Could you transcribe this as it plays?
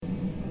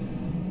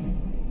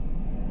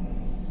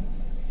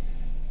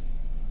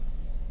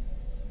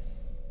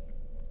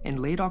In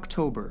late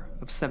October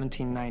of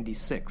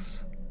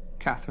 1796,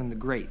 Catherine the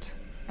Great,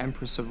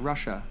 Empress of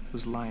Russia,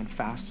 was lying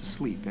fast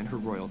asleep in her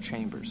royal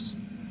chambers.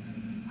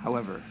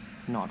 However,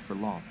 not for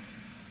long.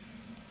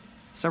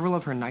 Several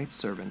of her knight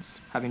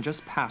servants, having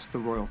just passed the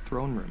royal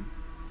throne room,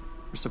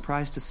 were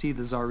surprised to see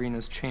the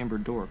Tsarina's chamber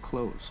door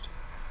closed.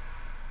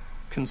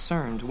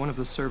 Concerned, one of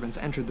the servants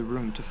entered the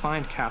room to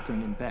find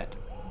Catherine in bed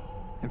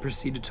and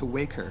proceeded to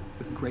wake her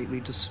with greatly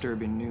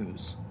disturbing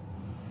news.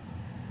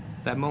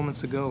 That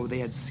moments ago they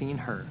had seen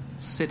her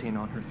sitting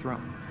on her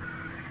throne.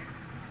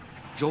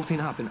 Jolting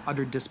up in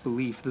utter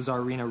disbelief, the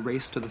Tsarina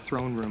raced to the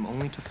throne room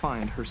only to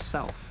find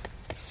herself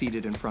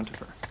seated in front of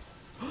her.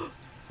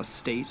 A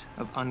state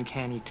of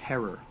uncanny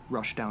terror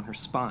rushed down her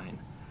spine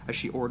as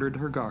she ordered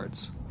her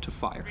guards to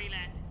fire.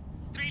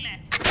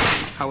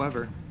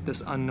 However,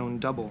 this unknown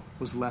double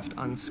was left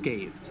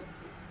unscathed,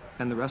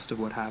 and the rest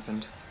of what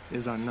happened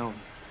is unknown.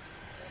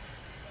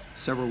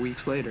 Several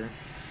weeks later,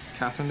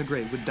 Catherine the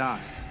Great would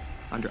die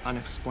under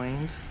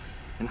unexplained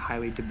and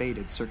highly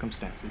debated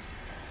circumstances.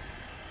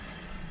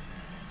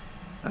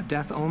 A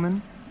death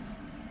omen?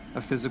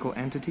 A physical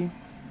entity?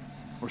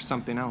 Or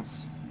something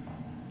else?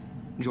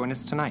 Join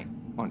us tonight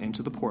on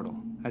Into the Portal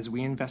as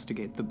we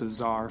investigate the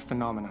bizarre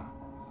phenomena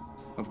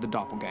of the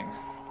Doppelgänger.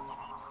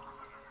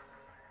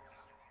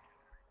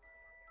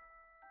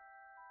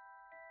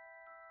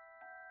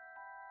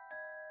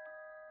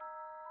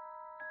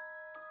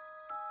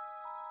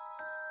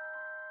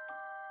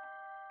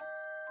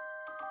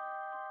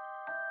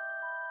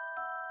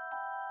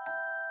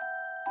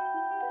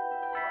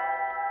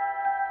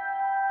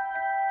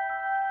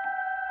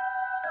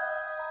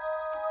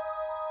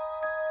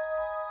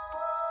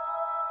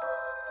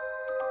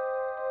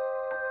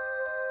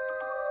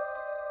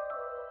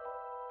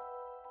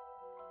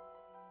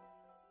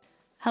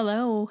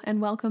 Hello,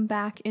 and welcome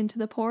back into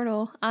the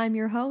portal. I'm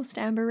your host,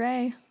 Amber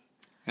Ray.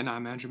 And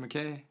I'm Andrew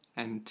McKay.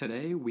 And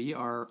today we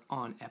are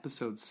on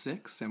episode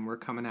 6, and we're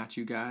coming at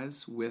you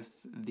guys with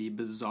the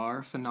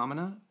bizarre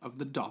phenomena of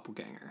the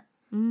Doppelgänger.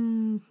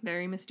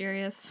 Very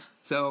mysterious.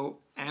 So,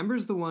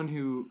 Amber's the one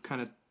who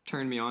kind of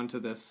turned me on to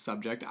this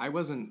subject.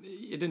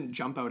 It didn't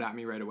jump out at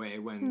me right away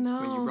when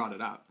you brought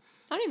it up.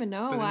 I don't even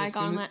know why I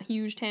got on that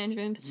huge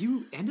tangent.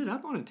 You ended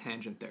up on a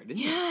tangent there, didn't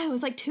you? Yeah, it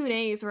was like 2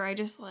 days where I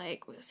just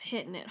was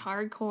hitting it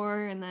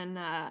hardcore, and then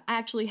I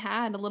actually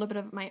had a little bit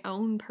of my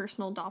own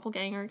personal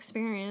doppelganger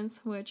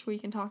experience, which we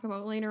can talk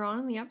about later on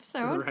in the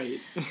episode. Right.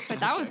 But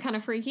that was kind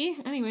of freaky.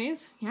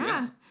 Anyways,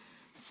 yeah.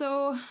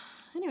 So,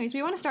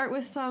 we want to start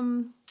with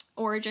some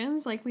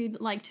origins like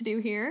we'd like to do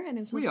here.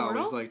 And we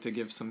always like to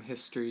give some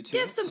history to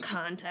give some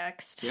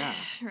context. Yeah.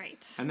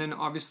 Right. And then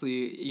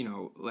obviously,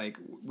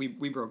 we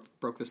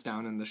broke this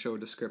down in the show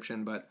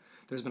description, but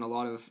there's been a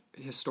lot of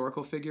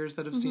historical figures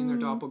that have seen their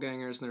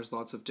doppelgangers, and there's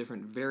lots of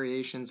different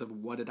variations of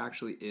what it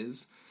actually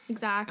is.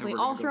 Exactly.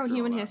 All throughout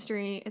human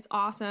history. It's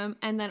awesome.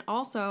 And then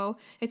also,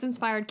 it's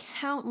inspired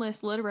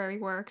countless literary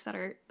works that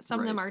are, some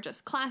of them are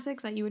just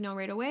classics that you would know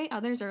right away.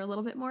 Others are a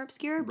little bit more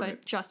obscure,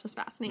 but just as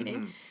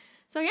fascinating. Mm-hmm.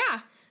 So yeah,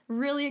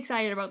 really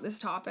excited about this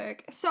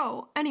topic.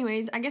 So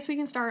anyways, I guess we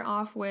can start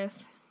off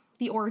with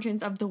the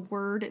origins of the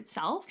word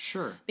itself.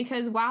 Sure.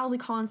 Because while the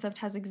concept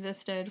has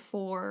existed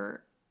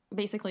for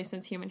basically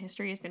since human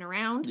history has been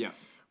around,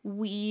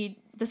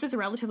 this is a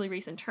relatively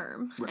recent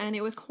term. Right. And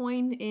it was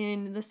coined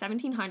in the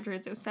 1700s.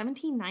 It was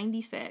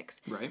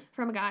 1796. Right.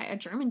 From a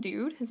German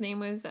dude. His name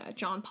was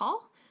John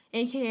Paul,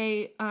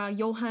 a.k.a.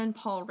 Johann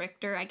Paul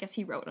Richter. I guess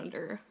he wrote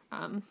under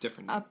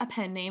different a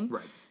pen name.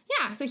 Right.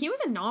 Yeah, so he was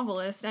a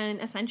novelist,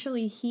 and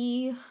essentially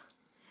he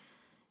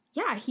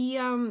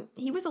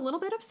was a little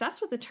bit obsessed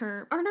with the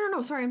term. Or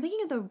no, sorry, I'm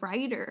thinking of the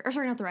writer. Or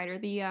sorry, not the writer,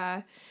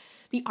 the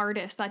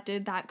artist that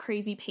did that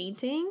crazy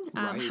painting,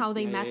 how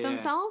they met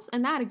themselves.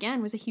 And that,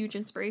 again, was a huge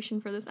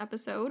inspiration for this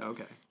episode.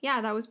 Okay.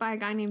 Yeah, that was by a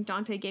guy named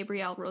Dante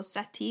Gabriel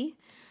Rossetti.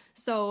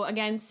 So,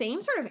 again,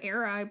 same sort of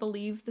era, I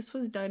believe. This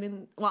was done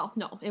in, well,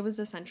 no, it was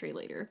a century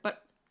later,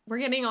 but we're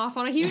getting off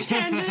on a huge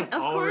tangent,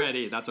 of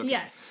already, course. That's okay.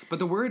 Yes. But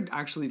the word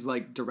actually,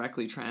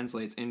 directly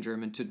translates in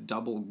German to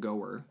double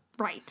goer.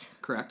 Right.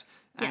 Correct?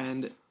 Yes.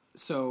 And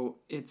so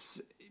it's,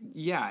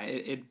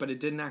 but it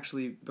didn't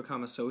actually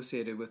become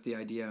associated with the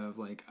idea of,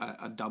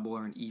 a double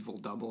or an evil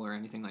double or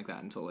anything like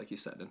that until, like you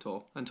said,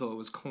 until it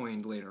was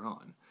coined later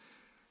on.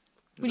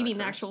 What do you mean,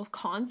 the actual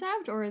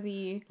concept or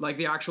the...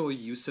 the actual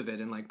use of it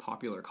in,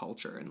 popular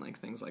culture and,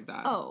 things like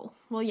that. Oh,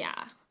 well,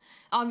 yeah.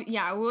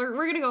 We're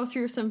going to go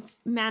through some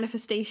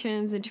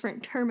manifestations and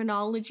different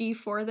terminology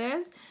for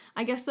this.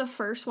 I guess the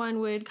first one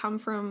would come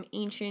from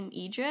ancient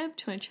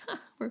Egypt, which,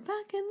 we're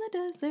back in the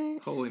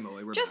desert. Holy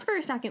moly, we're Just back. For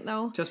a second,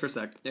 though. Just for a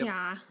sec. Yep.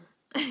 Yeah.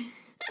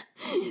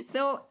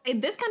 So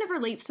this kind of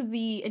relates to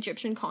the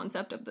Egyptian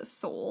concept of the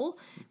soul.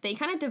 They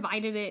kind of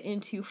divided it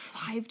into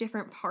 5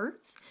 different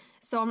parts.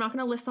 So I'm not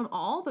going to list them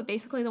all, but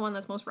basically the one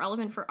that's most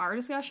relevant for our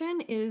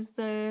discussion is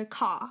the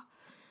Ka.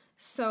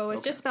 So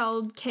it's just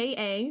spelled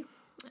K-A.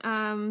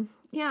 And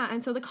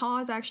so the Ka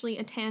is actually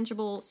a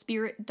tangible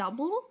spirit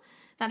double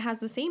that has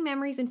the same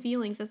memories and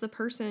feelings as the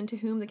person to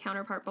whom the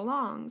counterpart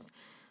belongs.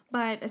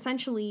 But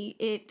essentially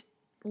it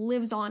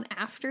lives on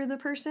after the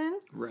person.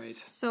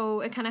 Right. So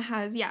it kind of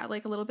has,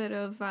 like a little bit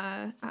of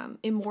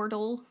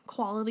immortal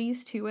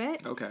qualities to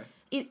it. Okay.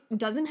 It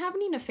doesn't have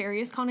any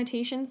nefarious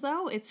connotations,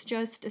 though. It's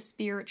just a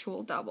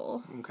spiritual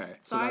double. Okay.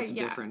 So that's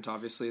different,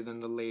 obviously, than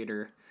the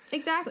later.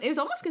 Exactly. It was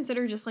almost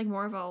considered just like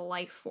more of a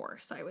life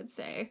force, I would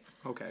say.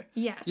 Okay.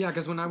 Yes. Yeah,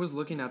 because when I was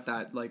looking at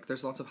that, like,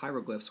 there's lots of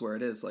hieroglyphs where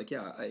it is, like,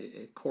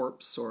 a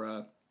corpse or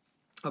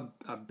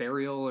a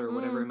burial or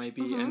whatever it might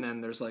be. And then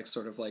there's, like,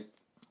 sort of, like,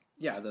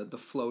 the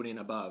floating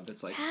above.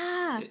 It's like,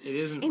 it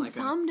isn't in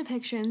some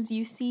depictions,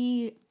 you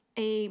see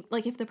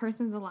like, if the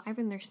person's alive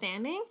and they're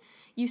standing,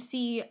 you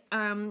see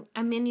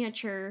a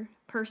miniature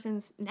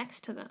person's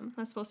next to them.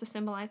 That's supposed to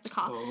symbolize the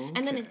ka. Okay.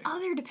 And then in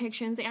other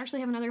depictions, they actually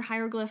have another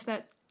hieroglyph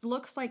that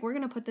looks like, we're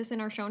going to put this in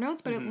our show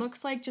notes, but it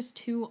looks like just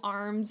two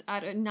arms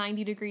at a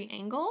 90-degree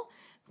angle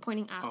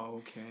pointing out.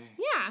 Okay.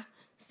 Yeah.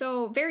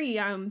 So very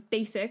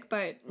basic,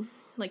 but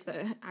like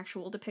the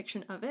actual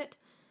depiction of it.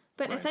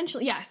 But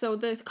essentially, so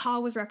the ka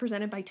was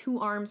represented by two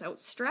arms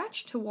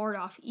outstretched to ward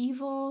off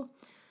evil.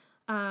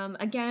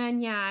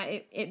 Again,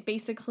 it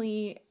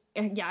basically,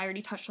 I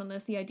already touched on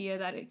this, the idea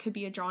that it could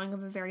be a drawing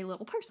of a very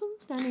little person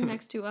standing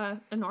next to a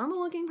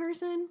normal-looking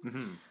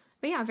person.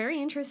 But yeah,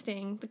 very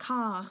interesting, the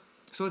ka.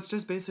 So it's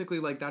just basically,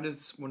 like, that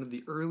is one of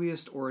the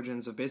earliest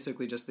origins of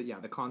basically just the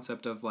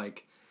concept of,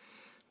 like,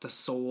 the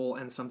soul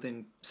and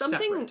something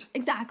separate.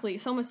 Exactly.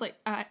 It's almost like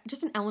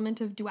just an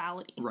element of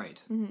duality.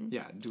 Right.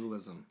 Yeah,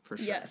 dualism, for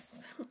sure.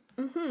 Yes.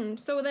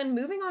 So then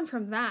moving on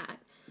from that,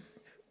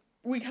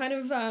 we kind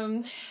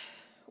of,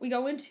 we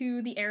go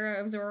into the era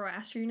of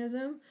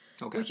Zoroastrianism,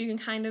 which you can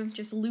kind of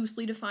just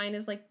loosely define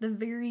as, like, the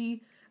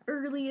very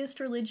earliest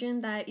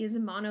religion that is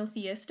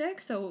monotheistic,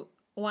 so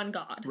one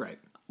god. Right.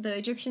 The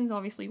Egyptians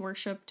obviously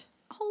worshipped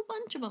a whole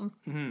bunch of them.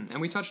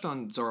 And we touched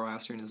on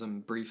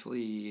Zoroastrianism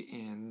briefly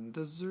in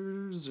the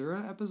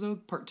Zura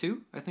episode, part 2,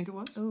 I think it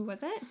was. Oh,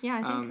 was it?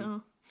 Yeah, I think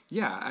so.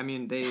 Yeah, I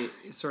mean, they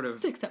sort of...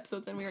 6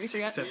 episodes and we already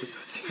forgot. 6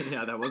 episodes.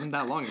 Yeah, that wasn't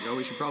that long ago.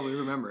 We should probably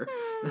remember.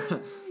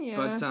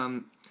 But,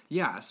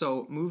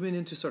 so moving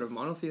into sort of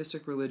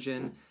monotheistic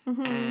religion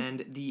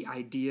and the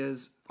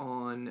ideas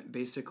on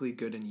basically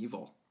good and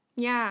evil.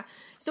 Yeah.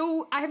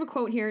 So I have a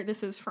quote here.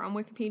 This is from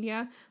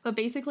Wikipedia. But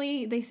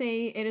basically, they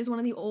say it is one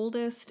of the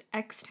oldest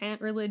extant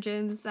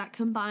religions that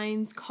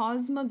combines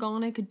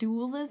cosmogonic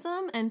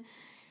dualism and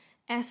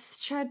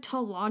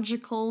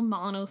eschatological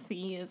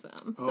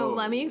monotheism. So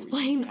let me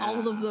explain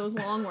all of those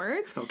long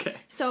words. Okay.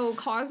 So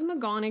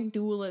cosmogonic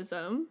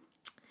dualism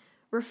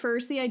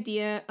refers to the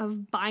idea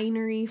of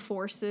binary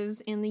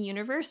forces in the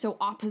universe, so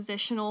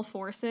oppositional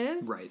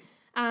forces. Right.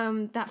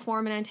 That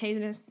form an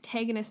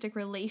antagonistic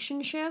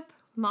relationship.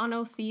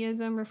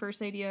 Monotheism refers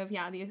to the idea of,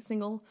 the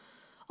single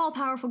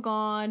all-powerful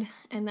God,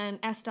 and then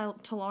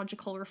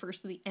eschatological refers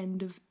to the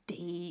end of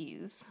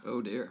days.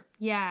 Oh dear.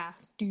 Yeah,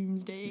 it's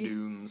doomsday.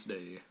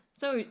 Doomsday.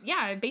 So,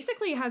 it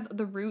basically has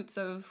the roots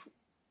of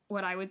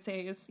what I would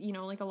say is,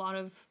 like a lot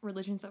of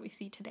religions that we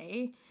see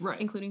today.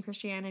 Right. Including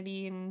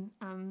Christianity and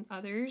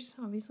others,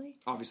 obviously.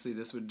 Obviously,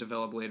 this would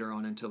develop later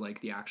on into, like,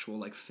 the actual,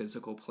 like,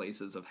 physical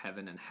places of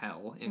heaven and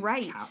hell in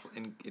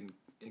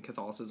in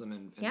Catholicism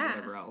and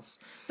whatever else.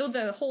 So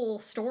the whole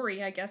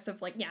story, I guess,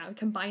 of, like,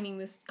 combining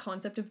this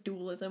concept of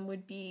dualism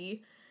would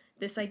be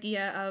this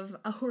idea of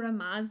Ahura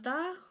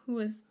Mazda, who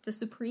was the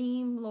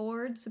supreme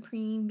lord,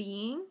 supreme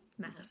being.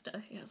 Mazda.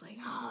 I was like,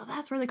 oh,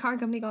 that's where the car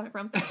company got it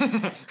from.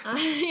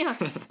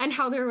 And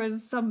how there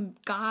was some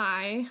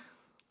guy,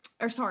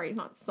 or sorry,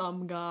 not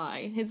some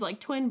guy, his, like,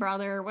 twin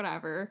brother or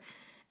whatever,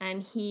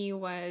 and he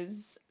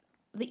was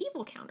the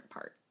evil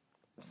counterpart.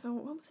 So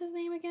what was his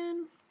name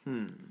again?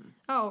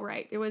 Oh,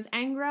 right. It was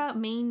Angra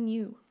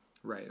Mainyu.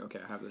 Right, okay,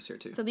 I have this here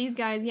too. So these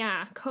guys,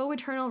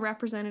 co-eternal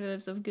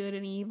representatives of good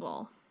and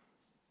evil.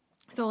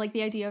 So, like,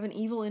 the idea of an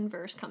evil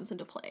inverse comes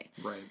into play.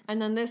 Right.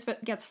 And then this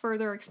gets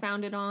further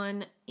expounded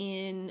on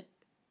in,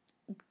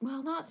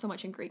 well, not so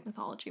much in Greek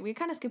mythology. We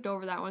kind of skipped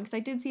over that one because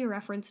I did see a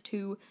reference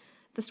to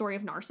the story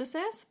of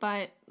Narcissus,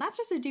 but that's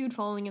just a dude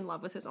falling in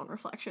love with his own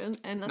reflection.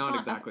 And that's not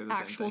exactly the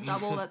actual same thing.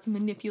 Double that's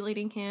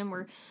manipulating him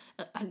or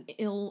an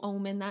ill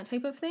omen, that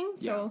type of thing.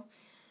 So...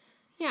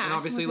 Yeah, and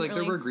obviously, like,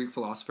 there were Greek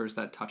philosophers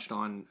that touched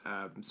on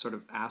sort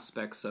of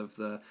aspects of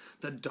the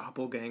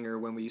doppelganger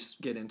when we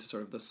get into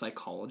sort of the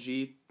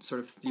psychology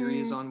sort of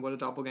theories on what a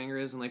doppelganger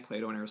is, and, like,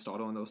 Plato and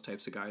Aristotle and those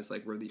types of guys,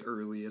 like, were the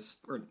earliest,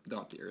 or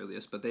not the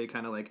earliest, but they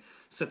kind of, like,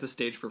 set the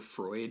stage for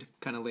Freud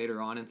kind of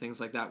later on and things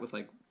like that with,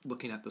 like,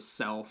 looking at the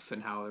self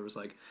and how there was,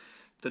 like,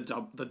 the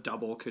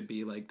double could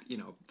be, like,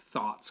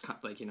 thoughts,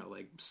 like,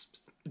 like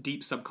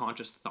deep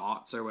subconscious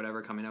thoughts or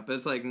whatever coming up.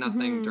 It's like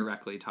nothing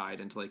directly tied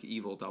into, like,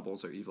 evil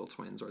doubles or evil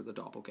twins or the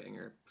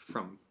doppelganger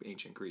from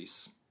ancient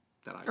Greece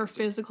that I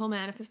physical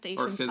manifestation.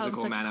 Or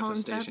physical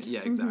manifestation. Concept. Yeah,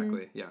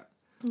 exactly.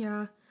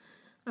 Yeah.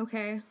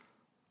 Okay.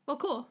 Well,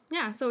 cool.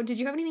 Yeah. So, did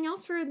you have anything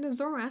else for the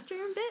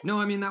Zoroastrian bit? No,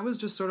 I mean, that was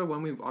just sort of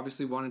one we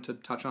obviously wanted to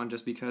touch on,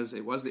 just because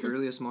it was the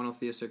earliest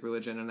monotheistic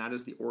religion, and that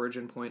is the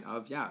origin point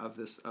of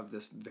this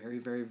very,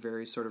 very,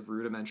 very sort of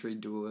rudimentary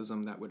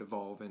dualism that would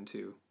evolve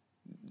into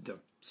the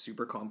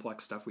super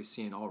complex stuff we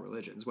see in all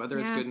religions, whether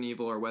it's good and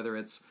evil or whether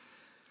it's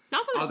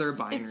not that other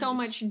binaries. It's so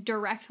much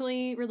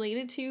directly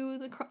related to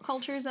the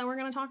cultures that we're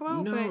going to talk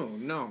about.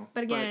 No.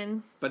 But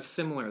again. But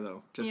similar,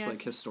 though, just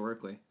like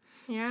historically.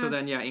 Yeah. So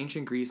then,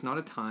 ancient Greece, not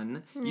a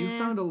ton. Yeah. You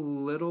found a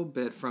little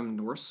bit from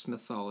Norse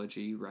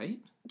mythology, right?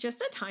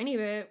 Just a tiny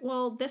bit.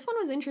 Well, this one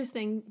was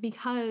interesting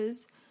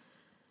because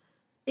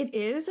it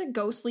is a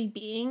ghostly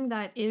being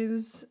that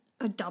is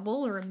a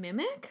double or a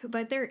mimic,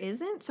 but there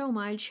isn't so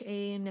much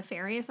a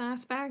nefarious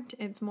aspect.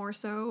 It's more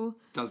so...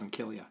 Doesn't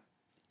kill you.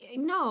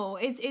 No,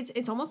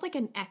 it's almost like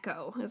an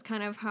echo is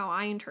kind of how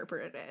I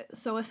interpreted it.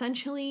 So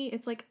essentially,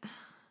 it's like...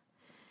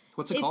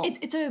 What's it called?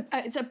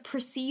 It's a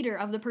preceder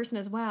of the person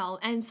as well.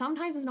 And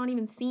sometimes it's not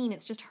even seen,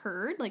 it's just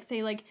heard. Like,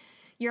 say, like,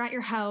 you're at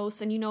your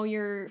house and you know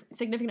your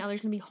significant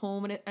other's going to be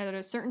home at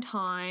a certain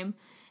time.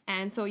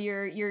 And so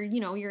you're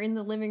in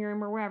the living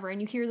room or wherever,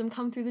 and you hear them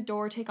come through the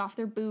door, take off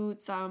their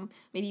boots,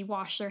 maybe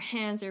wash their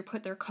hands or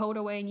put their coat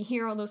away, and you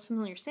hear all those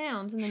familiar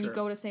sounds, and then you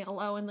go to say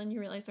hello, and then you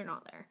realize they're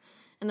not there.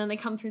 And then they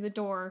come through the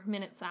door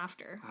minutes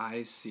after.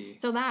 I see.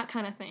 So that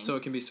kind of thing. So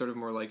it can be sort of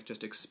more like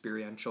just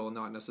experiential,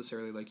 not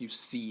necessarily like you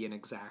see an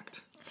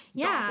exact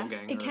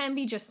doppelganger. It can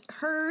be just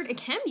heard. It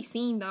can be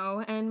seen,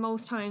 though, and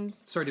most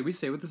times... Sorry, did we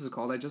say what this is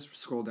called? I just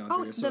scrolled down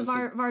here. So the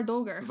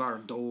Vardolger.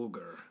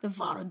 Vardolger. The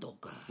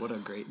Vardolger. What a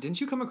great...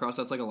 Didn't you come across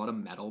that's like a lot of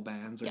metal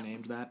bands are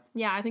named that?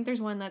 Yeah, I think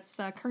there's one that's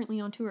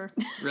currently on tour.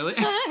 Really?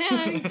 Yeah,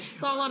 I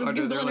saw a lot of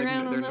Googling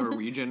around on They're them.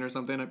 Norwegian or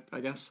something, I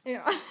guess.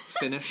 Yeah.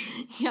 Finnish.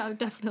 Yeah,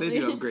 definitely. They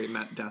do have great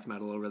death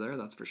metal over there,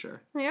 that's for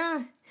sure.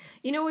 Yeah.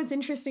 You know what's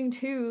interesting,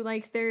 too?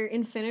 Like, they're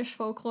in Finnish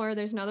folklore,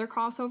 there's another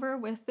crossover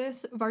with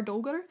this,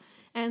 Vardolger,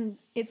 and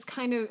it's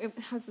kind of... It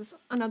has this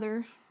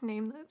another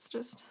name that's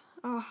just...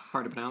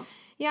 Hard to pronounce.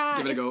 Yeah,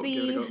 Give it a go.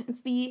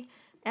 It's the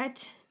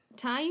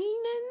Etiainen.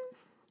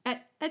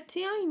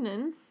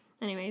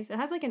 Anyways, it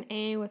has like an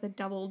A with a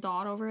double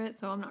dot over it,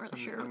 so I'm not really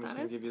sure what that is. I'm just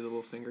going to give you a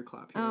little finger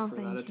clap here for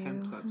that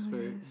attempt. That's a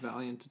very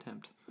valiant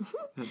attempt.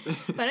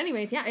 But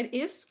anyways, yeah, it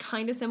is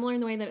kind of similar in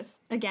the way that it's,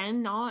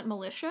 again, not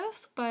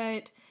malicious,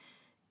 but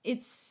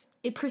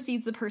it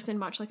precedes the person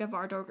much like a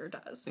Vardolger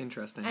does.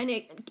 Interesting. And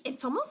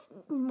it's almost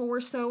more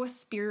so a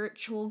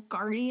spiritual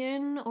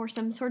guardian or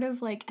some sort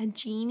of like a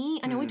genie.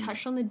 I know we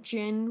touched on the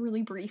djinn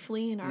really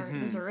briefly in our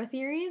Zazura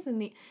theories,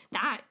 and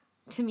that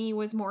to me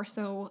was more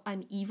so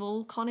an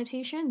evil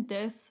connotation.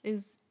 This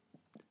is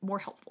more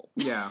helpful.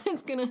 Yeah.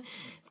 it's gonna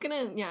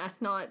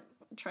not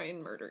try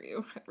and murder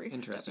you every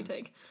step you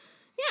take.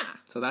 Yeah.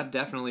 So that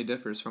definitely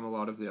differs from a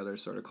lot of the other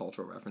sort of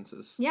cultural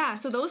references. Yeah,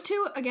 so those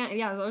two, again,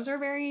 those are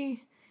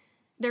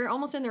they're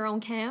almost in their own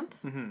camp.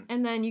 Mm-hmm.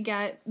 And then you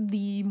get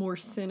the more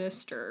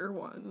sinister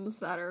ones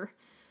that are...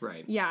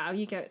 Right. Yeah,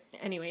 you get...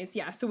 Anyways,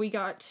 yeah, so we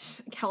got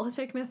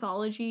Celtic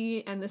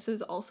mythology, and this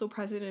is also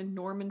present in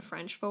Norman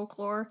French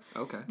folklore.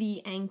 Okay.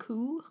 The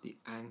Ankou. The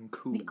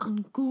Ankou. The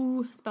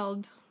Ankou,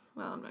 spelled...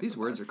 Well, I'm not... These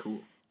words are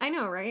cool. I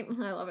know, right?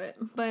 I love it.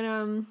 But,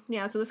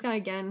 yeah, so this guy,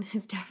 again,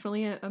 is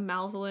definitely a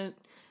malevolent...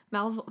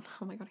 oh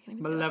my god, I can't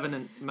even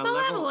Malevolent.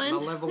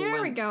 Malevolent.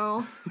 There we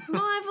go.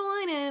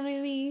 Malevolent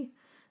entity.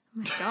 Oh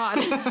my god.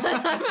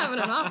 I'm having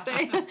an off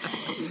day.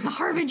 The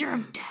harbinger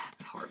of death.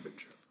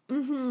 Harbinger.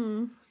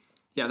 Mm-hmm.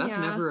 Yeah, that's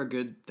never a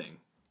good thing.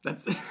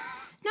 That's...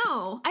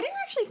 No, I didn't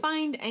actually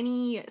find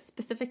any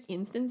specific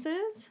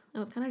instances. It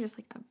was kind of just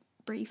like a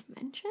brief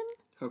mention.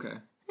 Okay.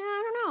 Yeah,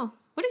 I don't know.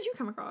 What did you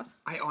come across?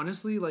 I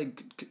honestly,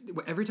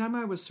 every time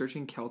I was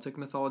searching Celtic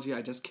mythology,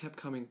 I just kept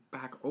coming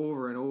back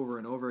over and over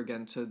and over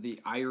again to the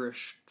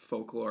Irish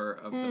folklore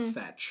of the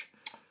fetch.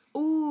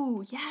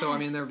 Ooh, yes. So, I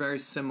mean, they're very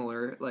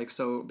similar.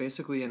 So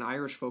basically in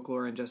Irish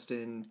folklore and just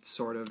in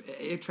sort of...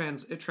 It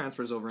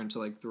transfers over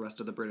into, the rest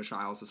of the British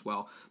Isles as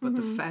well. But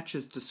the fetch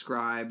is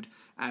described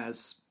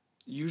as...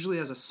 usually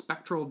as a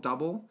spectral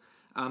double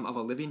of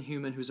a living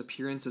human whose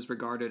appearance is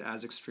regarded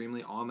as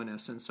extremely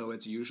ominous, and so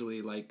it's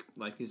usually like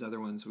these other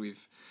ones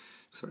we've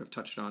sort of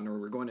touched on, or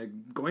we're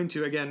going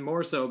to again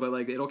more so, but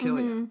it'll kill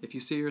you if you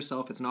see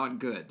yourself. It's not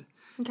good.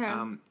 Okay.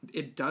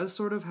 It does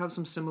sort of have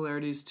some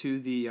similarities to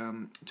the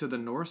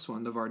Norse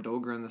one, the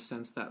Vardolger, in the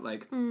sense that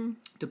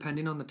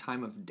depending on the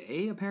time of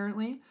day,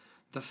 apparently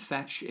the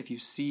fetch, if you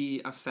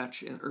see a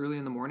fetch early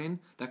in the morning,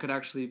 that could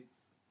actually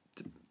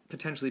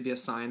potentially be a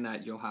sign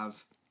that you'll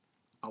have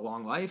a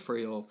long life,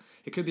 or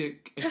it could be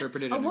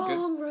interpreted a in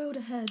long road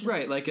ahead.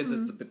 Right,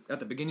 it's at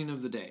the beginning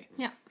of the day.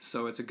 Yeah.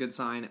 So it's a good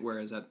sign,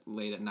 whereas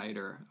late at night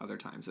or other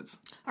times it's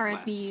or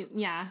at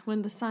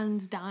when the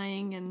sun's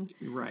dying and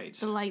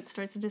the light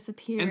starts to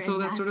disappear. And so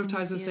that sort of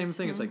ties to the same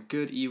thing. It's like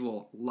good,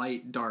 evil,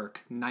 light, dark,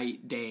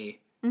 night, day.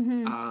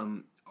 Mm-hmm.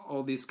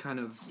 All these kind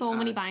of so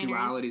many binaries.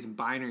 Dualities and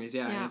binaries,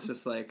 and it's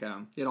just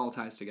it all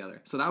ties together.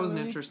 So that was an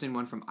interesting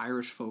one from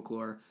Irish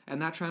folklore,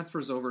 and that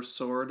transfers over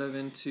sort of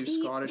into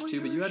Scottish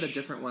too, but you had a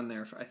different one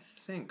there, for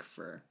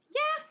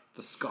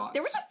the Scots.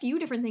 There was a few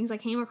different things I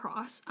came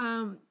across.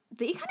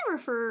 They kind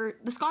of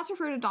the Scots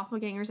refer to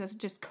doppelgangers as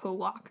just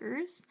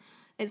co-walkers.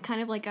 It's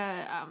kind of like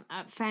a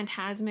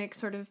phantasmic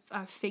sort of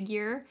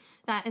figure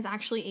that is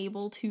actually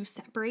able to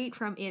separate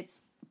from its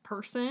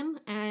person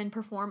and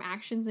perform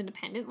actions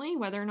independently,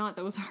 whether or not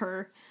those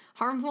are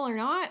harmful or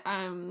not,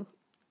 kind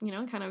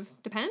of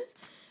depends.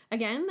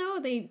 Again, though,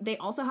 they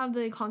also have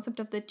the concept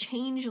of the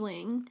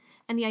changeling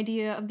and the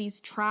idea of these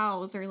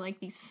trolls, or like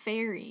these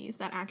fairies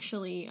that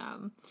actually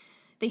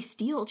they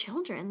steal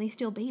children, they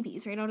steal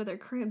babies right out of their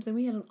cribs. And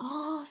we had an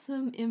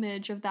awesome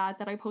image of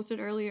that I posted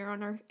earlier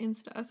on our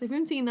Insta. So if you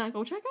haven't seen that,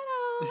 go check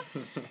it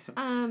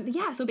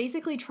out. So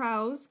basically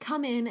trolls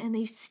come in and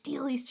they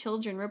steal these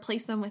children,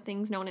 replace them with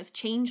things known as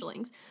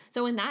changelings.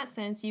 So in that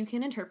sense, you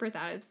can interpret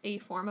that as a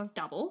form of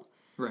double.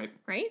 Right.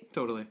 Right?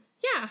 Totally.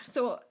 Yeah,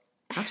 so...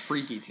 That's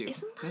freaky, too.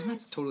 Isn't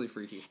that totally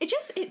freaky?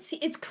 It's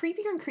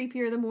creepier and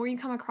creepier the more you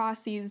come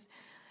across these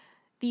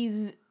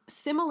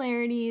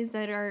similarities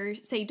that are,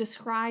 say,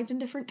 described in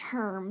different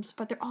terms,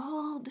 but they're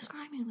all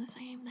describing the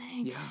same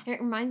thing. Yeah. It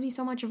reminds me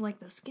so much of,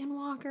 like, the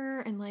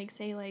Skinwalker and, like,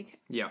 say, like...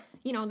 Yeah.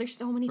 You know, there's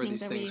so many where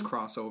things these that things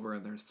cross over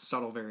and there's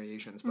subtle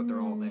variations, but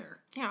they're all there.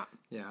 Yeah.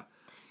 Yeah.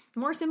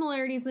 More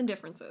similarities than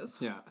differences.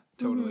 Yeah,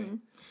 totally.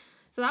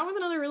 So that was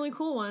another really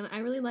cool one.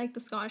 I really like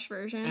the Scottish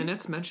version. And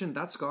it's mentioned,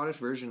 that Scottish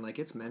version, like,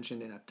 it's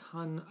mentioned in a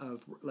ton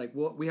of, like,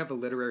 we have a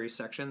literary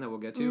section that we'll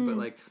get to, but,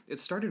 like, it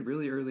started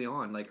really early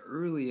on, like,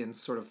 early in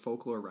sort of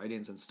folklore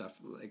writings and stuff,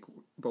 like,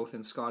 both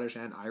in Scottish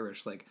and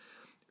Irish, like,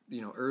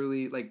 you know,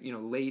 early, like, you know,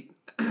 late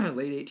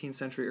 18th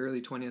century,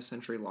 early 20th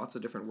century, lots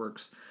of different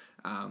works.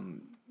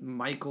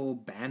 Michael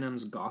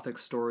Bannum's Gothic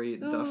story,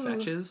 The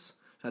Fetches,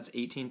 that's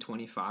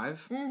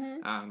 1825.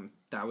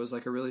 That was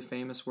like a really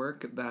famous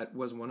work. That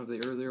was one of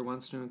the earlier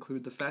ones to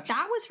include the fetch.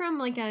 That was from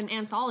like an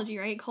anthology,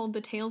 right? Called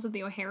The Tales of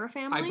the O'Hara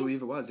Family? I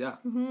believe it was, yeah.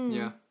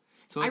 Yeah.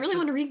 So I really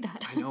want to read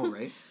that. I know,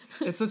 right?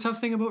 It's the tough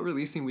thing about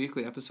releasing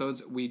weekly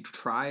episodes. We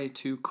try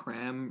to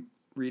cram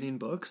reading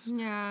books.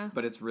 Yeah.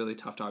 But it's really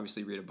tough to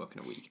obviously read a book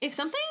in a week. If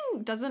something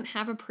doesn't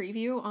have a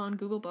preview on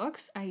Google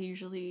Books, I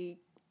usually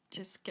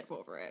just skip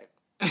over it.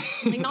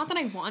 Like, not that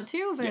I want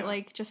to, but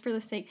like, just for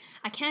the sake,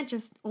 I can't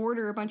just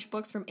order a bunch of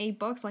books from A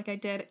Books like I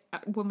did.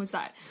 When was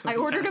that? I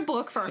ordered a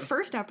book for our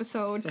first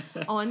episode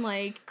on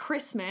like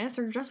Christmas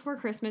or just before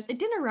Christmas. It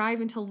didn't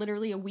arrive until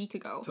literally a week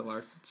ago.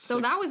 So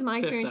that was my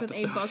experience with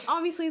A Books.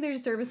 Obviously,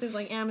 there's services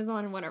like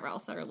Amazon and whatever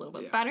else that are a little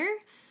bit better,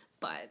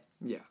 but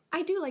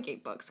I do like A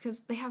Books because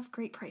they have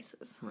great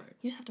prices. Right.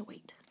 You just have to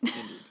wait.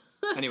 Indeed.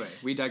 Anyway,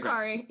 we digress.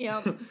 Sorry.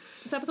 Yep.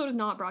 This episode is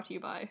not brought to you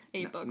by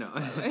A Books.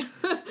 No. By the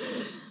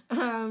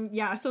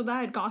way. So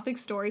that Gothic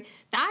story,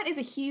 that is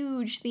a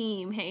huge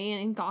theme,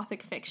 hey, in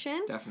Gothic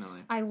fiction.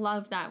 Definitely. I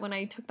love that. When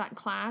I took that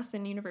class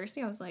in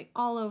university, I was like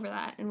all over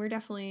that. And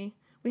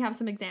we have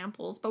some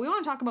examples, but we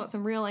want to talk about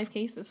some real life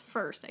cases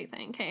first, I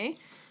think, hey?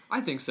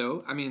 I think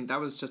so. I mean, that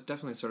was just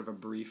definitely sort of a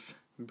brief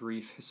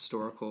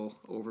historical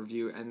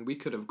overview, and we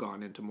could have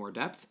gone into more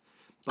depth.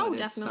 But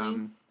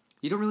definitely.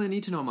 You don't really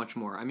need to know much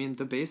more. I mean,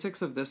 the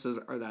basics of this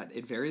are that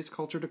it varies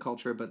culture to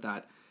culture, but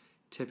that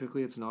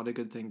typically it's not a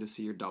good thing to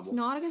see your double. It's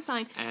not a good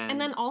sign.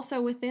 And then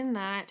also within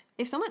that,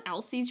 if someone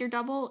else sees your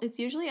double, it's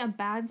usually a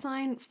bad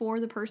sign for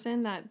the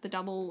person that the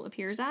double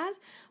appears as,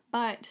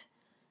 but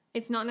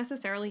it's not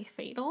necessarily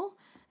fatal.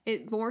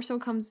 It more so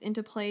comes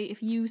into play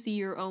if you see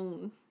your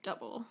own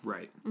double.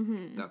 Right.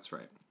 That's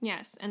right.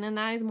 Yes, and then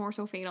that is more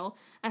so fatal,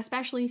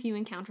 especially if you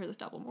encounter this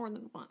double more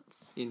than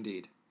once.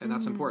 Indeed. And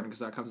that's important because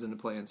that comes into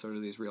play in sort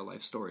of these real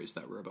life stories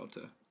that we're about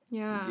to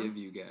give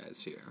you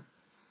guys here.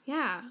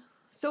 Yeah.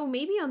 So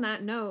maybe on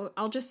that note,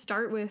 I'll just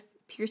start with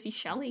Percy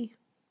Shelley,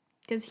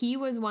 because he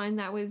was one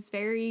that was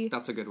very...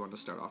 That's a good one to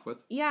start off with.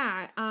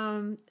 Yeah.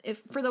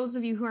 If for those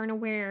of you who aren't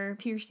aware,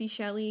 Percy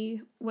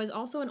Shelley was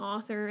also an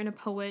author and a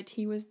poet.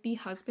 He was the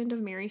husband of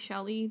Mary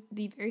Shelley,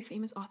 the very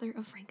famous author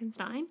of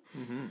Frankenstein.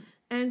 Mm-hmm.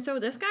 And so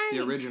this guy... The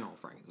original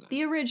Frankenstein.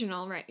 The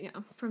original, right, yeah,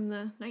 from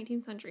the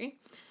 19th century.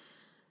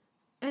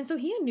 And so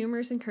he had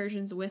numerous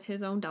incursions with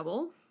his own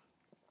double,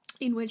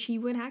 in which he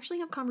would actually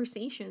have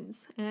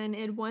conversations. And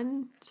in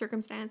one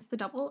circumstance, the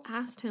double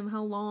asked him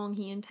how long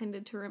he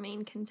intended to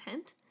remain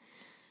content.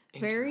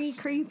 Very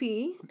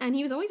creepy. And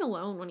he was always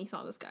alone when he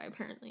saw this guy,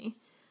 apparently.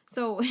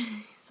 So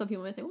some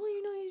people might think, well,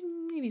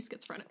 maybe he's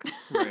schizophrenic.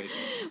 Right.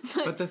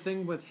 But the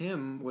thing with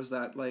him was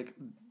that, like,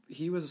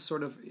 he was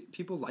sort of,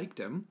 people liked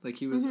him. Like,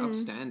 he was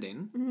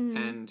upstanding.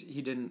 And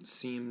he didn't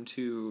seem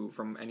to,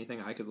 from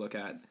anything I could look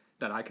at,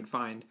 that I could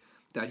find,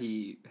 that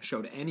he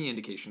showed any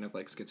indication of,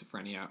 like,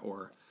 schizophrenia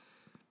or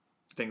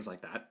things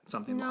like that.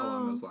 Something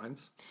along those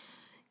lines.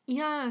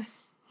 Yeah.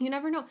 You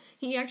never know.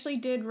 He actually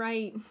did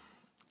write...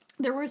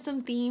 There were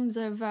some themes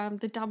of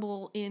the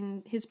double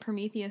in his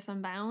Prometheus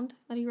Unbound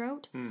that he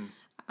wrote.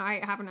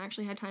 I haven't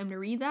actually had time to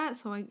read that,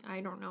 so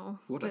I don't know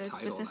what the a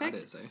title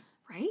specifics. That is, eh?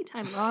 Right?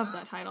 I love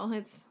that title.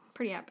 It's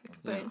pretty epic.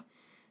 But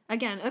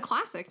again, a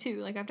classic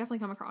too. Like, I've definitely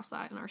come across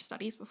that in our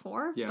studies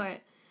before. Yeah. But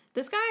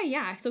this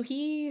guy, so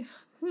he's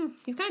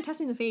kind of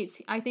testing the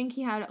fates. I think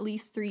he had at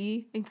least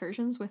 3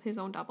 incursions with his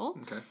own double.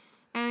 Okay.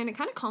 And it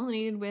kind of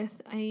culminated with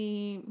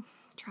a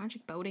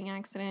tragic boating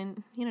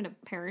accident. He ended up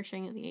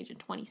perishing at the age of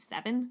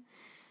 27.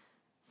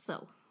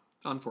 So.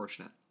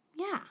 Unfortunate.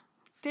 Yeah.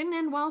 Didn't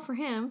end well for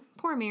him.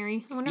 Poor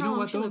Mary. I wonder you know how long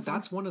what, she though? lived for.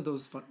 That's one of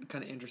those fun,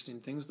 kind of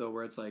interesting things, though,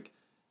 where it's like,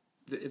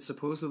 it's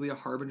supposedly a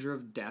harbinger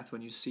of death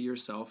when you see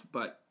yourself,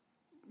 but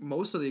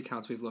most of the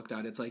accounts we've looked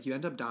at, it's like you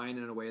end up dying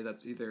in a way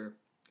that's either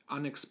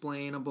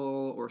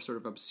unexplainable or sort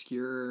of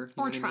obscure, you or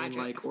know what tragic.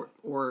 I mean? Like,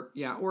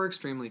 or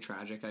extremely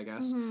tragic, I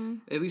guess.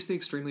 At least the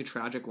extremely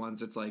tragic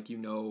ones, it's like, you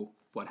know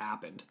what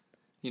happened.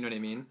 You know what I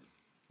mean?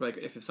 Like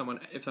if someone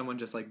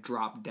just like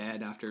dropped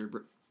dead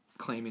after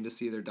claiming to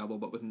see their double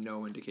but with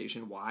no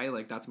indication why,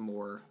 like that's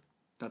more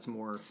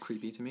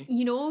creepy to me.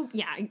 You know,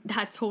 yeah,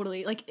 that's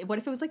totally, like, what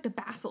if it was like the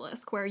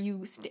basilisk where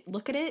you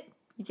look at it,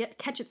 you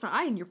catch its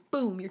eye, and you're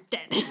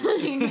dead.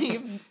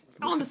 You're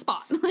on the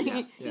spot. Like,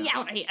 yeah. You're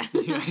out of here.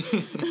 You're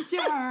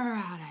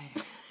out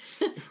of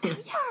here.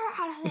 You're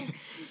out of there.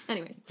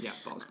 Anyways. Yeah,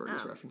 Bob's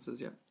Burgers references,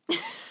 yeah.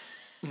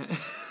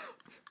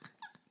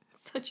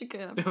 Such a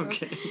good episode.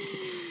 Okay.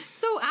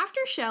 So after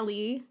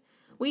Shelley,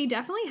 we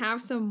definitely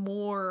have some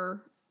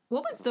more.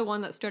 What was the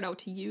one that stood out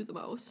to you the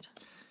most?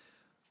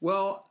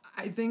 Well,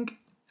 I think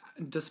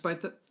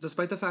despite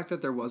the fact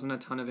that there wasn't a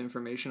ton of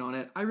information on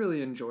it, I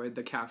really enjoyed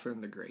the Catherine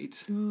the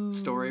Great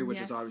story, which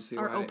is obviously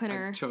our why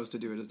opener. I chose to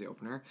do it as the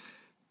opener.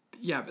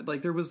 Yeah, but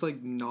like there was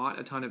like not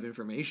a ton of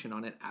information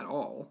on it at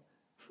all.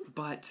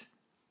 But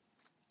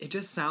it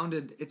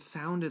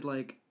sounded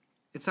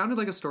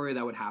like a story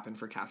that would happen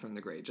for Catherine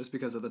the Great, just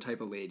because of the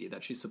type of lady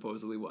that she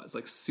supposedly was.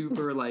 Like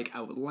super like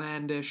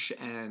outlandish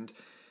and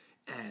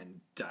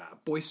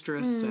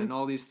boisterous and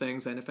all these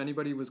things. And if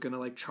anybody was gonna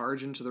like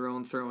charge into their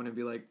own throne and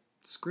be like,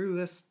 screw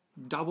this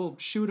double,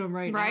 shoot him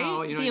right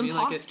now, you know the what I mean?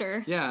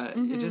 imposter. Like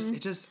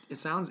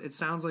it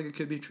sounds like it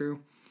could be true.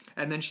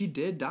 And then she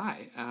did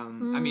die. I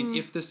mean,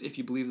 if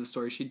you believe the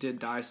story, she did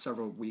die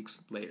several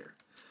weeks later.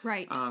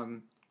 Right.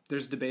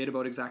 There's debate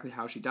about exactly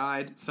how she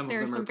died. Some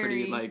There of them are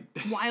pretty very like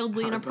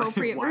wildly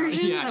inappropriate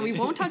versions that we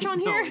won't touch on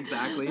here. No,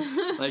 exactly.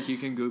 Like you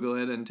can Google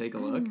it and take a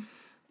look.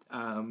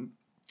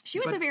 She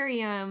was a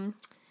very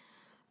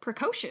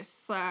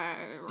precocious,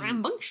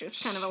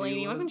 rambunctious kind of a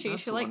lady, wasn't she?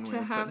 That's She liked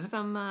to have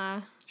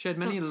some. She had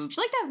many.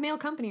 She liked to have male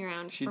company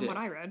around. From what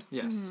I read.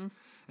 Yes.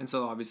 And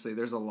so obviously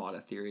there's a lot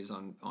of theories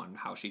on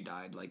how she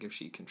died, like if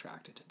she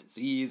contracted a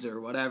disease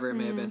or whatever it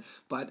may have been.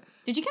 But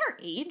did you get her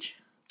age?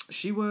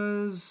 She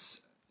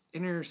was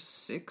in her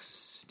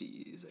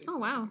 60s. I think.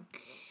 Wow.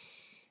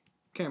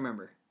 Can't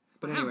remember.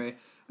 But anyway,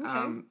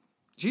 Okay.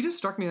 She just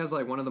struck me as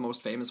like one of the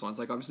most famous ones.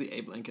 Like obviously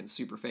Abe Lincoln's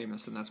super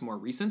famous and that's more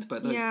recent,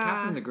 but like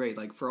Catherine the Great,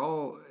 like for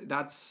all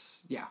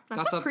that's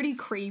a pretty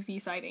crazy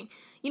sighting.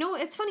 You know,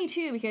 it's funny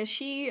too because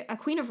she a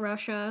queen of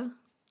Russia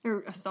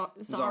or a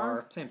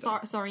czar, same thing.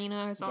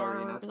 Czarina,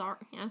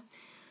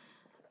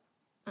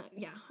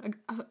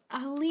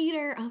 a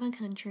leader of a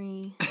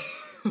country.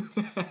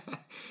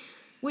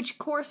 Which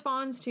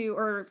corresponds to,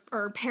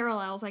 or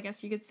parallels, I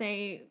guess you could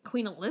say,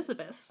 Queen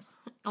Elizabeth's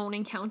own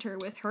encounter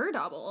with her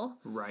double.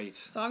 Right.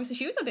 So obviously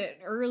she was a bit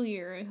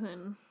earlier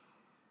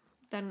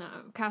than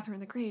Catherine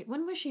the Great.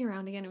 When was she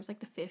around again? It was like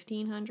the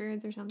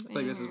 1500s or something.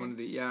 Like this is one of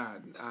the,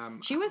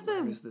 she was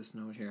where is this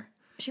note here?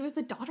 She was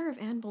the daughter of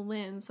Anne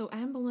Boleyn. So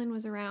Anne Boleyn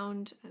was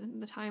around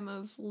the time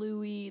of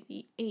Louis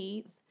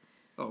VIII.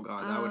 Oh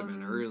God, that would have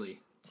been early.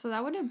 So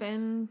that would have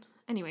been,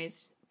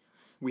 anyways.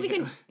 We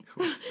can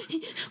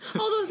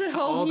all those at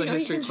home. All the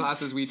history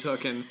classes we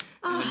took and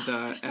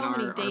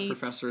our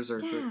professors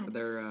are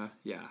they're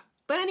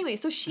But anyway,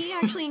 so she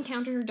actually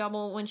encountered her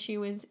double when she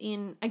was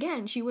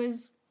she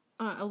was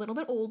a little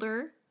bit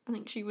older. I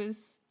think she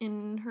was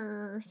in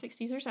her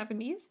 60s or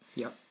 70s.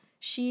 Yep.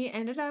 She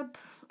ended up,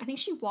 I think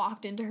she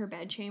walked into her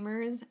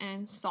bedchambers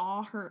and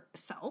saw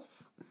herself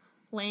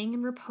laying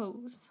in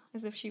repose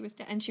as if she was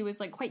dead. And she was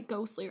like quite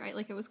ghostly, right?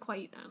 Like it was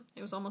quite,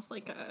 it was almost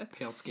like a...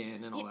 pale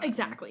skin and all that.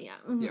 Exactly, yeah.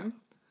 Mm-hmm. Yeah.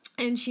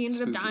 And she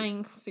ended up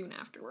dying soon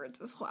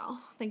afterwards as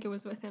well. I think it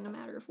was within a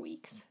matter of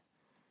weeks.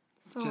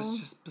 So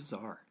just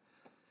bizarre.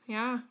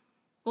 Yeah.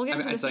 We'll get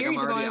into the theories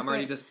I'm about it. I'm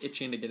already just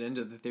itching to get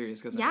into the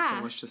theories because I have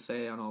so much to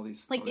say on all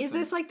these. Like, is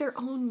this like their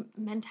own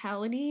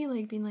mentality?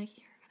 Like being like,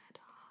 you're gonna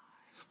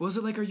die. Well, is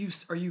it like are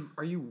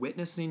you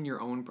witnessing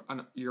your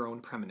own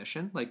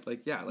premonition? Like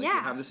you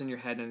have this in your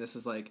head and this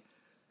is like,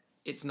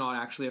 it's not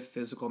actually a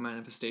physical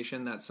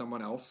manifestation that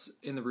someone else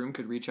in the room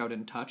could reach out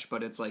and touch,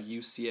 but it's like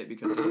you see it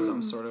because it's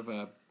some sort of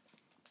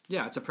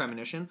it's a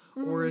premonition,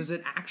 or is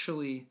it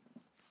actually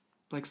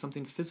like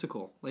something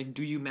physical? Like,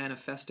 do you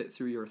manifest it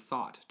through your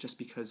thought just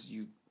because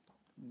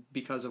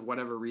of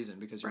whatever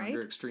reason, because you're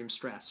under extreme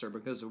stress or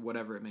because of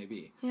whatever it may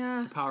be?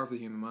 Yeah. The power of the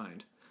human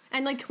mind.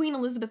 And like Queen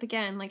Elizabeth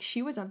again, like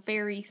she was a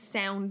very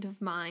sound of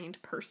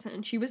mind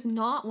person. She was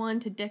not one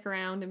to dick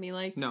around and be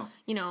like, no,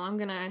 I'm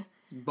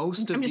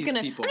just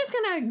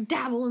gonna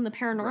dabble in the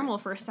paranormal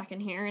for a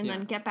second here and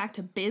then get back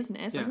to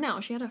business. Like,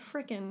 no, she had a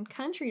freaking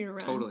country to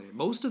run. Totally.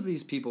 Most of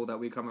these people that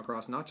we come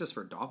across, not just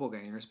for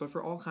doppelgangers, but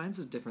for all kinds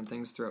of different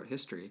things throughout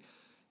history,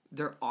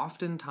 they're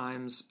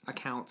oftentimes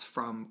accounts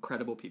from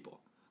credible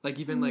people. Like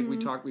even like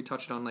we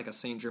touched on like a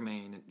Saint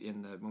Germain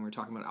when we were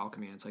talking about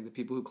alchemy. And it's like the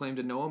people who claim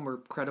to know him were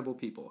credible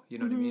people. You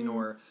know what I mean?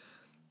 Or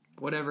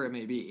whatever it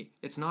may be.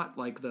 It's not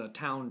like the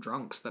town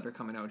drunks that are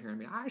coming out here and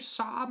being, I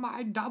saw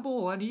my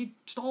double and he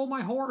stole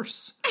my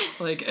horse.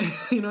 Like,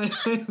 you know what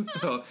I mean?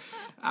 So,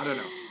 I don't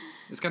know.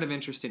 It's kind of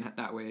interesting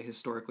that way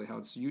historically, how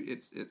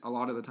it's a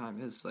lot of the time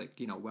is like,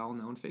 you know,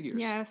 well-known figures.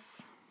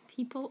 Yes.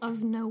 People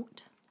of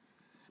note.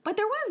 But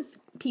there was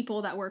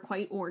people that were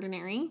quite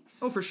ordinary.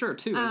 Oh, for sure,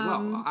 too, as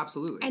well.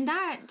 Absolutely. And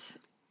that,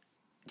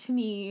 to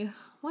me,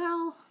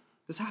 well...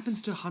 This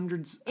happens to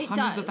hundreds of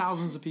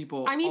thousands of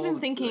people. I'm even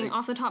thinking,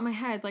 off the top of my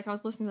head, like I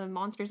was listening to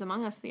Monsters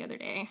Among Us the other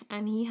day,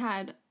 and he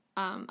had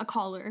a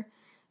caller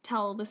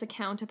tell this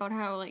account about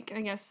how, like,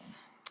 I guess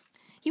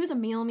he was a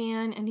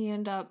mailman, and he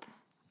ended up...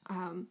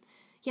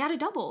 he had a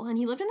double, and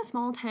he lived in a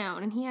small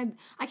town, and he had,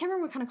 I can't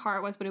remember what kind of car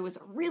it was, but it was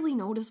a really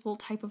noticeable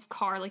type of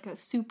car, like a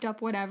souped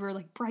up whatever,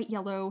 like bright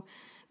yellow.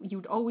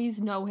 You'd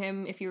always know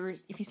him if you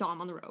saw him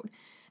on the road.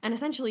 And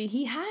essentially,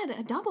 he had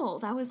a double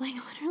that was like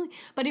literally,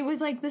 but it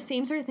was like the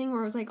same sort of thing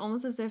where it was like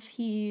almost as if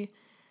he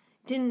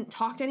didn't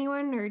talk to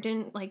anyone or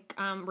didn't like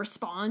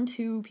respond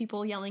to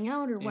people yelling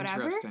out or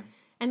whatever. Interesting.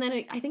 And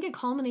then I think it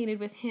culminated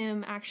with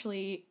him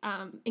actually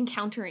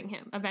encountering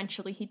him.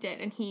 Eventually he did.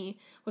 And he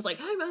was like,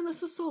 hey man,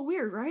 this is so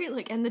weird, right?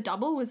 Like, and the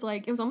double was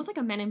like, it was almost like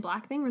a Men in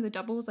Black thing where the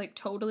double was like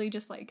totally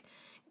just like,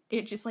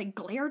 it just like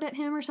glared at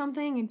him or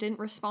something and didn't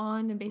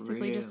respond and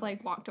basically just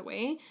like walked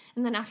away.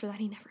 And then after that,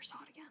 he never saw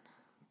it again.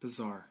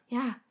 Bizarre.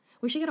 Yeah.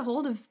 We should get a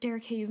hold of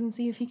Derek Hayes and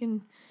see if he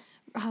can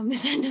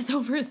send us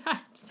over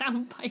that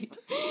soundbite.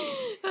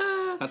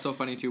 That's so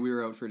funny too. We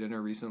were out for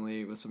dinner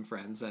recently with some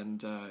friends,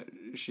 and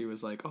she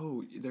was like,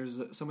 "Oh, there's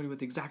somebody with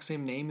the exact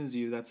same name as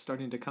you that's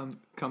starting to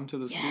come to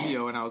the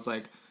studio," and I was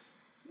like,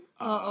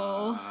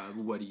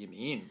 what do you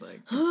mean?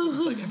 Like,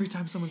 it's like every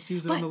time someone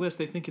sees it on the list,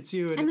 they think it's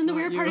you, and then it's the not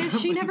weird you. part is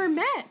she never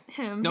met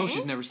him. No,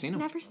 she's never seen him.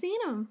 Never seen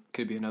him.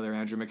 Could be another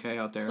Andrew McKay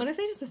out there. What if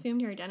they just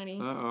assumed your identity?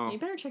 Uh-oh. You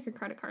better check your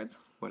credit cards.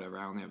 Whatever,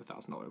 I only have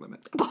 $1,000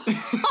 limit.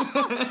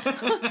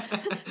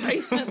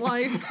 Basement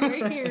life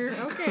right here.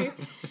 Okay.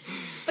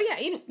 But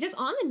yeah, just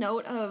on the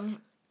note of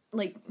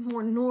like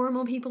more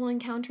normal people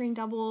encountering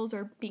doubles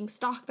or being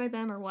stalked by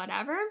them or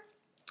whatever,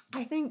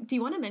 I think, do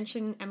you want to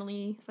mention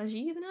Emily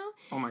Saji now?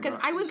 Oh my god. Because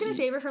I was going to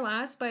save her for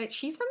last, but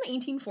she's from the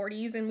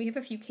 1840s and we have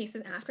a few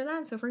cases after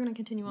that, so if we're going to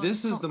continue on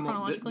this is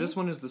this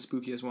one is the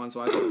spookiest one,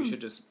 so I think we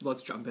should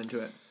let's jump into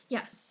it.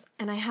 Yes,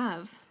 and I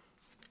have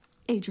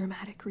a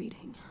dramatic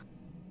reading.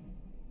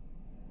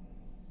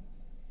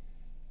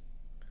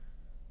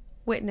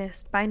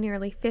 Witnessed by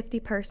nearly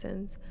 50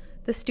 persons,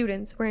 the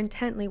students were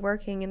intently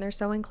working in their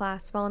sewing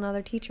class while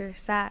another teacher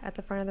sat at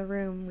the front of the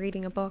room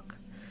reading a book.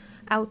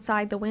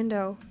 Outside the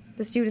window,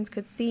 the students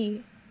could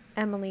see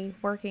Emily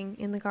working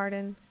in the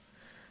garden.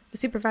 The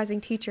supervising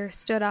teacher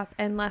stood up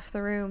and left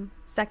the room.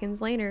 Seconds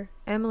later,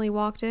 Emily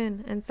walked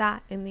in and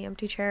sat in the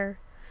empty chair.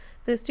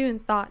 The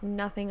students thought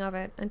nothing of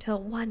it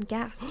until one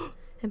gasped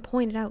and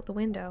pointed out the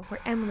window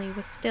where Emily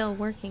was still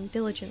working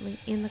diligently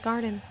in the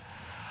garden.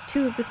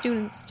 Two of the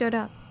students stood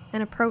up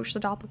and approached the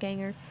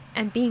doppelganger,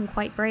 and being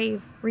quite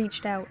brave,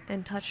 reached out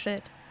and touched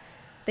it.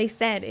 They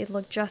said it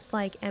looked just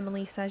like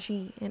Emily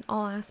Saji in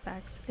all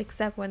aspects,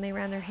 except when they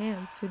ran their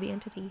hands through the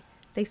entity.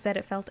 They said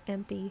it felt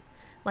empty,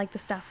 like the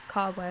stuff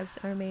cobwebs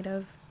are made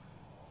of.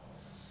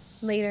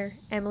 Later,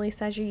 Emily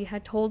Saji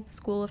had told the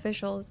school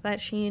officials that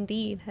she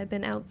indeed had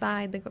been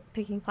outside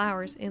picking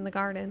flowers in the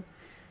garden.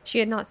 She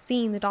had not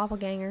seen the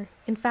doppelganger.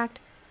 In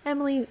fact,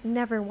 Emily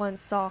never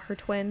once saw her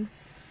twin,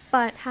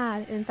 but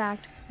had, in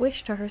fact,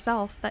 wished to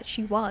herself that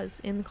she was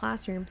in the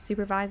classroom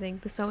supervising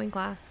the sewing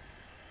class.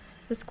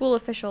 The school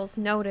officials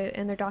noted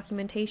in their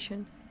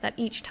documentation that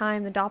each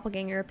time the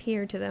doppelganger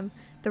appeared to them,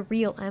 the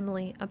real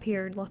Emily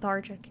appeared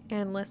lethargic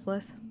and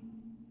listless.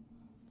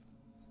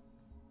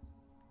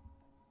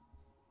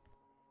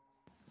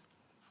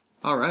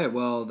 All right,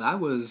 well, that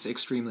was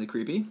extremely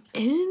creepy.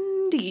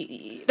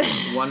 Indeed.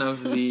 One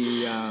of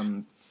the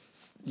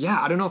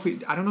I don't know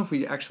if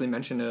we actually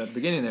mentioned it at the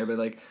beginning there, but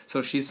like,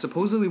 so she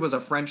supposedly was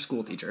a French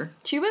school teacher.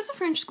 She was a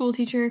French school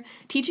teacher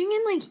teaching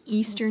in like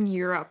Eastern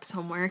Europe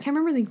somewhere. I can't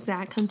remember the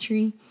exact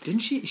country.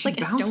 Didn't she like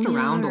bounced Estonia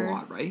around a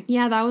lot, right?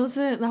 Yeah, that was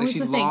the thing.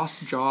 She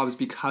lost jobs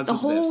because of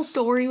this. The whole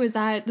story was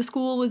that the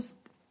school was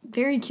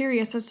very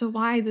curious as to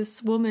why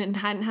this woman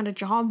hadn't had a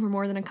job for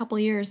more than a couple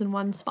of years in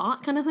one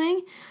spot kind of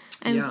thing.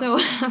 And so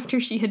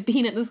after she had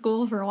been at the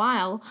school for a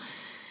while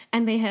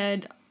and they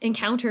had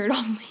encountered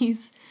all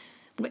these,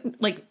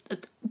 like,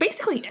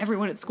 basically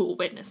everyone at school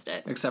witnessed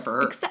it. Except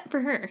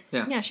for her.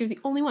 Yeah, she was the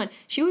only one.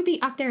 She would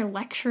be up there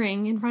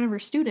lecturing in front of her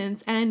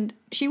students, and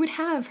she would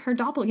have her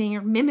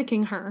doppelganger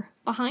mimicking her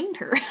behind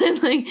her,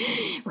 and, like,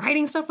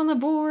 writing stuff on the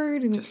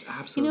board, and, just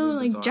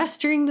absolutely bizarre.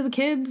 Gesturing to the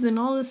kids and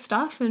all this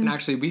stuff. And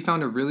actually, we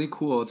found a really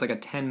cool, it's like a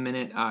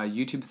 10-minute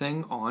YouTube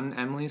thing on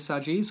Emily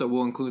Saji, so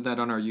we'll include that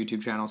on our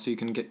YouTube channel, so you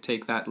can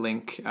take that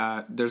link.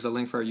 There's a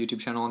link for our YouTube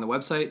channel on the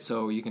website,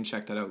 so you can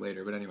check that out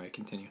later. But anyway,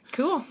 continue.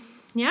 Cool.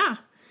 Yeah.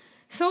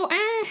 So,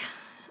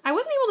 I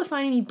wasn't able to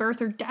find any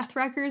birth or death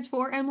records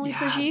for Emily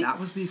Saji. Yeah, that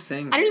was the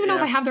thing. I don't even know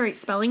if I have the right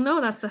spelling,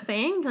 though. That's the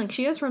thing. Like,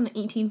 she is from the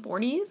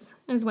 1840s,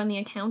 is when the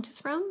account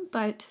is from,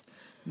 but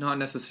not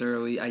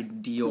necessarily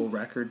ideal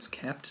records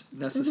kept,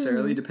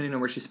 necessarily, depending on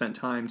where she spent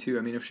time, too.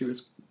 I mean, if she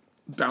was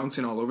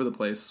bouncing all over the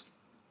place.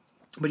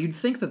 But you'd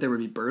think that there would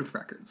be birth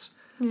records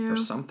or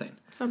something.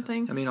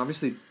 Something. I mean,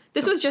 obviously...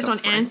 This was just on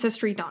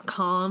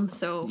Ancestry.com,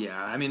 so...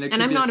 Yeah, I mean, it could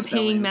and I'm be not a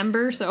paying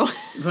member, so...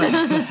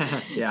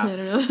 Yeah. I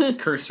don't know.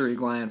 Cursory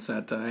glance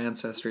at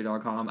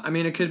Ancestry.com. I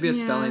mean, it could be a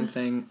spelling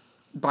thing.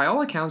 By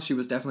all accounts, she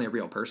was definitely a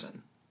real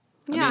person.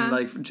 I mean,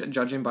 like,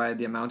 judging by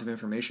the amount of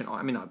information...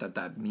 I mean, not that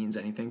that means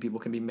anything. People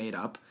can be made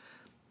up.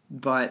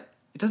 But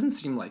it doesn't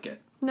seem like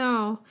it.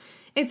 No.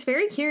 It's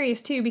very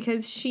curious, too,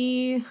 because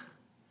she...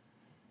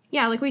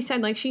 Yeah, like we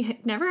said, like, she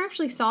never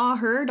actually saw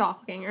her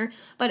doppelganger,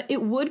 but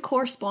it would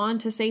correspond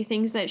to say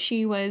things that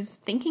she was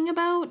thinking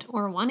about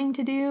or wanting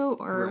to do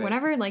or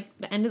whatever. Like,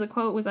 the end of the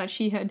quote was that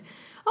she had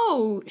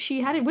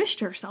wished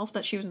herself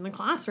that she was in the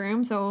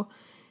classroom. So,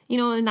 you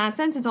know, in that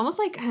sense, it's almost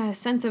like a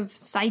sense of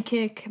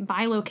psychic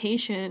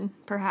bilocation,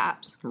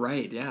 perhaps.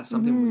 Right, yeah,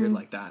 something weird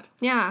like that.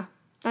 Yeah,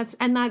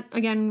 that,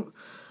 again,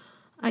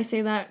 I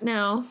say that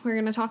now. We're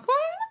going to talk about it.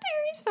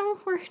 So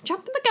we're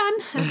jumping the gun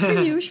as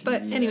per usual,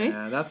 but anyways.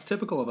 Yeah, that's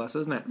typical of us,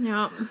 isn't it?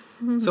 Yeah.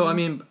 So I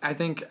mean, I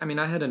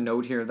had a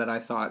note here that I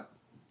thought,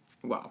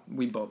 well,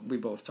 we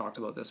both talked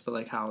about this, but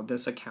like how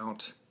this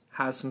account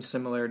has some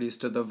similarities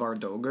to the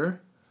Vardoger,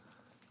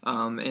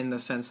 in the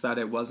sense that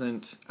it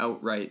wasn't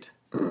outright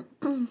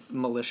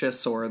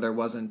malicious, or there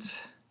wasn't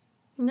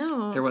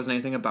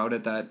anything about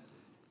it that,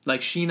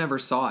 like, she never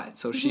saw it,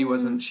 so she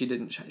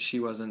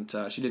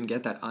didn't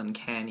get that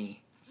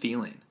uncanny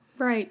feeling.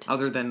 Right.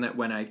 Other than that,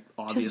 when I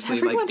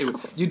obviously, like,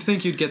 you'd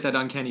think you'd get that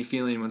uncanny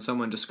feeling when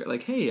someone just,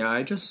 like, hey,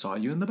 I just saw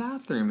you in the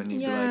bathroom, and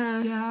you'd be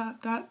like,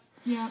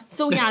 yeah.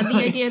 So, yeah, the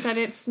idea that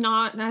it's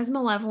not as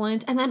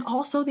malevolent, and then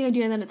also the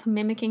idea that it's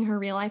mimicking her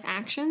real-life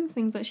actions,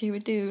 things that she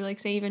would do, like,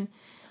 say, even,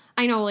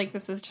 I know, like,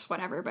 this is just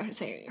whatever, but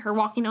say, her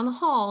walking down the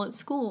hall at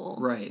school.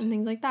 Right. And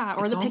things like that,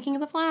 or picking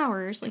of the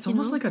flowers. Like, it's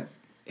almost like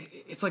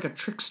it's like a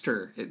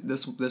trickster,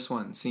 this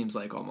one seems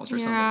like almost, or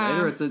something, right?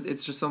 Or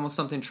it's just almost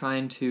something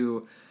trying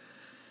to...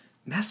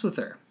 mess with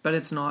her, but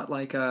it's not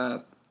like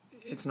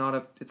it's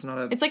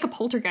like a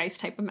poltergeist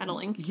type of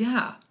meddling.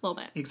 Yeah, a little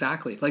bit,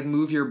 exactly, like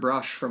move your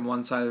brush from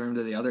one side of the room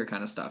to the other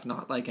kind of stuff,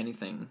 not like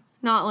anything,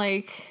 not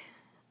like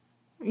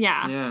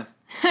yeah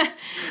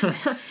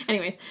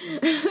anyways.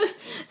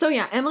 So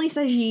yeah, Emily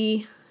says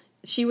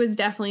she was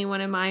definitely one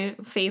of my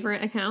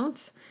favorite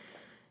accounts.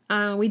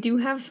 We do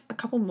have a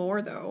couple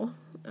more though.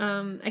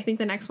 I think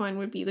the next one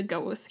would be the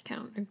Goethe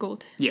account, or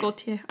Goethe.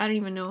 I don't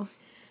even know.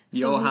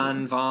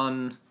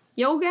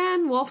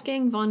 Johann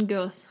Wolfgang von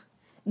Goethe.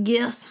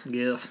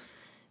 Goethe.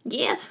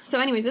 So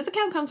anyways, this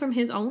account comes from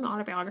his own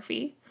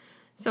autobiography.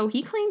 So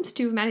he claims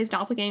to have met his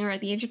doppelganger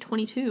at the age of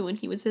 22 when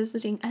he was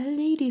visiting a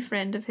lady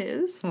friend of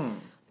his. And,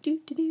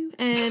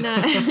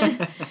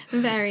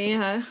 very,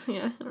 I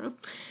don't know.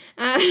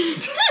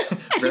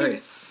 Very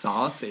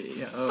saucy.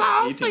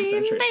 Saucy 18th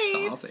century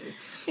indeed. saucy.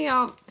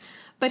 Yeah.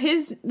 But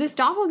this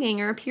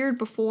doppelganger appeared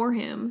before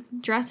him,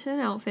 dressed in an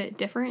outfit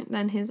different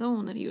than his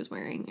own that he was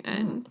wearing,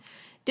 and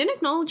didn't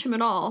acknowledge him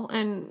at all.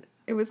 And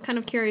it was kind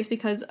of curious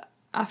because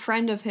a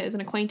friend of his,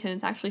 an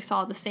acquaintance, actually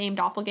saw the same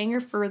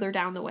doppelganger further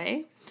down the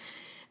way.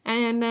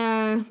 And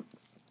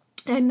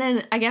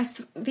then I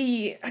guess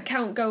the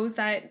account goes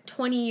that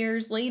 20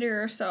 years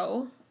later or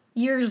so,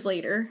 I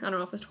don't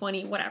know if it was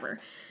 20, whatever,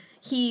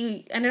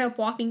 he ended up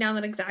walking down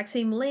that exact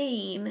same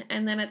lane,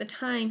 and then at the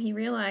time he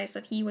realized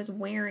that he was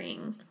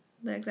wearing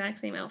the exact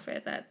same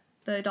outfit that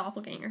the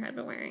doppelganger had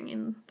been wearing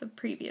in the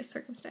previous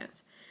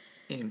circumstance.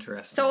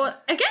 Interesting. So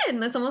again,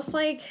 that's almost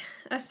like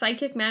a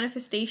psychic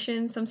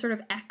manifestation, some sort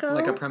of echo.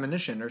 Like a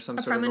premonition or some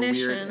sort of a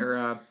weird...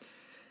 Or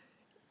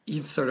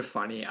it's sort of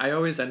funny. I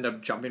always end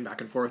up jumping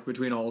back and forth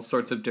between all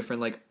sorts of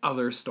different, like,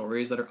 other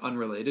stories that are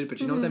unrelated. But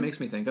you know what that makes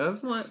me think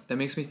of? What? That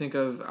makes me think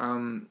of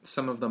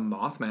some of the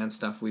Mothman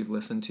stuff we've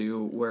listened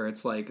to, where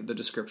it's like the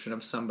description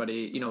of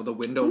somebody, you know, the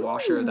window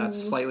washer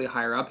that's slightly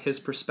higher up. His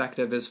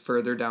perspective is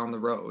further down the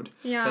road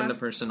than the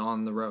person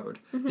on the road.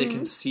 They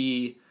can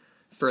see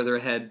further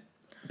ahead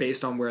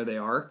based on where they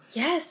are.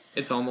 Yes.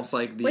 It's almost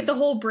like these... With the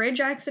whole bridge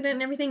accident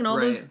and everything, and all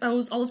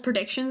those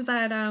predictions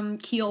that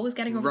Keel was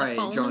getting over the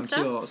phone John and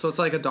stuff. Keel. So it's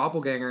like a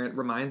doppelganger. It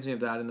reminds me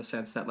of that in the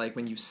sense that, like,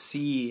 when you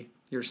see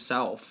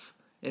yourself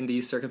in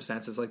these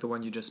circumstances, like the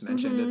one you just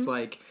mentioned, it's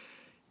like,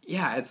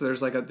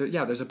 there's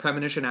a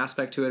premonition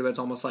aspect to it, but it's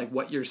almost like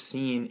what you're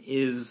seeing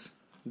is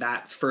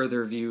that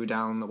further view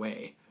down the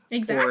way.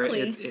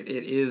 Exactly. Or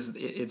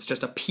it's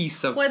just a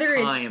piece of whether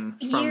time.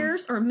 It's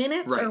years or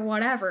minutes or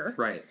whatever.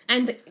 Right.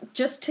 And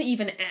just to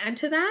even add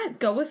to that,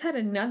 Goethe had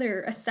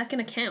a second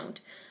account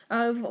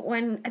of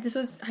when, this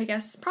was, I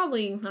guess,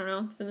 probably, I don't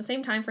know, in the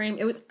same time frame.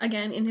 It was,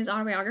 again, in his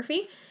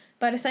autobiography.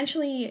 But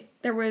essentially,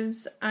 there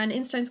was an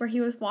instance where he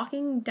was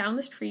walking down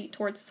the street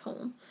towards his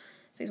home.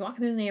 So he's walking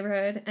through the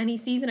neighborhood, and he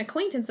sees an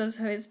acquaintance of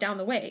his down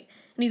the way.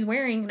 And he's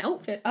wearing an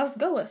outfit of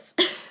Goethe's.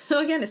 So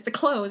again, it's the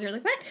clothes. You're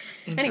like, what?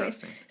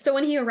 Anyways, so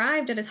when he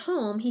arrived at his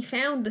home, he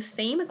found the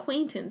same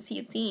acquaintance he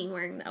had seen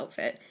wearing the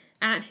outfit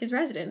at his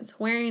residence,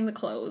 wearing the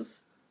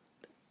clothes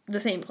the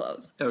same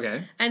clothes.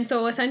 Okay. And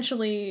so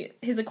essentially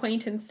his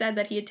acquaintance said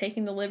that he had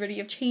taken the liberty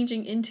of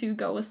changing into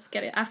ghosts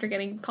after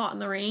getting caught in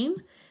the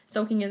rain,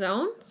 soaking his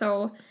own.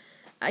 So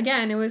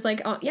again, it was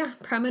like,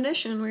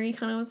 premonition, where he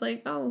kind of was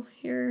like, oh,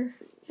 you're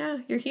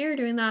here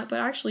doing that, but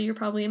actually you're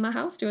probably in my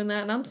house doing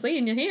that, and I'm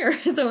seeing you here.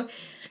 So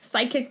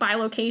psychic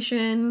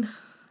bilocation,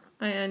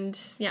 and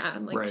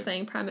like you're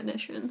saying,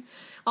 premonition.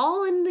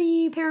 All in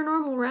the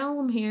paranormal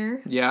realm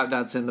here. Yeah,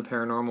 that's in the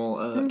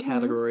paranormal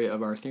category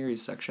of our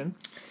theories section.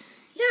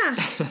 Yeah.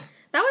 That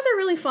was a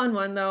really fun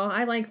one, though.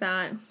 I like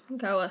that.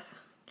 Go with.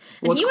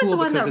 And well, he was cool the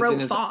one that wrote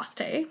his... Faust,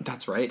 hey?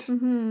 That's right.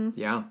 Mm-hmm.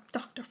 Yeah.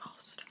 Dr.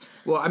 Faust.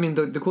 Well, I mean,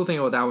 the cool thing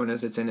about that one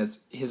is it's in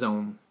his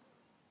own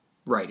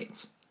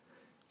writings.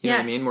 You know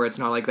what I mean? Where it's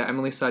not like the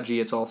Emily Sudgy,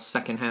 it's all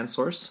secondhand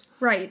source.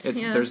 Right.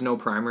 There's no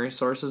primary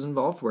sources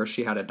involved, where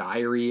she had a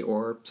diary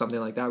or something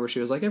like that, where she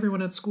was like,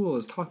 everyone at school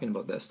is talking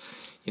about this.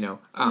 You know,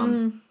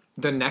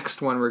 the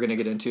next one we're going to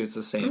get into, it's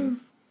the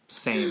same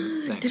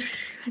thing.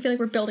 I feel like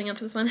we're building up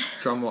to this one.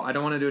 Drum roll. I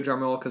don't want to do a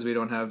drum roll because we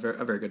don't have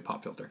a very good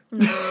pop filter.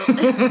 No.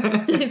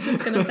 It's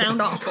just going to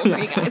sound awful for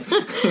you guys.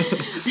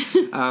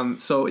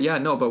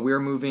 But we're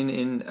moving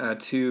in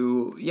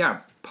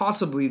to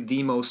possibly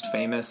the most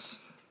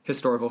famous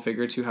historical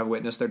figure to have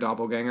witnessed their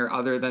doppelganger,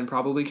 other than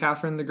probably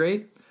Catherine the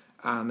Great,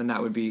 and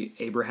that would be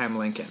Abraham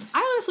Lincoln.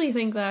 I honestly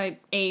think that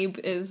Abe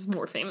is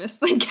more famous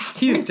than Catherine.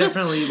 He's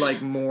definitely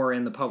like more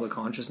in the public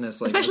consciousness,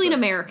 like, especially in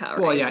America. Right?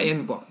 Well, yeah,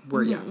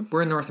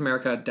 we're in North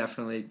America,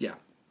 definitely. Yeah,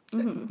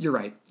 You're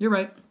right.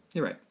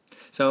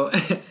 So,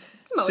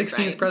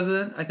 16th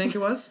president, I think it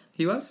was.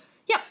 He was.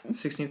 Yep.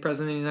 16th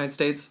president of the United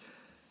States,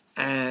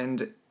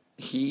 and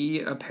he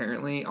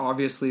apparently,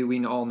 obviously,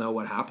 we all know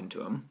what happened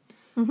to him.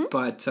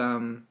 But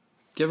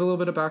give a little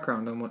bit of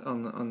background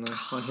on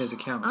his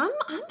account. I'm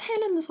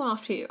handing this one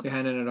off to you. You're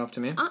handing it off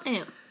to me? I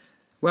am.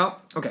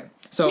 Well, okay.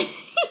 So,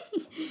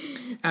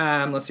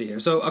 let's see here.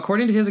 So,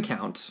 according to his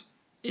account,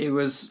 it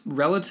was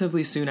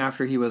relatively soon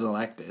after he was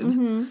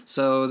elected.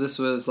 So, this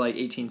was like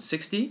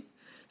 1860.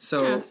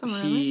 So,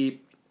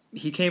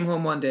 he came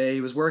home one day.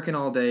 He was working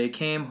all day.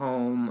 Came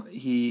home.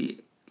 He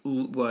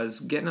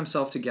was getting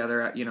himself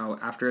together,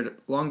 after a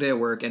long day of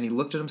work, and he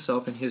looked at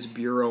himself in his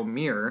bureau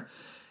mirror.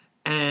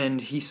 And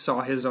he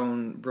saw his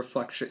own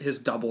reflection, his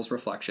double's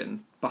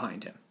reflection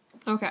behind him.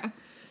 Okay.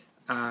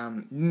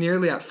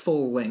 Nearly at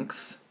full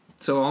length.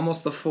 So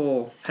almost the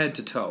full head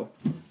to toe.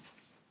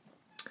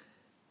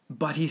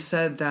 But he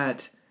said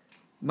that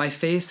my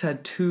face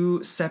had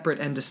two separate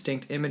and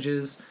distinct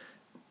images.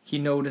 He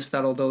noticed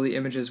that although the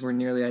images were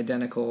nearly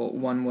identical,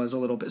 one was a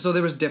little bit... So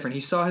there was different.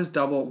 He saw his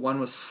double, one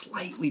was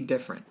slightly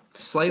different.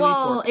 Slightly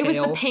more pale. It was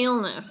the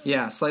paleness.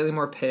 Yeah, slightly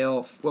more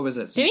pale. What was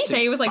it? Did he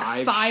say it was like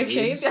 5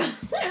 shades?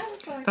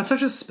 That's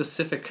such a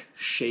specific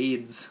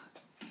shades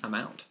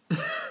amount.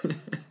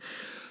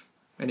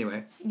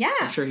 Anyway. Yeah.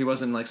 I'm sure he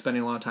wasn't like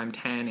spending a lot of time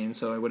tanning,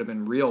 so it would have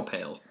been real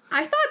pale.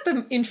 I thought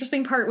the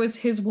interesting part was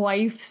his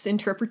wife's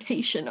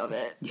interpretation of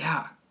it.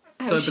 Yeah.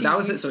 But that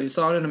was it. So he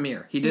saw it in a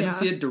mirror. He didn't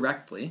see it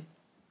directly.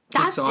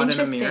 He saw it in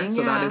a mirror.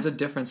 So that is a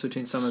difference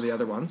between some of the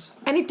other ones.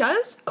 And it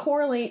does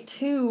correlate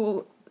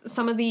to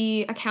some of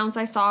the accounts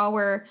I saw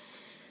where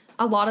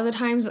a lot of the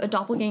times a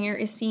doppelganger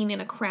is seen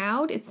in a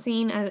crowd. It's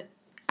seen at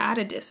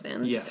a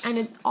distance. Yes. And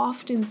it's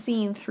often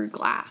seen through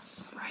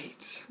glass.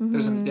 Right.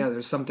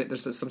 There's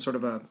some sort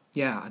of a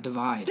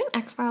divide. Didn't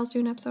X-Files do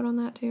an episode on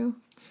that too?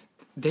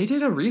 They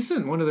did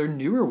one of their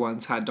newer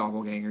ones had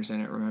doppelgangers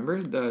in it,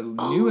 remember? The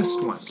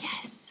newest ones.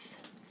 Yes.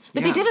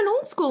 But they did an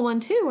old school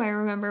one too, I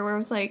remember, where it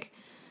was like,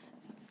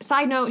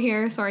 side note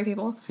here, sorry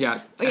people.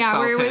 Yeah,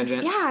 where it was,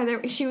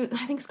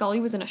 I think Scully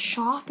was in a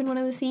shop in one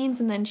of the scenes,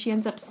 and then she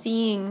ends up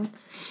seeing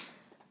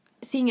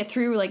it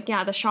through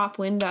the shop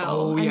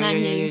window, and then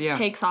he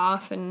takes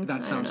off, and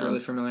that sounds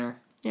really familiar.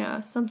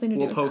 Yeah, something to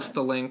do. We'll post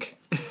the link.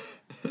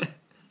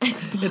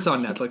 It's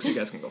on Netflix. You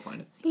guys can go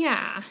find it.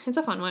 Yeah, it's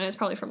a fun one. It's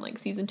probably from like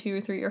season 2 or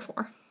 3 or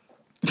 4.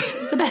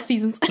 The best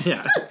seasons.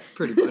 Yeah,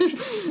 pretty much.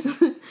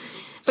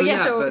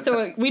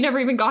 So we never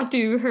even got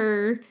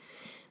to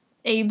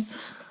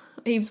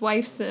Abe's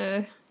wife's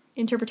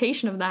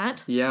interpretation of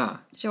that. Yeah.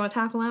 Did you want to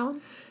tackle that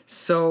one?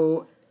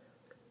 So,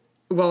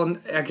 well,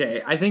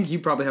 okay. I think you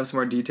probably have some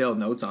more detailed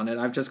notes on it.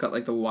 I've just got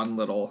like the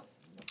little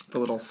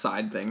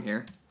side thing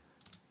here.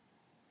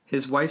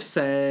 His wife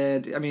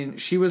said,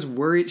 she was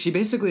worried. She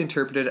basically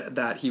interpreted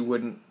that he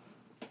wouldn't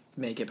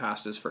make it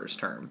past his first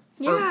term.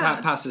 Yeah.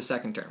 Or past his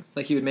second term.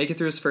 Like he would make it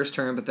through his first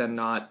term, but then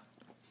not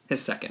his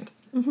second.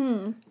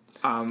 Mm-hmm.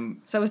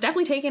 So it was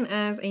definitely taken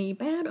as a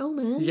bad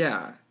omen.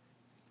 Yeah.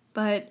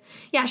 But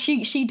yeah,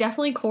 she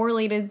definitely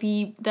correlated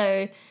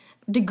the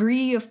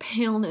degree of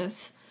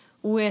paleness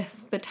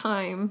with the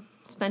time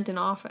spent in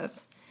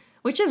office,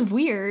 which is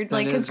weird.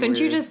 Because couldn't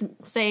you just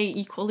say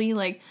equally,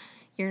 like,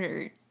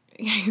 you're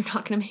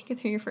not going to make it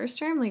through your first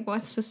term? Like,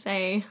 what's to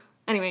say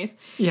Anyways.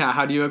 Yeah,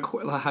 how do you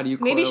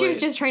correlate? Maybe she was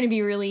just trying to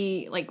be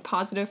really, like,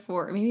 positive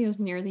for... Maybe it was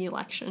near the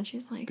election.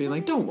 She's like... Being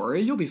like, don't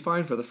worry, you'll be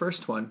fine for the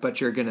first one,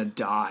 but you're gonna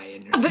die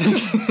in your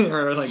second...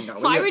 or like, no.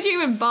 Why would you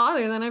even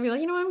bother? Then I'd be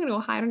like, you know what, I'm gonna go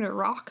hide under a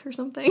rock or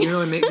something. You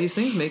know, these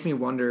things make me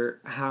wonder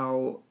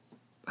how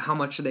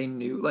much they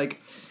knew.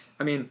 Like,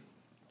 I mean...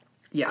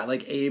 Yeah,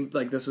 like Abe,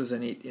 like this was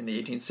in the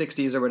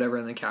 1860s or whatever,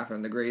 and then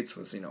Catherine the Great's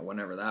was,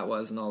 whenever that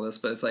was and all this,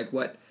 but it's like,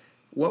 what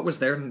was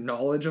their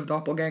knowledge of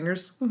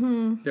doppelgangers?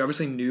 Mm-hmm. They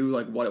obviously knew,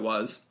 like, what it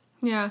was.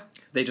 Yeah.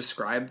 They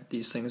described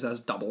these things as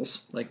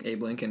doubles, like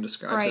Abe Lincoln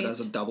describes it as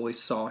a double. He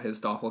saw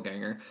his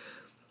doppelganger.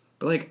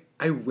 But, like,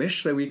 I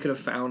wish that we could have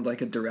found,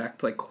 like, a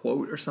direct, like,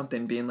 quote or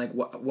something being, like,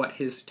 what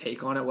his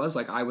take on it was.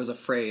 Like, I was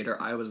afraid,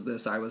 or I was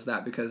this, I was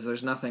that, because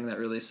there's nothing that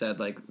really said,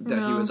 like, that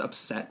he was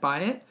upset by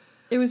it.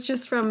 It was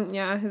just from,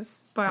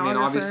 his biographer. I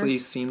mean, obviously he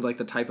seemed like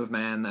the type of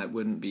man that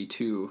wouldn't be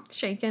too...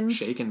 shaken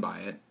by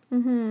it.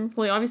 Mm-hmm.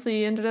 Well, he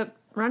obviously ended up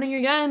running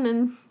again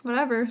and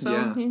whatever,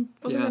 so he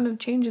wasn't going to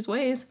change his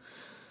ways.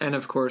 And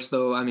of course,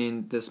 though, I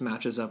mean, this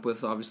matches up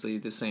with, obviously,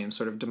 the same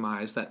sort of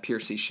demise that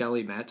Percy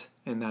Shelley met,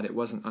 in that it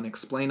wasn't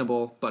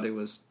unexplainable, but it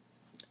was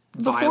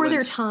before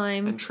their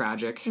time. And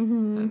tragic,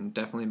 and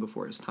definitely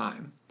before his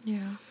time.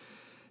 Yeah.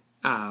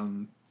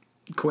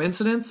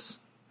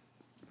 Coincidence?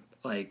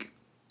 Like,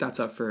 that's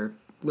up for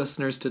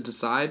listeners to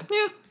decide.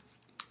 Yeah.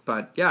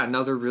 But yeah,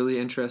 another really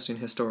interesting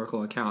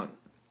historical account,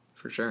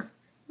 for sure.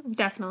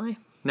 Definitely.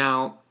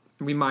 Now,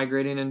 are we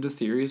migrating into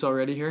theories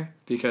already here?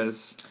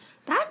 Because...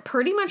 that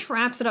pretty much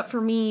wraps it up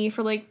for me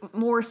for, like,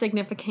 more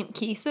significant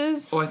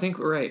cases. Oh, I think,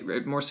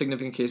 right. More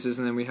significant cases,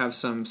 and then we have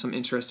some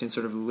interesting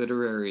sort of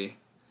literary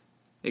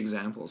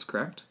examples,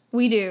 correct?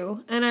 We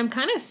do. And I'm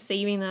kind of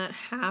saving that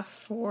half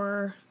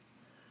for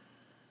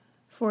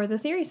the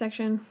theory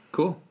section.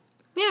 Cool.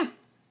 Yeah.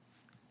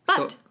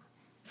 But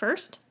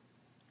first,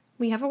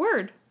 we have a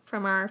word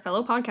from our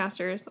fellow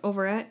podcasters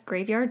over at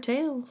Graveyard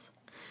Tales.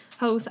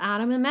 Hosts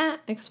Adam and Matt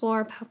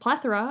explore a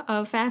plethora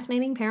of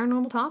fascinating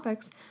paranormal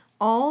topics,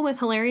 all with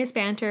hilarious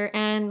banter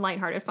and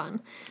lighthearted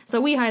fun. So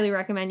we highly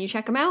recommend you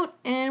check them out,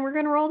 and we're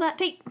going to roll that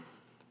tape.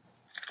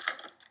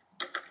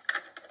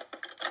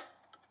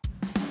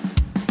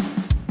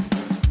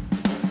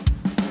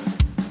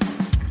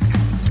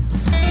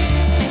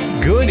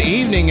 Good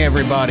evening,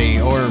 everybody,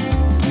 or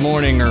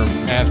morning or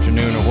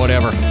afternoon or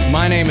whatever.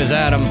 My name is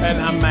Adam.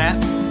 And I'm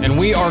Matt. And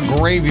we are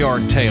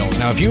Graveyard Tales.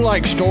 Now, if you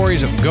like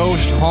stories of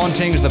ghosts,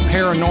 hauntings, the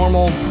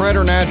paranormal,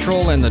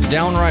 preternatural, and the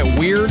downright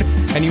weird,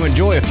 and you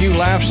enjoy a few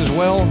laughs as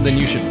well, then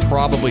you should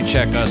probably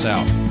check us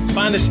out.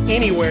 Find us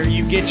anywhere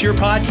you get your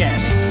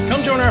podcast.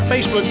 Come join our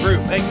Facebook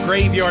group at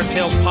Graveyard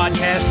Tales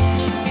Podcast,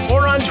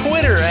 or on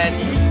Twitter at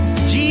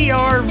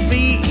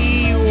GRVEY.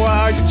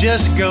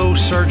 Just go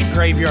search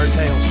Graveyard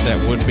Tales.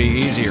 That would be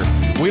easier.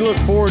 We look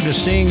forward to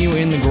seeing you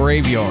in the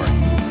graveyard.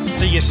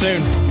 See you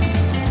soon.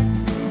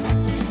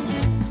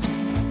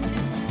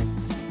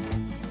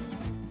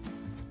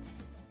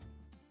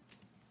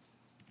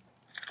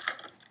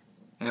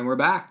 And we're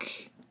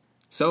back.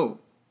 So,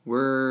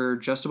 we're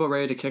just about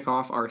ready to kick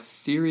off our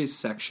theories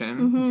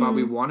section, but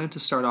we wanted to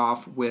start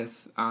off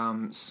with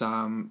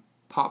some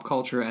pop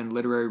culture and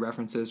literary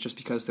references just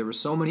because there were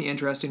so many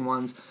interesting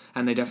ones,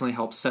 and they definitely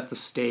help set the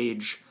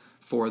stage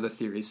for the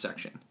theories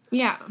section.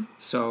 Yeah.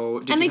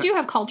 So, and they do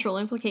have cultural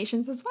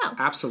implications as well.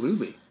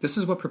 Absolutely. This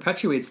is what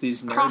perpetuates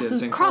these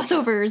narratives and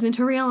crossovers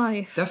into real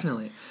life.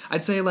 Definitely.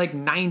 I'd say like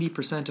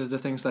 90% of the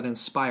things that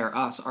inspire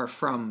us are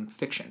from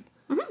fiction.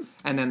 Mm-hmm.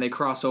 And then they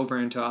cross over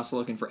into us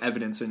looking for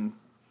evidence in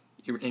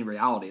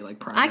reality, like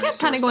primary. I kept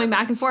kind of going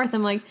back and forth.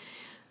 I'm like,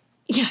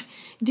 yeah,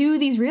 do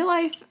these real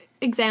life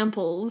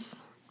examples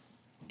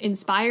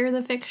inspire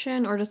the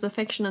fiction, or does the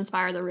fiction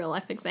inspire the real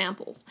life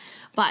examples?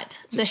 But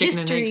it's the a chicken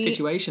history, and egg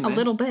situation, man. A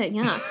little bit,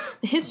 yeah.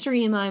 The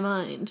history in my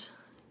mind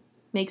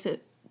makes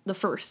it the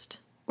first,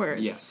 where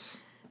it's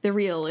the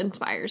real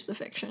inspires the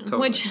fiction.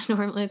 Totally. Which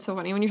normally it's so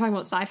funny when you're talking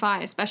about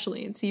sci-fi,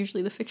 especially. It's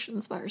usually the fiction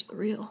inspires the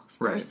real, as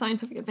far as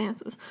scientific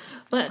advances.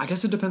 But I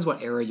guess it depends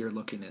what era you're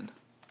looking in.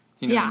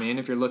 You know what I mean?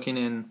 If you're looking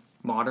in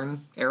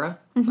modern era,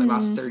 like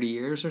last 30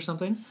 years or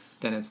something,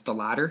 then it's the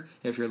latter.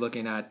 If you're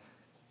looking at,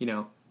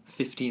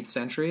 15th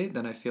century,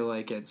 then I feel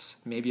like it's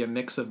maybe a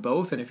mix of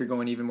both. And if you're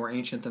going even more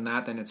ancient than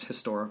that, then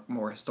it's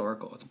more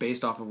historical. It's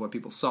based off of what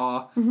people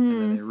saw, and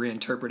then they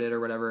reinterpret it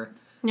or whatever.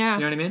 Yeah.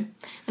 You know what I mean?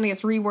 And it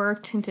gets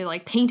reworked into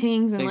like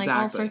paintings and like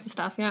all sorts of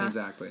stuff. Yeah.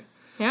 Exactly.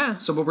 Yeah.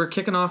 So, but we're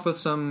kicking off with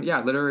some,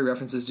 literary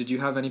references. Did you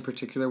have any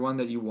particular one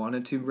that you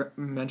wanted to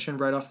mention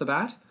right off the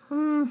bat?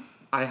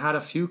 I had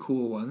a few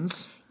cool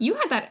ones. You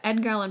had that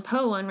Edgar Allan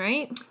Poe one,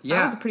 right? Yeah.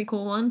 That was a pretty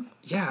cool one.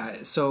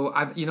 Yeah. So,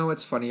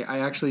 what's funny? I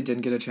actually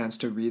didn't get a chance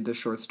to read the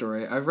short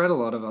story. I've read a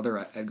lot of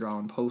other Edgar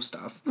Allan Poe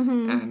stuff,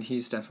 and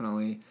he's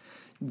definitely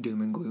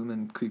doom and gloom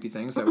and creepy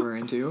things that we're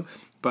into.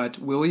 But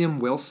William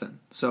Wilson.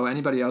 So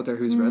anybody out there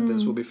who's read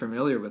this will be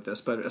familiar with this.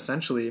 But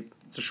essentially,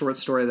 it's a short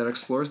story that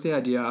explores the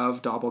idea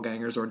of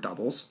doppelgangers or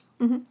doubles.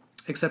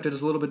 except it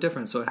is a little bit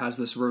different. So it has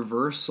this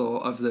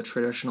reversal of the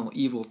traditional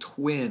evil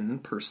twin,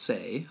 per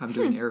se. I'm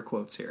doing air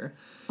quotes here.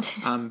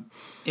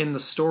 In the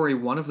story,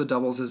 one of the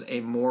doubles is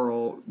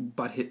amoral,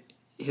 but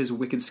his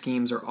wicked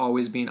schemes are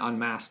always being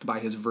unmasked by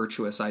his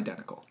virtuous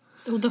identical.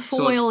 So the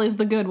foil is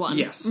the good one.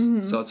 Yes.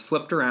 So it's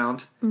flipped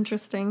around.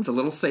 Interesting. It's a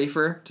little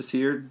safer to see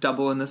your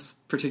double in this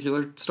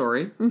particular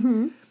story.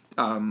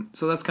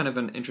 So that's kind of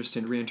an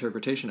interesting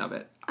reinterpretation of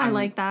it. I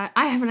like that.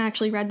 I haven't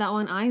actually read that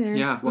one either.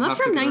 Yeah, and that's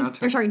from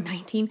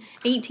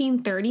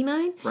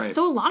 1839. Right.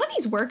 So a lot of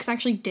these works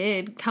actually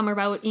did come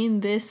about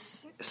in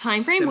this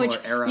time frame, which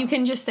era. you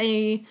can just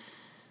say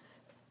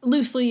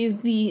loosely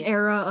is the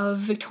era of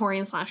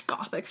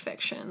Victorian/Gothic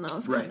fiction. That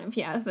was kind of,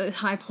 the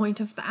high point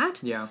of that.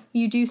 Yeah.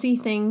 You do see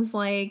things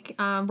like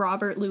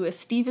Robert Louis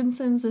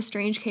Stevenson's The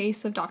Strange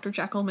Case of Dr.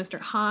 Jekyll, Mr.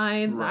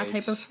 Hyde, that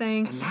type of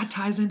thing. And that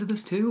ties into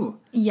this too.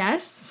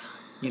 Yes.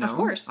 You know? Of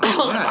course. Yeah.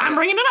 That's why I'm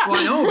bringing it up. Well,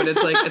 I know, but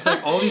it's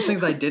like all these things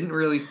that I didn't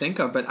really think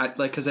of, but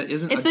because it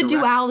isn't. It's the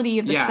duality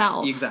of the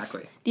self.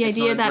 Exactly. The It's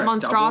idea not a that direct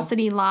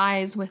monstrosity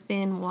lies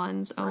within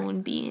one's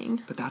own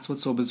being. But that's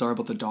what's so bizarre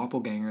about the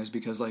doppelganger is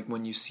because, like,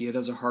 when you see it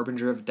as a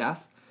harbinger of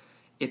death,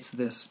 it's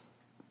this.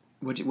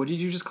 What did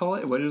you just call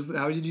it?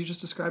 How did you just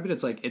describe it?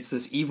 It's like it's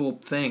this evil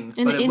thing,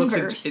 In but the it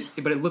inverse.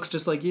 looks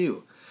just like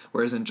you.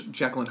 Whereas in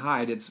Jekyll and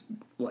Hyde, it's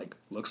like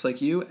looks like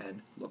you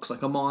and looks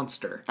like a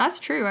monster. That's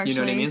true, actually. You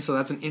know what I mean? So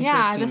that's an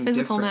interesting the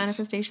physical difference.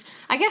 manifestation.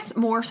 I guess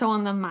more so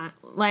on the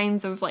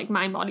lines of like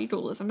mind-body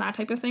dualism, that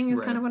type of thing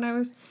is kind of what I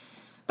was.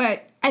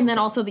 But and then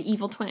also the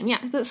evil twin,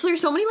 So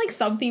there's so many like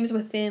sub themes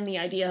within the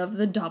idea of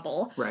the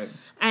double, right?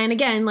 And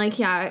again, like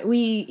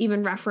we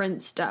even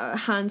referenced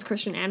Hans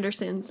Christian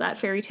Andersen's that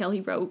fairy tale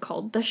he wrote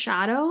called The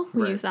Shadow.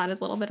 We use that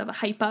as a little bit of a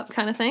hype up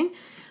kind of thing,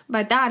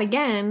 but that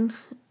again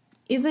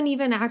isn't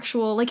even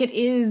actual. Like it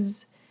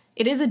is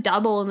a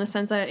double in the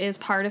sense that it is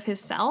part of his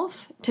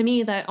self. To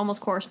me, that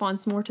almost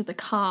corresponds more to the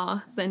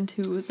Ka than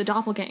to the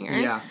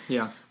doppelganger.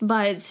 Yeah.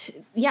 But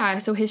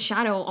so his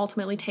shadow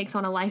ultimately takes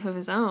on a life of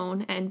his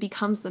own and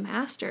becomes the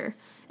master.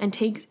 And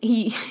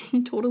he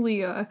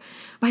totally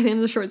by the end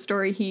of the short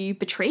story he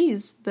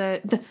betrays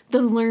the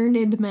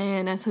learned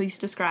man as he's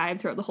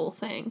described throughout the whole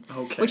thing.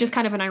 Okay. Which is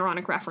kind of an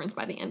ironic reference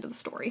by the end of the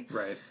story.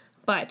 Right.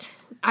 But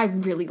I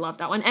really love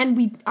that one. And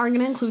we are going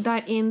to include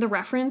that in the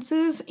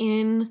resources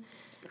in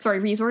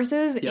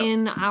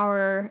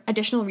our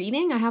additional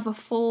reading. I have a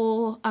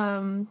full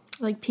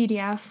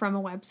PDF from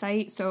a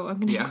website, so I'm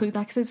going to include that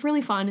because it's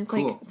really fun. It's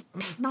cool.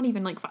 it's not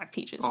even like 5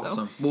 pages.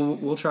 Awesome. So.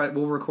 We'll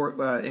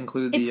record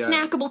include the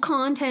snackable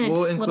content.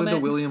 We'll include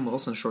the William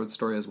Wilson short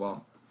story as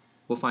well.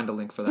 We'll find a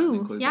link for that and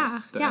include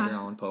the Edgar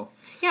Allan Poe.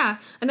 Yeah,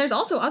 and there's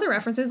also other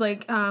references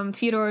like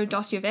Fyodor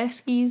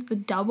Dostoevsky's The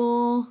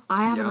Double.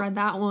 I haven't read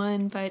that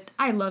one, but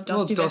I love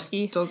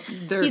Dostoevsky.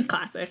 He's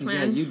classic,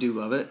 man. Yeah, you do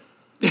love it.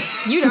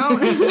 You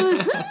don't.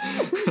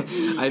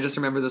 I just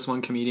remember this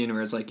one comedian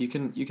where it's like you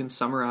can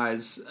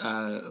summarize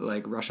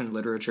like Russian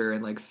literature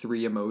in like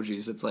 3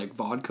 emojis. It's like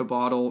vodka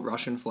bottle,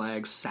 Russian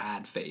flag,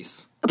 sad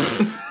face.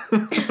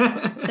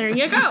 There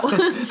you go.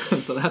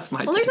 So that's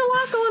my. Well, there's a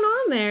lot going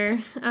on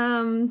there,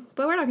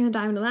 but we're not going to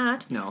dive into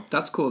that. No,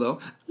 that's cool though.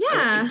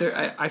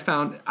 Yeah. I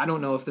found. I don't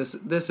know if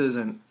this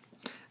isn't.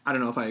 I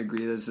don't know if I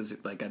agree this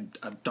is like a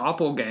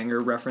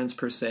doppelganger reference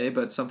per se,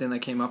 but something that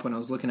came up when I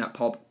was looking at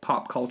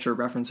pop culture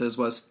references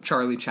was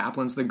Charlie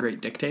Chaplin's The Great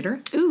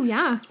Dictator. Ooh,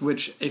 yeah.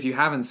 Which, if you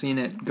haven't seen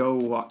it,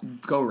 go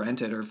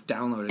rent it or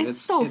download it.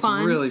 It's so fun.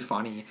 It's really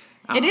funny.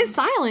 It is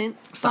silent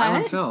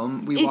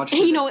film. We watched it.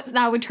 You know,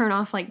 that would turn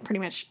off like pretty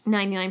much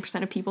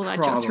 99% of people that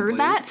just heard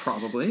that.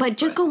 Probably. But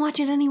just go watch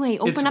it anyway.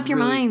 Open up your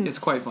minds. It's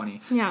quite funny.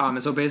 Yeah.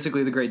 And so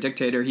basically, The Great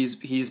Dictator,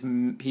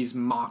 he's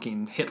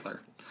mocking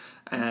Hitler,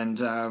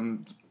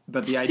 and.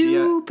 But the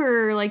idea...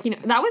 Super, like, that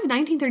was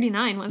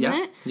 1939, wasn't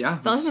it? Yeah.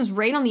 So this is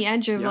right on the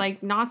edge of,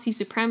 like, Nazi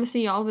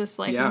supremacy, all this,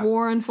 like,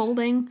 war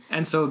unfolding.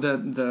 And so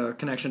the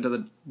connection to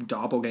the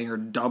doppelganger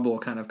double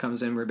kind of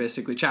comes in where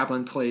basically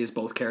Chaplin plays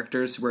both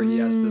characters, where he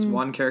has this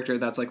one character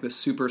that's, like, the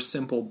super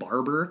simple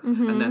barber,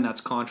 and then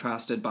that's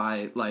contrasted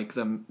by, like,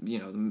 the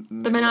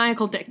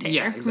maniacal dictator.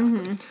 Yeah, exactly.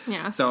 Mm-hmm.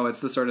 Yeah. So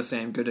it's the sort of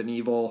same good and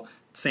evil...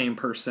 same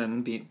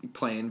person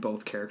playing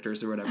both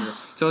characters or whatever.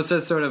 So it's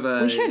just sort of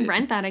a... We should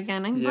rent that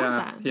again. I love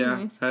that. Yeah,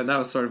 Anyways. That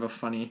was sort of a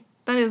funny...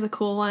 That is a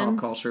cool one.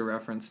 Pop culture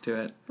reference to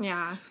it.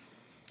 Yeah.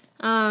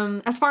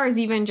 As far as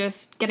even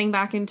just getting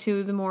back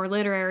into the more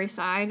literary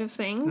side of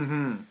things,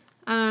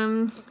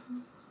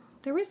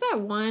 there was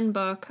that one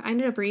book I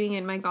ended up reading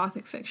in my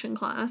Gothic fiction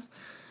class.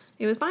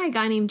 It was by a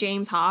guy named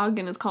James Hogg,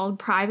 and it's called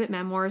Private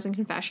Memoirs and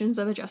Confessions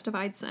of a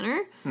Justified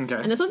Sinner. Okay.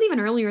 And this was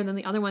even earlier than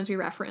the other ones we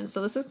referenced.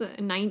 So this is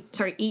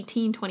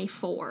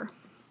 1824.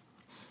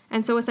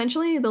 And so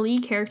essentially the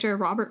lead character,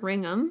 Robert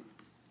Ringham,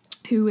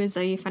 who is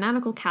a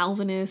fanatical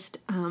Calvinist,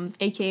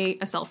 aka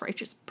a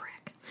self-righteous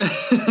prick.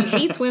 He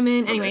hates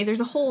women. Anyways,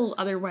 there's a whole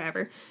other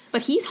whatever.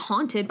 But he's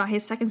haunted by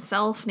his second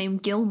self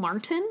named Gil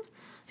Martin,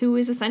 who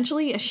is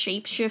essentially a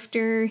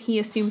shapeshifter. He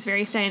assumes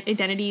various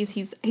identities.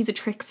 He's a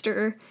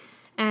trickster.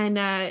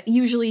 And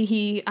usually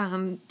he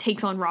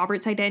takes on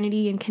Robert's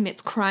identity and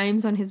commits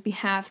crimes on his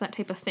behalf, that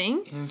type of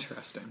thing.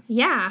 Interesting.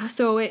 Yeah,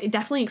 so it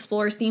definitely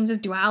explores themes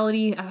of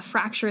duality, a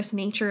fractious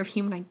nature of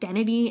human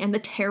identity, and the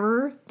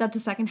terror that the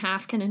second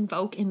half can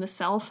invoke in the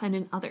self and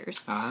in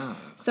others.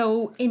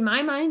 So in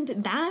my mind,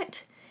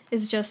 that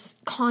is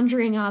just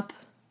conjuring up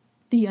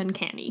the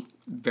uncanny.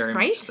 Very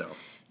right? much so.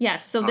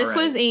 Yes, so this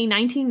was a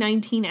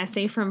 1919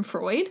 essay from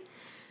Freud.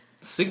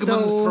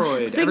 Sigmund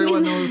Freud.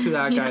 Everyone knows who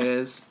that guy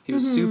is. He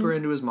was super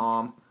into his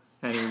mom,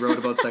 and he wrote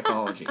about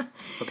psychology.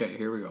 Okay,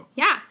 here we go.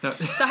 Yeah. So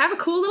I have a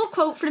cool little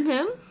quote from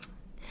him.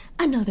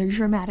 Another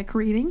dramatic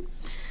reading.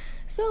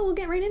 So we'll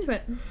get right into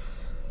it.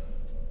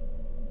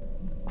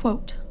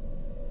 Quote,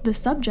 "The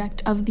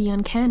subject of the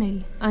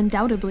uncanny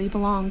undoubtedly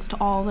belongs to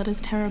all that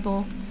is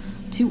terrible,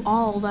 to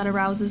all that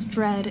arouses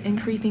dread and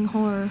creeping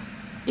horror.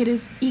 It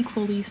is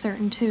equally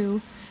certain,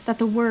 too, that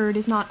the word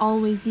is not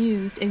always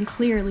used in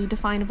clearly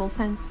definable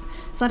sense,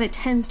 so that it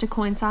tends to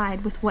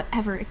coincide with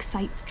whatever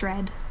excites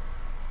dread.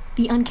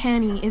 The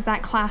uncanny is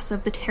that class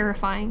of the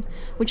terrifying,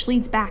 which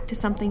leads back to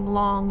something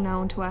long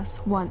known to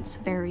us, once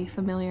very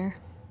familiar."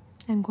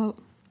 End quote.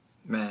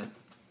 Man.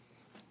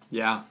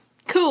 Yeah.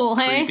 Cool,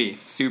 hey? Creepy.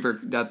 Super.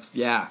 That's,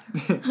 yeah.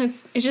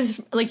 It's just,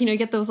 like, you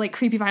get those, like,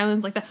 creepy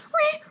violins, like the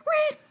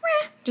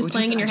just Which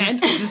playing is, in your head.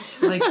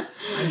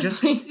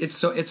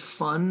 It's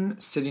fun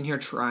sitting here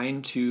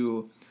trying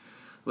to,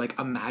 like,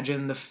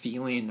 imagine the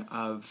feeling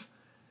of,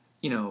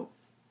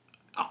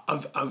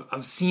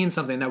 of seeing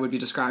something that would be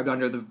described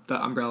under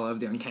the umbrella of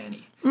the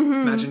uncanny. Mm-hmm.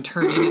 Imagine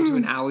turning into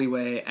an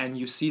alleyway and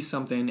you see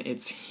something,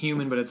 it's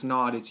human but it's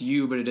not, it's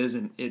you but it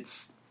isn't,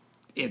 it's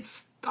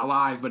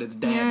alive but it's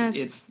dead. Yes.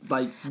 It's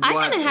like, what I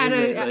kind of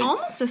had like,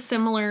 almost a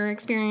similar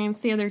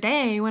experience the other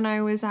day when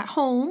I was at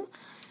home.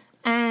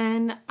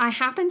 And I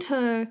happened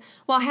to,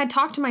 I had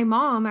talked to my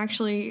mom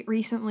actually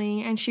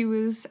recently, and she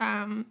was,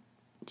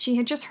 she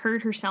had just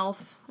hurt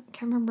herself. I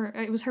can't remember.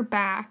 It was her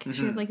back. Mm-hmm.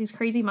 She had like these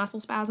crazy muscle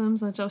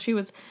spasms, and so she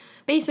was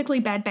basically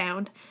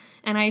bedbound.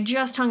 And I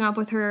just hung up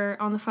with her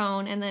on the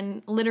phone, and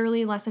then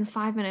literally less than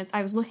 5 minutes,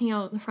 I was looking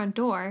out the front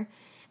door,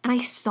 and I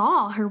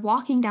saw her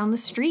walking down the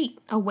street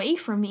away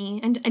from me.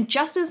 And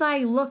just as I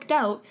looked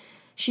out,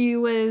 she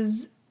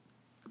was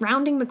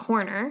rounding the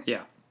corner.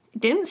 Yeah.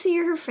 Didn't see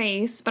her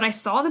face, but I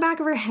saw the back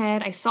of her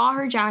head, I saw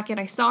her jacket,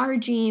 I saw her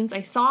jeans,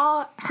 I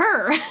saw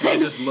her. And it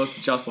just looked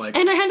just like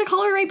And I had to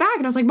call her right back,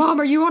 and I was like, "Mom,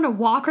 are you on a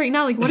walk right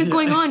now? Like, what is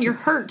going on? You're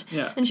hurt."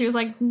 Yeah. And she was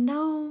like,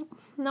 No,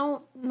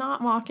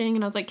 not walking.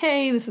 And I was like,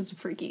 "Hey, this is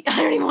freaky. I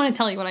don't even want to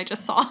tell you what I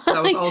just saw."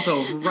 That was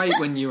also right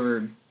when you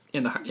were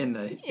in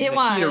the heat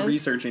of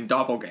researching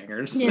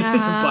doppelgangers.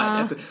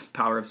 Yeah. But the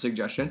power of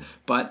suggestion.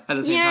 But at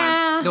the same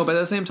time, but at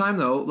the same time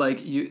though, like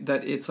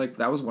it's like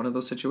that was one of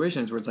those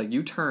situations where it's like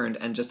you turned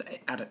and just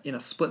in a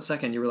split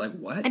second you were like,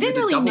 what? I didn't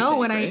really know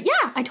what right?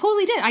 I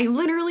totally did. I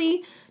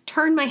literally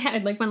turned my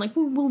head, like went like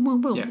boom, boom,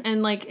 boom, boom. Yeah.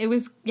 And like it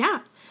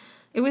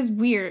was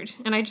weird,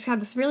 and I just had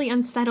this really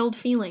unsettled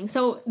feeling.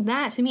 So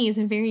that, to me, is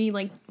a very,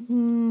 like,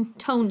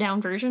 toned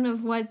down version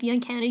of what the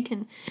uncanny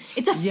can...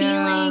 It's a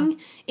feeling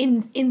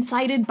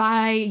incited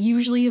by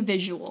usually a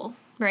visual,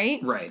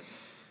 right? Right.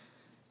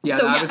 Yeah,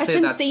 so, I would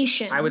say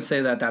sensation. I would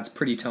say that's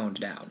pretty toned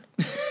down.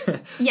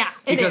 Yeah,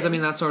 it because, is. I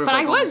mean, that's sort of But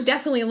like I was almost...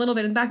 definitely a little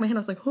bit in the back of my head. I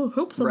was like,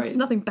 hope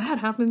nothing bad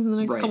happens in the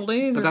next couple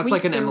days But or that's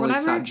like an weeks or Emily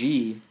whatever.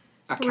 Saggi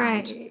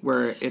account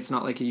where it's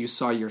not like you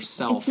saw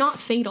yourself it's not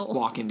fatal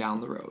walking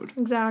down the road.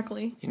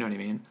 Exactly. You know what I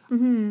mean?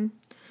 Mm-hmm.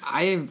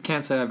 I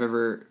can't say I've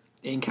ever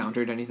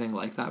encountered anything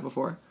like that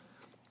before.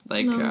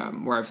 Like,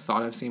 where I've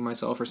thought I've seen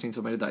myself or seen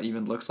somebody that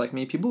even looks like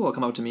me. People will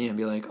come up to me and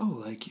be like, "Oh,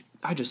 like,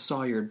 I just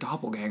saw your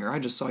doppelganger. I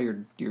just saw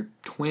your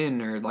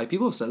twin." Or, like,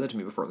 people have said that to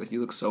me before. Like, you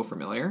look so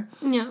familiar.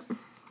 Yeah.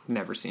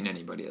 Never seen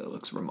anybody that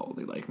looks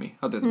remotely like me,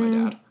 other than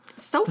my dad.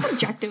 So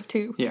subjective,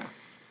 too. Yeah.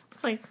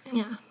 It's like,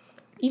 yeah.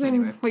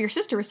 Even what your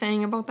sister was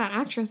saying about that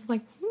actress, is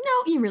like, no,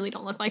 you really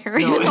don't look like her.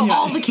 No, Even though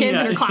all the kids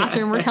in her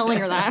classroom were telling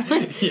her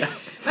that. Yeah.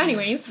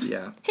 Anyways.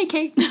 Yeah. Hey,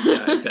 Kate.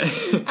 Yeah,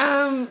 exactly.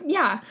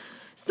 Yeah.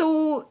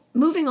 So,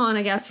 moving on,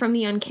 I guess, from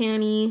the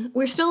uncanny,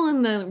 we're still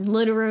in the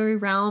literary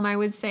realm, I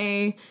would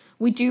say.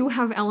 We do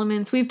have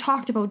elements. We've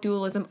talked about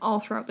dualism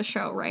all throughout the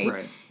show, right?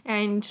 Right.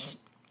 And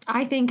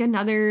I think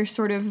another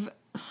sort of...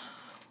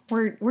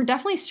 We're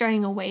definitely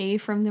straying away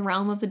from the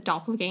realm of the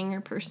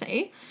doppelganger, per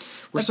se.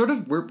 We're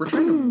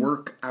trying to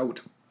work out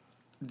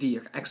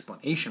the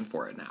explanation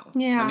for it now.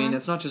 Yeah. I mean,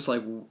 it's not just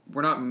like,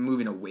 we're not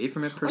moving away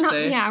from it per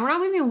se. Yeah, we're not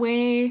moving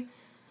away.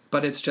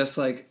 But it's just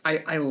like,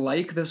 I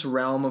like this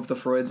realm of the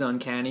Freud's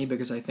uncanny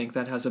because I think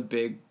that has a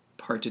big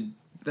part to,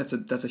 that's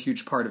a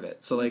huge part of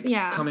it. So like,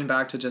 coming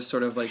back to just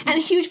sort of like... And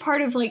a huge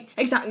part of like,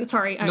 exactly,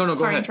 sorry. Go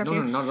ahead.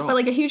 No, not at all. But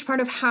like a huge part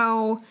of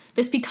how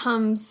this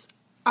becomes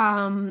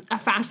a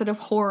facet of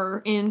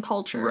horror in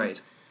culture.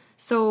 Right.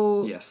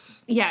 So...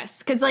 Yes,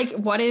 because like,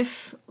 what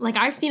if... Like,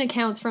 I've seen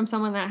accounts from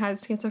someone that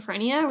has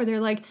schizophrenia where they're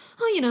like,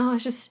 oh,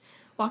 it's just...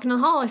 walking in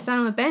the hall, I sat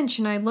on a bench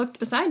and I looked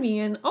beside me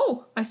and,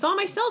 I saw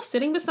myself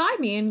sitting beside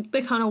me and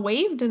they kind of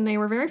waved and they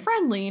were very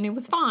friendly and it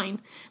was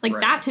fine. Like,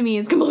 Right. that to me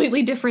is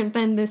completely different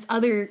than this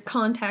other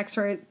context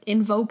where it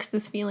invokes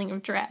this feeling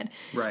of dread.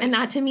 Right. And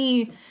that to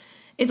me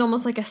is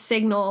almost like a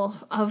signal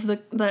of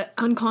the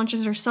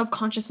unconscious or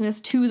subconsciousness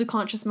to the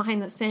conscious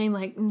mind that's saying,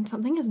 like,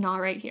 something is not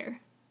right here.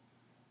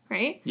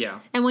 Right? Yeah.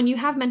 And when you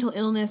have mental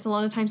illness, a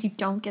lot of times you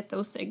don't get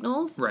those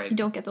signals. Right. You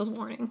don't get those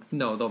warnings.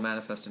 No, they'll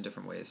manifest in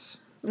different ways.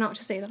 Not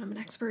to say that I'm an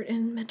expert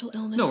in mental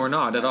illness. No, we're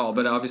not at all.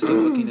 But obviously,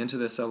 looking into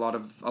this, a lot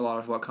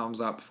of what comes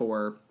up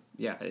for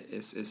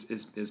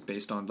is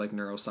based on like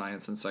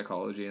neuroscience and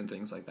psychology and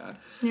things like that.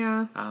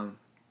 Yeah.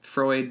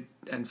 Freud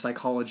and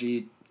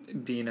psychology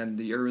being in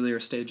the earlier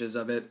stages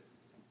of it,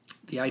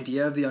 the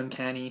idea of the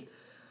uncanny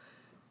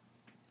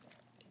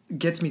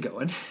gets me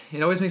going.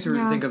 It always makes me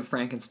think of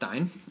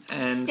Frankenstein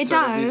and It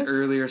sort of does. these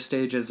earlier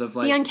stages of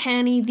like The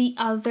uncanny, the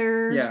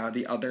other. yeah,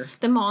 the other.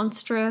 The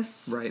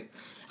monstrous. Right.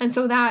 And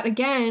so that,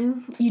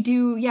 again, you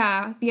do,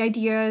 the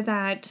idea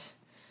that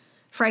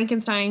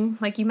Frankenstein,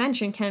 like you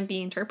mentioned, can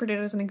be interpreted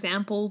as an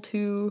example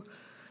to,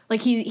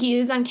 like, he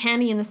is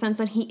uncanny in the sense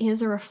that he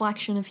is a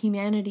reflection of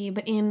humanity,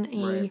 but in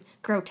a Right.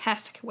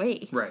 grotesque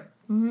way. Right.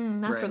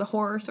 And that's Right. where the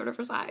horror sort of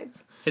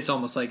resides. It's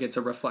almost like it's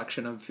a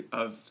reflection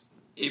of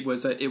it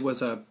was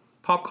a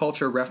pop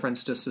culture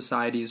reference to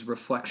society's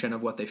reflection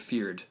of what they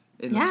feared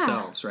in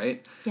themselves,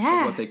 right?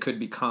 Yeah. Of what they could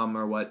become,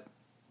 or what,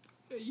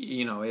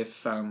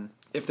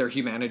 if their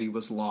humanity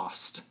was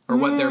lost, or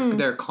what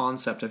their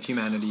concept of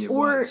humanity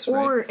was, right?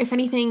 Or if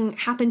anything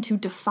happened to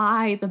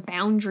defy the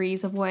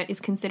boundaries of what is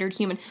considered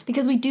human.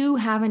 Because we do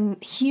have a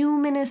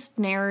humanist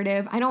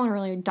narrative. I don't want to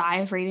really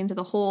dive right into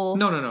the whole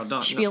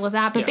don't spiel of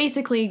that, but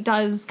basically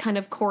does kind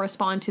of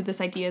correspond to this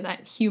idea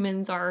that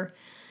humans are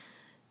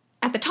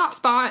at the top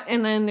spot,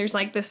 and then there's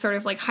like this sort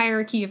of like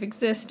hierarchy of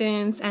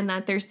existence, and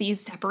that there's these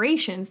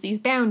separations, these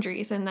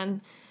boundaries, and then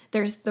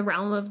there's the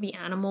realm of the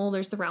animal,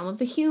 there's the realm of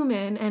the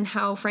human, and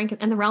how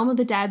and the realm of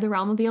the dead, the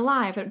realm of the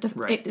alive. It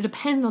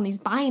depends on these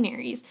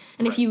binaries,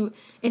 and if you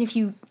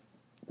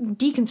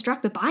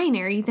deconstruct the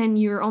binary, then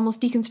you're almost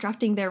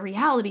deconstructing their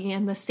reality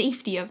and the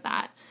safety of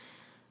that.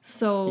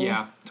 So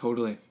Yeah,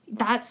 totally.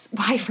 that's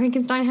why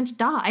Frankenstein had to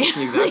die.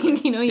 Exactly.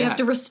 Like, you have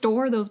to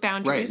restore those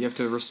boundaries. Right, you have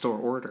to restore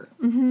order.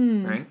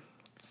 Mm-hmm. Right?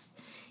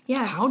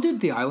 Yes. How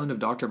did the island of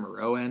Dr.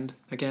 Moreau end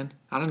again?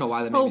 I don't know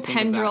why that made me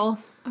think of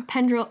that.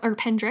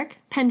 Pendrick.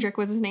 Pendrick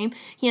was his name.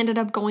 He ended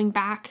up going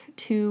back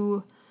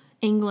to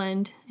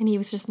England, and he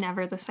was just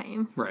never the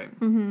same. Right.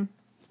 I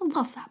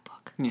love that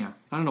book. Yeah.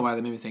 I don't know why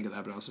that made me think of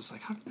that, but I was just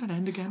like, how did that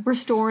end again?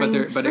 Restoring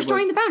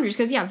the boundaries,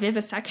 because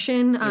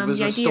vivisection, was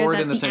the idea restored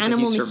that in the the sense that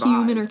animal he and the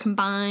human survived. are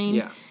combined.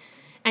 Yeah.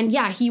 And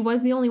he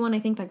was the only one, I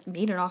think, that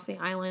made it off the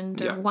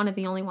island, or Yeah. one of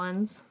the only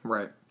ones.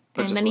 Right.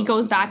 But And just then he wasn't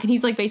goes the back same. and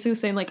he's like basically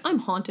saying, like, I'm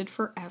haunted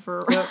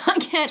forever. Yep. I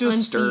can't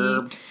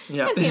Disturbed.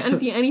 Yeah.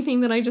 unsee anything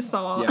that I just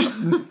saw.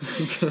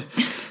 Yeah.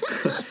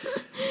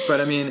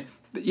 But I mean,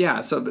 but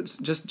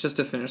just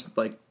to finish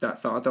like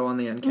that thought though on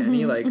the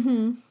uncanny,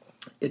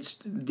 it's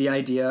the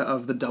idea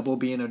of the double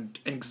being an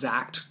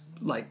exact,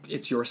 like,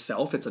 it's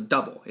yourself, it's a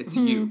double, it's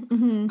you.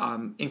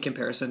 In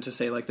comparison to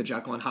say like the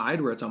Jekyll and Hyde,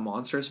 where it's a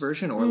monstrous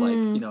version, or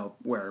like,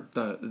 where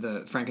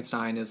the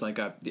Frankenstein is like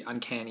the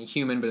uncanny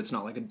human, but it's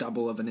not like a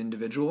double of an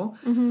individual.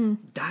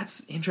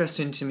 That's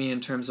interesting to me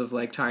in terms of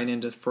like tying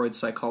into Freud's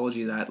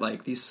psychology, that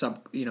like these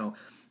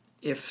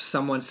if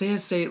someone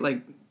say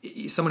like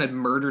someone had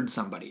murdered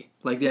somebody,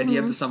 like the idea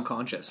of the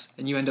subconscious,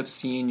 and you end up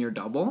seeing your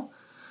double,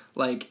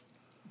 like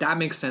that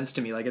makes sense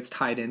to me. Like, it's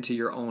tied into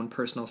your own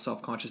personal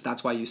self-conscious.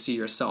 That's why you see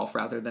yourself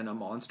rather than a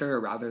monster, or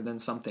rather than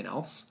something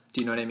else.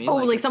 Do you know what I mean? Oh,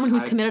 like it's someone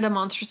who's tied- committed a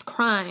monstrous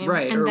crime.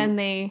 Right, And or- then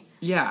they...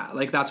 Yeah,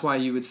 like that's why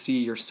you would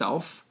see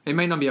yourself. It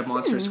might not be a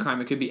monstrous crime.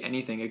 It could be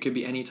anything. It could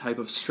be any type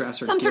of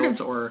stress or Some guilt sort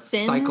of or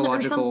sin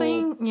psychological or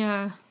something?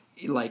 Yeah.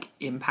 like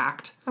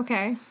impact.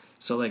 Okay.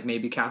 So like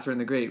maybe Catherine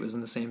the Great was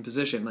in the same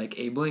position, like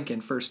Abe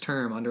Lincoln, first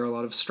term, under a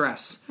lot of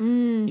stress. You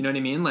know what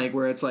I mean? Like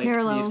where it's like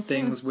Parallels, these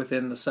things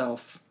within the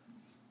self.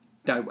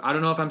 That I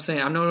don't know if I'm saying,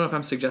 I don't know if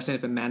I'm suggesting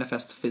if it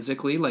manifests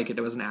physically, like it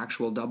was an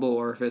actual double,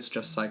 or if it's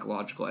just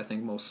psychological. I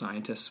think most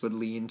scientists would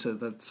lean to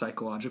the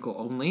psychological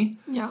only.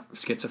 Yeah.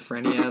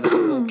 Schizophrenia, the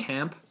whole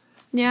camp.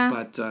 Yeah.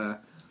 But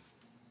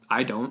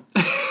I don't.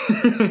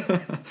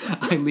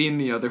 I lean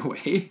the other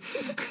way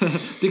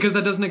because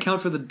that doesn't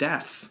account for the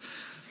deaths.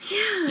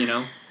 Yeah. You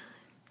know?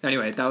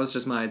 Anyway, that was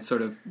just my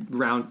sort of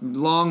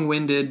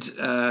long-winded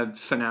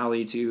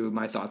finale to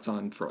my thoughts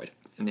on Freud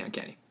and the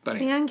uncanny. But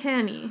anyway. The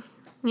uncanny.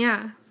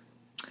 Yeah.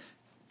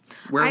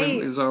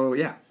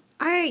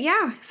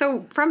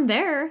 So from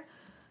there,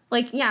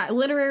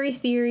 literary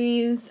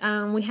theories.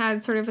 We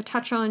had sort of a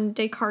touch on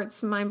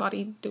Descartes'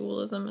 mind-body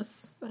dualism.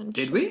 Essentially.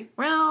 Did we?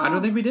 Well, I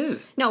don't think we did.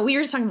 No, we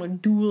were just talking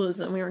about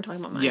dualism. We weren't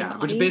talking about mind-body. Yeah,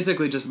 which is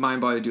basically just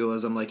mind-body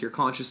dualism. Like your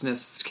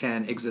consciousness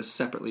can exist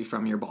separately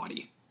from your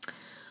body.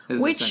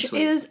 Which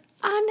is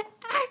an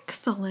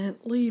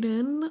excellent lead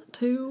in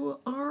to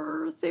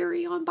our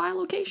theory on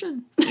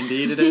bilocation.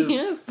 Indeed it is.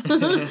 Yes.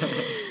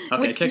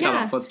 Okay, kick that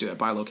off. Let's do it.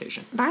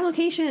 Bilocation.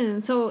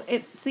 Bilocation. So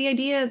it's the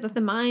idea that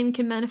the mind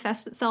can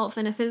manifest itself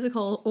in a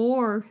physical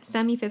or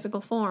semi-physical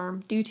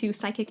form due to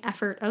psychic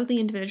effort of the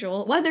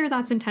individual, whether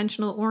that's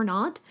intentional or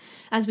not.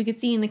 As we could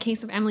see in the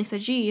case of Emily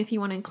Saji, if you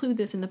want to include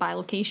this in the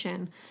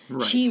bilocation,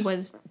 she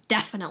was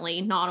definitely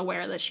not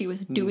aware that she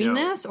was doing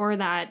this or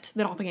that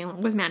the doppelganger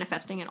was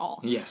manifesting at all.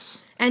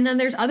 Yes. And then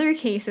there's other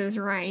cases,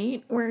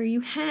 right, where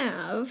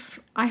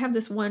I have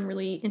this one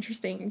really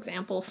interesting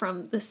example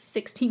from the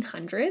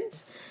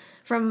 1600s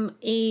from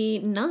a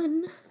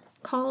nun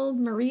called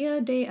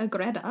Maria de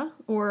Agreda,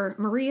 or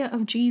Maria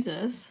of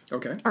Jesus.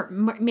 Okay. Or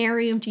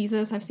Mary of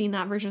Jesus. I've seen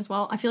that version as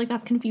well. I feel like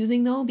that's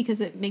confusing, though,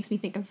 because it makes me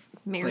think of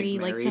Mary,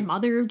 like the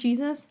mother of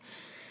Jesus.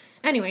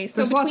 Anyway,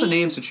 so there's lots of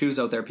names to choose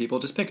out there, people.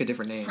 Just pick a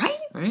different name. Right?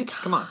 Right?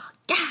 Come on.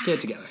 Yeah. Get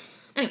it together.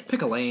 Anyway.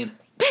 Pick a lane.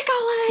 Pick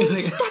a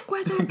lane! Stuck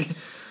with it.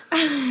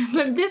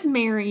 But this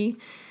Mary,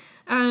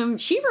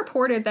 she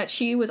reported that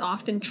she was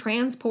often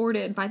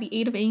transported by the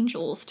aid of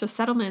angels to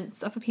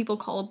settlements of a people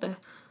called the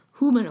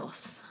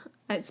Humanos.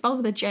 It's spelled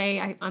with a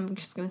J. I'm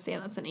just going to say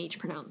that's an H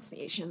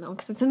pronunciation, though,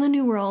 because it's in the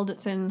New World.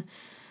 It's in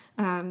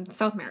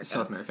South America.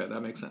 South America,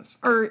 that makes sense.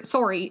 Or,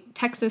 sorry,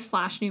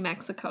 Texas/New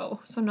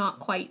Mexico. So not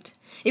quite.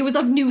 It was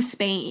of New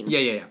Spain.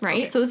 Yeah.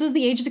 Right? Okay. So this is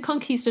the age of the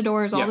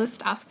conquistadors, all this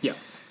stuff. Yeah.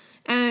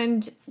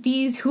 And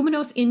these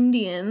Humanos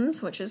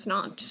Indians, which is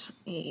not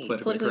a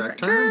politically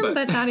correct term,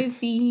 but that is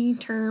the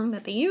term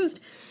that they used.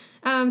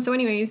 So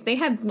anyways, they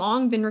had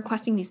long been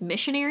requesting these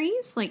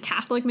missionaries, like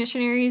Catholic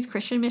missionaries,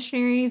 Christian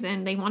missionaries,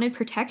 and they wanted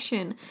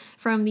protection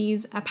from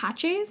these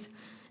Apaches.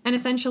 And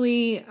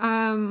essentially,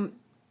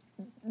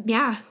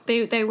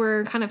 they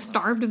were kind of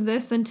starved of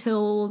this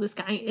until this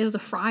guy, it was a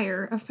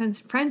friar, a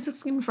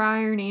Franciscan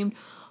friar named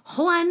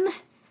Juan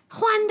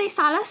de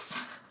Salas.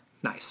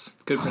 Nice.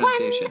 Good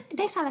pronunciation. Juan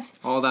de Salas.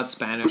 All that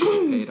Spanish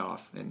paid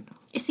off. And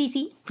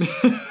Cici.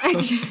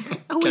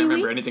 can't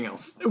remember anything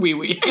else.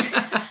 Oui.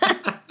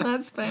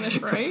 That's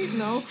Spanish, right?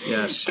 No?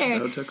 Yeah,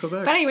 shout out to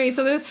Quebec. But anyway,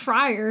 so this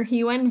friar,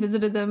 he went and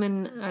visited them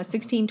in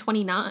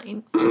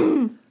 1629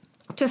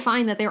 to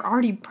find that they were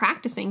already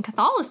practicing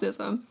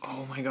Catholicism.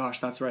 Oh my gosh,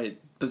 that's right.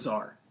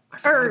 Bizarre. I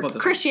forgot about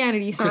this.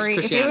 Christianity, sorry.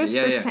 Christianity,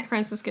 if it was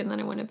Franciscan, then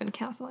it wouldn't have been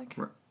Catholic.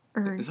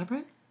 Is that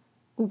right?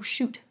 Oh,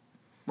 shoot.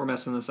 We're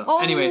messing this up.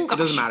 Oh, anyway, gosh. It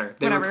doesn't matter.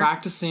 They Whatever. were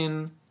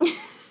practicing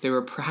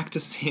They're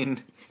practicing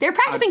a sect of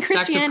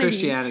Christianity.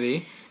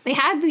 Christianity. They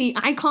had the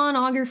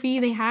iconography,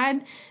 they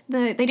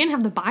didn't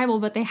have the Bible,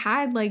 but they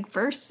had like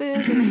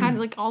verses and they had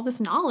like all this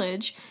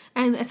knowledge.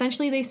 And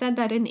essentially they said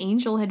that an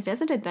angel had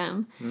visited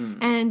them.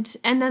 And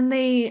then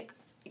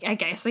I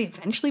guess they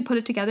eventually put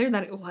it together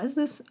that it was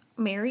this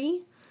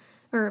Mary,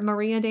 or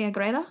Maria de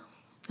Agreda,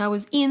 that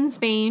was in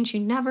Spain. She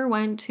never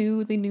went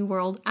to the New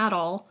World at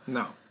all.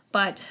 No.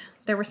 But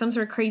there was some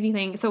sort of crazy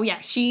thing. So yeah,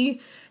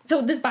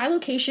 so this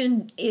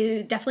bilocation,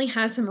 it definitely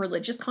has some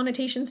religious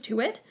connotations to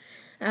it.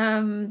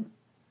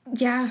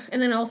 Yeah,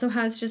 and then it also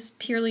has just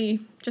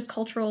purely just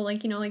cultural,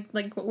 like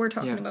what we're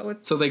talking about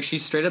with. So like she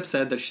straight up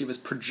said that she was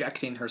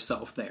projecting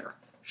herself there.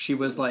 She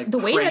was like the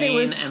way that it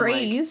was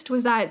phrased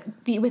was that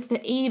with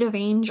the aid of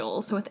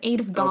angels, so with the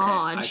aid of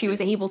God, she was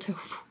able to.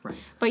 Right.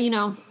 But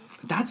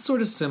that's sort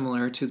of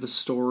similar to the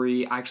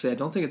story. Actually, I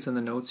don't think it's in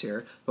the notes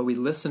here, but we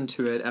listened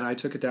to it, and I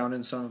took it down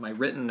in some of my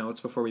written notes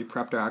before we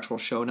prepped our actual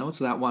show notes.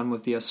 So that one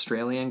with the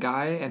Australian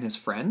guy and his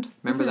friend.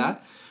 Remember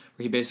that?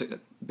 Where he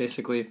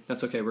basically,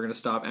 that's okay, we're going to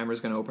stop.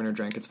 Amber's going to open her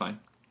drink. It's fine.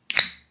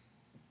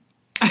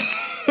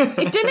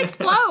 It didn't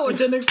explode. It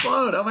didn't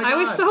explode. Oh my God. I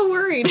was so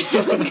worried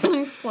it was going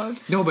to explode.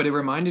 No, but it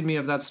reminded me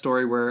of that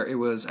story where it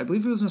was, I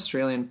believe it was an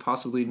Australian,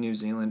 possibly New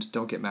Zealand.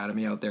 Don't get mad at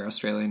me out there,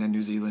 Australian and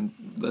New Zealand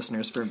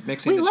listeners, for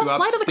mixing the two up.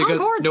 Flight of the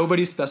because Conchords.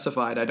 Nobody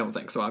specified, I don't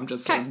think, so I'm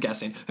just sort of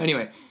guessing.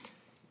 Anyway,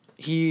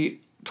 he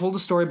told a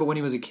story about when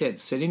he was a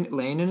kid,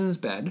 laying in his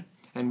bed,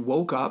 and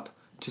woke up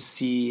to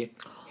see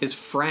his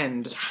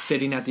friend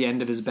sitting at the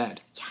end of his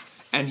bed. Yes.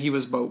 And he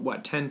was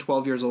about, 10,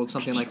 12 years old,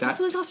 something like that. This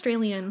was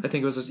Australian. I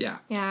think it was, yeah.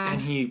 Yeah.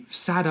 And he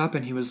sat up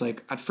and he was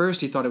like, at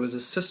first he thought it was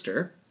his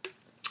sister.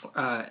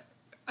 I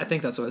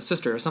think that's what his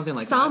sister or something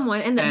like that.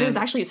 And it was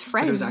actually his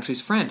friend. It was actually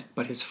his friend.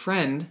 But his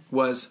friend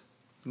was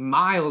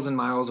miles and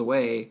miles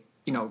away,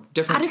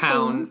 different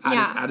town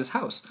at his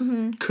house.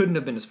 Mm-hmm. Couldn't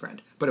have been his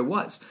friend, but it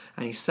was.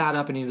 And he sat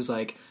up and he was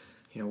like,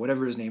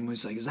 whatever his name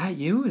was, like, is that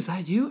you? Is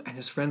that you? And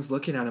his friend's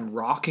looking at him,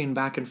 rocking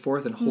back and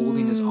forth and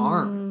holding his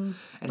arm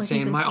and like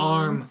saying, my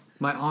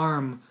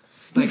arm,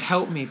 like,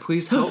 help me,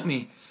 please help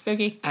me.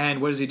 Spooky.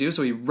 And what does he do?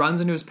 So he runs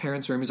into his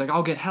parents' room. He's like,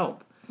 I'll get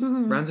help.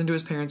 Mm-hmm. Runs into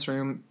his parents'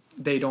 room.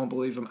 They don't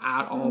believe him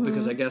at all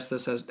because I guess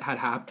this had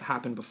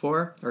happened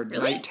before, or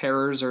night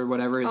terrors or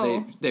whatever.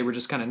 Oh. They were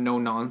just kind of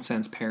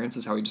no-nonsense parents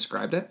is how he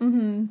described it.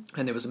 Mm-hmm.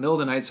 And it was the middle of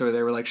the night, so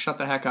they were like, shut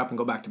the heck up and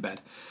go back to bed.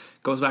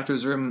 Goes back to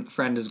his room,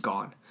 friend is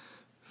gone.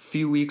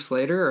 Few weeks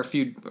later,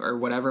 or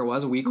whatever it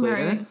was, a week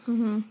later,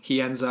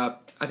 he ends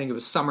up, I think it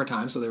was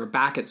summertime, so they were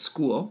back at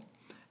school,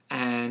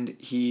 and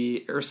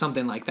or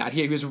something like that.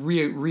 He was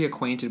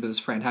reacquainted with his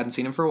friend, hadn't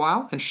seen him for a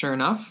while, and sure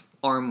enough,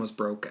 arm was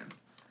broken.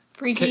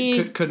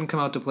 Freaky. Couldn't come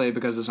out to play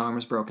because his arm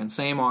was broken.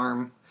 Same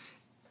arm.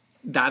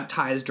 That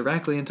ties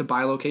directly into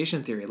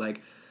bilocation theory.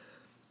 Like,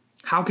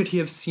 how could he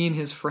have seen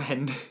his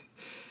friend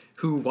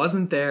who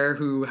wasn't there,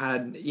 who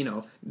had,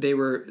 they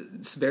were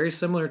very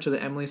similar to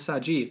the Emily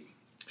Saji.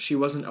 She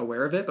wasn't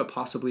aware of it, but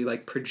possibly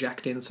like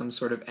projecting some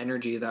sort of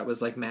energy that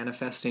was like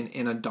manifesting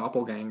in a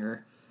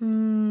doppelganger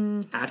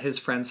at his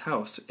friend's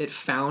house. It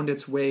found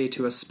its way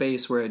to a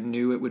space where it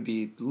knew it would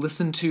be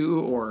listened to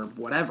or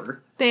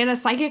whatever. They had a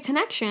psychic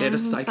connection.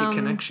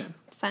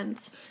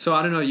 Sense. So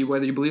I don't know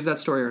whether you believe that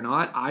story or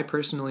not. I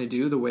personally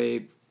do, the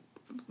way,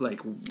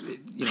 like,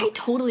 I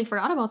totally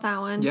forgot about that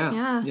one.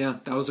 Yeah.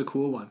 That was a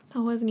cool one.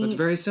 That was neat. It's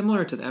very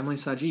similar to the Emily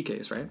Saji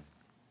case, right?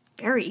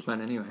 Very. But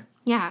anyway.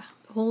 Yeah.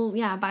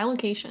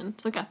 Bilocation.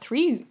 So I got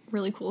 3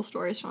 really cool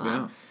stories from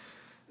that.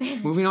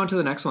 Man. Moving on to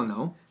the next one,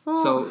 though.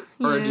 Or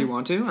do you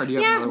want to? Or do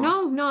you have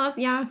another one? No,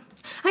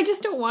 I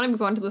just don't want to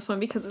move on to this one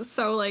because it's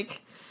so,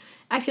 like,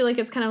 I feel like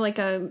it's kind of like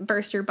a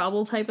burst your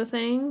bubble type of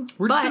thing.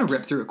 We're just going to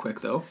rip through it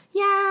quick, though.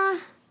 Yeah.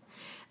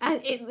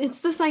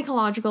 It's the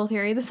psychological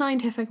theory, the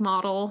scientific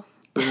model.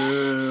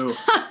 Boo.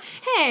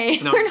 Hey,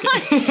 no, we're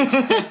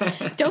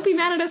not. Don't be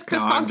mad at us,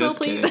 Chris Conkwell,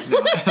 please.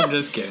 No, I'm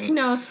just kidding.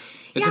 No.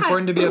 It's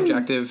important to be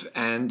objective,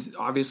 and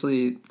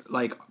obviously,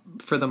 like,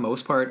 for the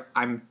most part,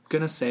 I'm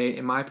going to say,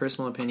 in my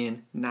personal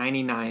opinion,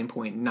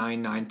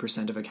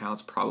 99.99% of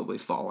accounts probably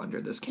fall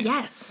under this camp.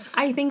 Yes,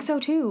 I think so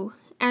too.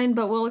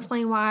 But we'll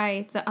explain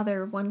why the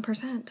other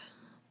 1%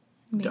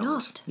 may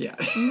not. Yeah.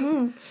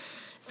 Mm-hmm.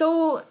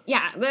 So,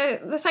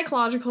 the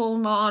psychological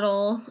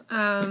model,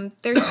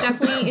 there's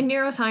definitely, in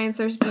neuroscience,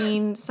 there's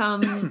been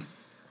some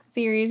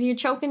theories. You're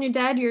choking, you're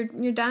dead, you're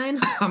dying.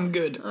 I'm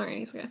good. All right,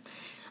 he's good.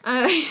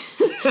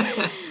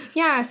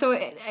 So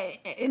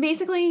it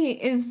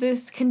basically is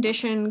this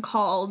condition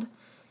called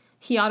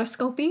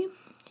hiatoscopy.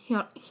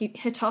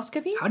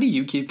 Hitoscopy? How do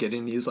you keep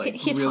getting these, like,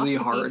 really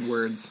hard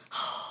words?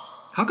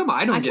 How come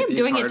I don't get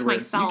these hard words? I keep doing it to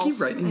myself. You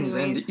keep writing these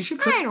in.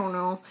 I don't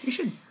know. You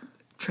should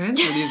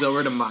transfer these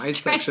over to my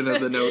section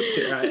of the notes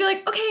here. So be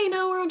like, okay,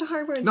 now we're on to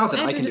hard words. Not that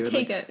I can just do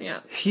take it.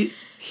 Yeah.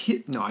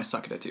 No, I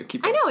suck at it too.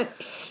 Keep going. I know, it's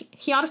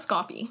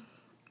hiatoscopy.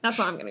 That's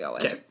what I'm going to go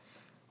with. Okay.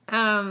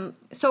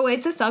 So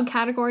it's a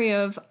subcategory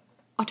of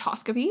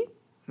otoscopy.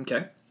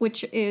 Okay.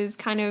 Which is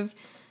kind of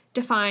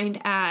defined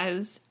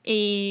as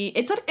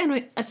it's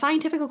a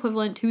scientific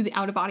equivalent to the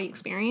out-of-body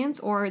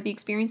experience, or the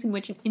experience in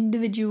which an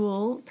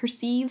individual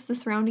perceives the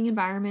surrounding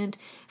environment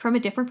from a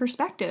different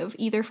perspective,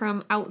 either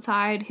from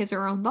outside his or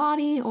her own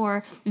body,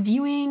 or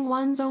viewing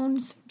one's own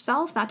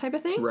self, that type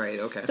of thing. Right,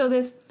 okay. So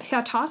this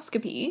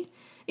hiatoscopy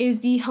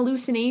is the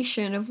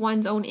hallucination of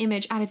one's own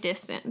image at a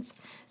distance.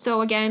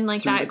 So again,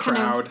 like through that kind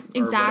of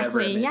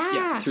exactly,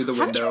 through the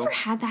window. Haven't you ever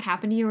had that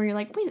happen to you, where you're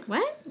like, wait,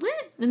 what,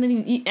 and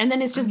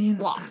then it's just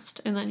lost,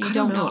 and then you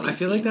don't know. I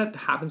feel like that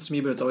happens to me,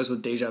 but it's always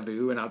with deja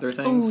vu and other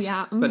things. Oh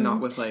yeah, but not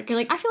with like. You're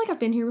like, I feel like I've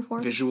been here before.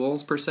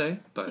 Visuals per se,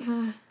 but.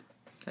 Anyway.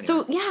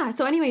 So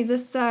anyways,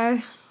 this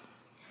hiatoscopy.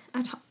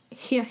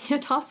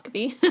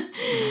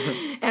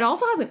 It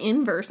also has an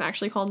inverse,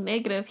 actually, called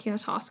negative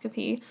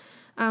hiatoscopy.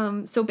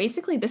 So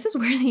basically, this is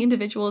where the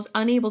individual is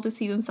unable to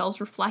see themselves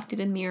reflected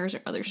in mirrors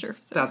or other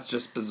surfaces. That's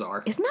just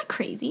bizarre. Isn't that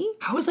crazy?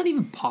 How is that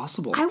even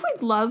possible? I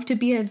would love to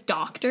be a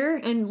doctor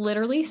and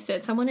literally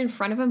sit someone in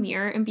front of a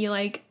mirror and be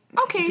like,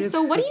 okay,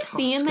 so what do you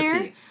see in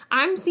there?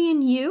 I'm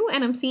seeing you,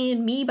 and I'm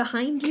seeing me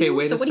behind you. Okay,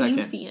 wait a second. So what are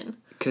you seeing?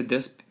 Could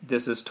this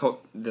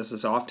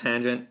is off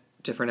tangent,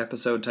 different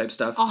episode type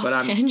stuff.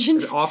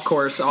 Tangent? Off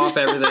course, off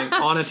everything,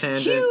 on a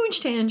tangent.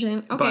 Huge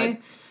tangent. Okay. But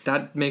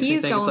that makes me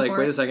think, it's like,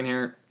 wait a second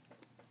here.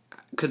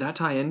 Could that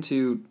tie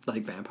into,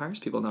 like, vampires?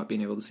 People not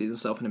being able to see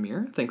themselves in a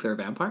mirror? Think they're a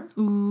vampire?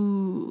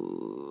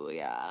 Ooh,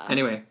 yeah.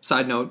 Anyway,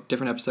 side note,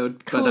 different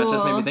episode. Cool. But that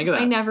just made me think of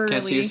that. I never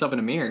Can't see yourself in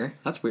a mirror.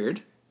 That's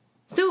weird.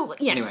 So,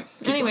 yeah.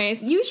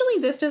 Anyways, usually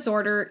this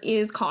disorder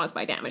is caused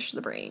by damage to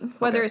the brain.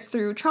 Whether it's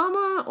through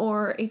trauma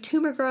or a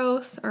tumor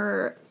growth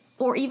or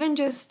even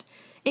just...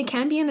 It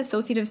can be an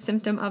associative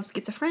symptom of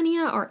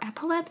schizophrenia or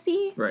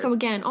epilepsy. Right. So,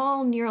 again,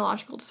 all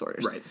neurological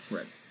disorders. Right.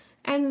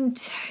 And,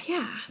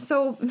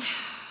 so...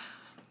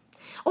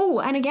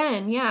 Oh, and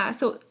again,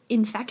 so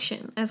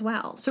infection as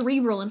well.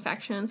 Cerebral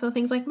infection. So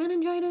things like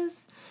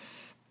meningitis,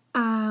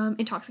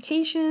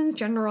 intoxications,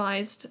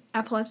 generalized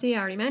epilepsy, I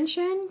already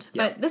mentioned.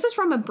 Yep. But this is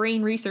from a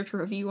Brain Research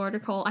Review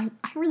article. I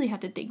really had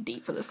to dig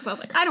deep for this because I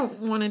was like, I don't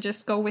want to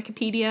just go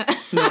Wikipedia.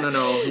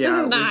 No.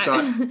 Yeah, we've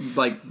got,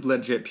 like,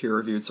 legit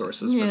peer-reviewed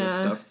sources for this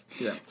stuff.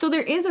 Yeah. So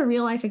there is a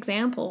real-life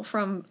example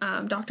from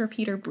Dr.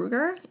 Peter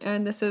Brugger,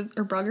 and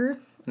Brugger.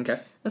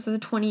 Okay. This is a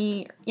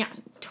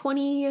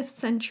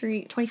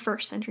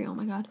 21st century, oh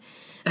my god,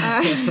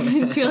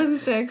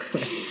 2006.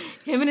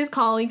 Him and his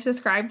colleagues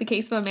described the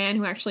case of a man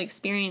who actually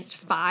experienced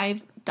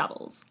 5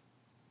 doubles.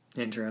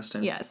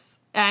 Interesting. Yes.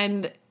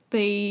 And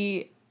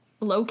they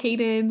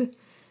located,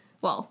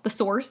 the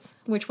source,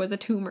 which was a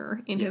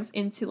tumor in his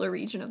insular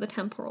region of the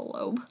temporal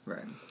lobe.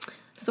 Right.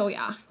 So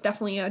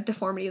definitely a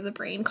deformity of the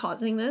brain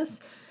causing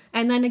this.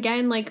 And then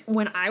again, like,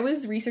 when I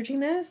was researching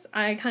this,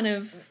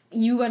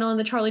 you went on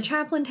the Charlie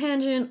Chaplin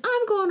tangent.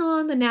 I'm going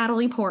on the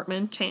Natalie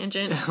Portman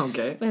tangent.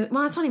 Okay.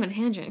 Well, it's not even a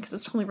tangent because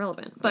it's totally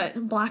relevant.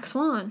 But Black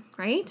Swan,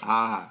 right?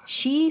 Ah.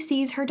 She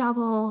sees her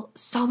double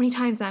so many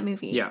times in that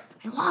movie. Yeah.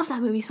 I love that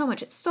movie so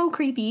much. It's so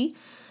creepy.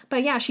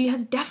 But yeah, she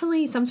has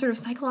definitely some sort of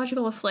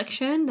psychological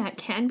affliction that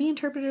can be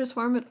interpreted as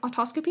form of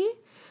autoscopy.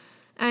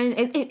 And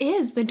it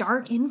is the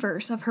dark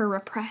inverse of her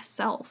repressed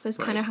self is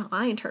kind of how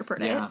I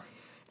interpret it.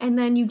 And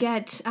then you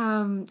get,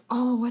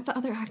 what's the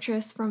other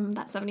actress from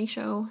that 70s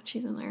show?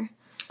 She's in there.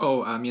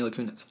 Oh, Mila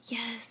Kunis.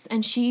 Yes.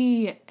 And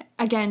she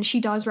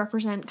does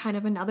represent kind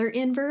of another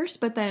inverse,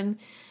 but then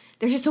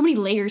there's just so many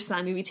layers to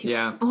that movie too.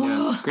 Yeah.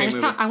 Great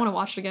movie. I want to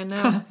watch it again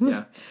now.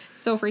 Yeah.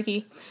 So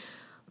freaky.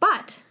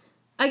 But,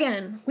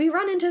 again, we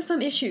run into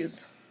some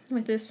issues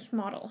with this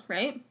model,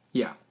 right?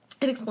 Yeah.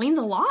 It explains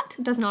a lot.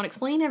 It does not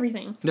explain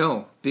everything.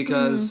 No,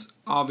 because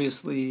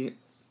obviously...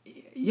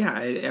 Yeah,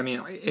 I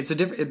mean,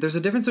 there's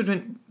a difference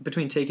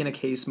between taking a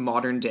case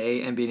modern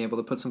day and being able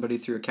to put somebody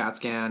through a CAT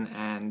scan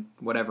and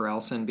whatever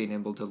else and being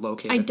able to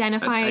locate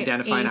identify an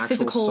actual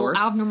physical source.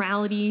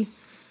 Abnormality.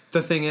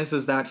 The thing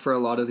is that for a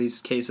lot of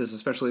these cases,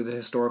 especially the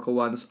historical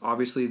ones,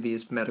 obviously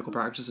these medical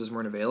practices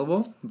weren't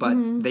available, but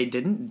they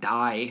didn't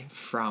die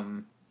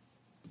from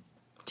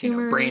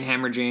brain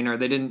hemorrhaging, or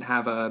they didn't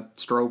have a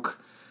stroke.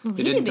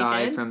 They didn't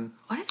die from...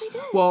 What if they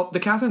did? Well, the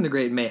Catherine the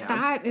Great may have.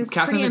 That is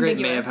Catherine the pretty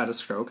Great may have ambiguous. had a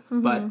stroke,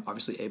 but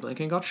obviously Abe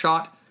Lincoln got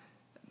shot.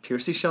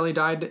 Percy Shelley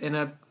died in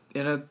a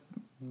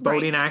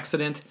boating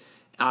accident.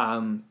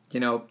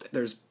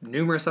 There's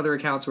numerous other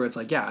accounts where it's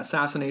like,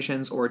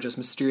 assassinations or just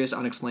mysterious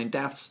unexplained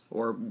deaths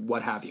or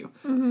what have you.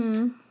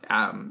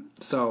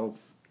 So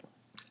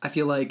I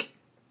feel like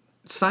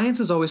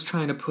science is always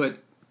trying to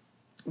put...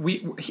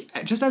 We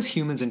just as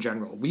humans in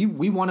general, we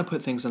want to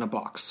put things in a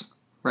box.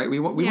 Right,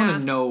 we want to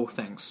know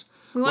things.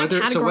 We want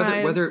to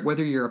categorize. So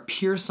whether you're a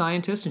pure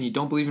scientist and you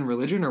don't believe in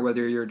religion, or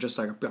whether you're just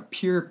like a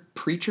pure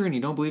preacher and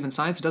you don't believe in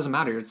science, it doesn't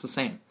matter. It's the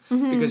same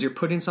because you're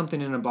putting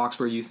something in a box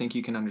where you think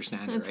you can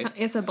understand it. Right?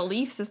 It's a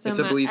belief system. It's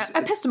a belief,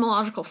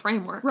 epistemological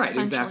framework. Right.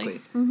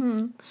 Exactly.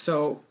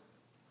 So,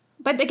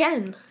 but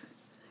again,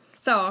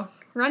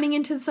 running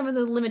into some of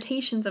the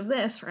limitations of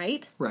this,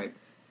 right? Right.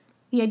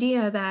 The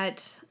idea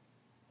that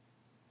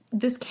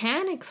this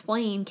can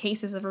explain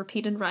cases of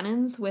repeated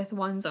run-ins with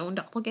one's own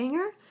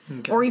doppelganger,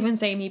 or even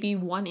say maybe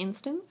one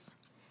instance,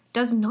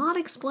 does not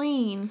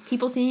explain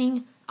people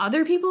seeing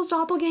other people's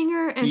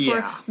doppelganger and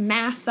for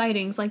mass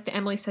sightings like the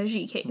Emily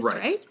Saji case,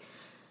 right?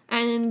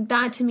 And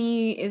that to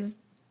me is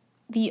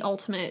the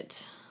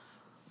ultimate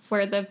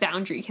where the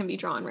boundary can be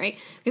drawn, right?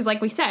 Because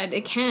like we said,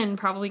 it can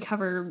probably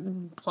cover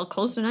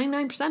close to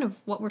 99% of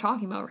what we're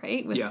talking about,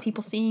 right? With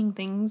people seeing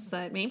things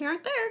that maybe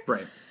aren't there.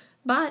 Right.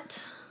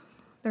 But...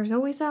 there's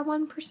always that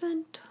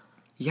 1%.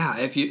 Yeah,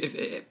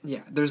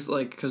 there's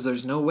because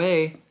there's no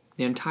way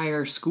the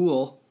entire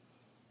school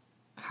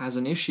has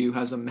a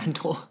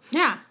mental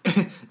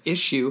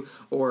issue,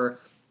 or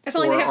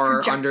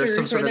are under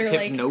some sort of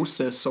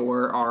hypnosis,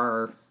 or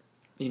are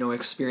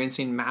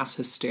experiencing mass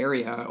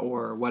hysteria,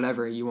 or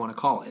whatever you want to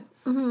call it.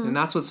 And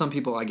that's what some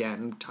people,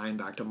 again, tying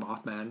back to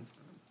Mothman,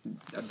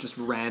 just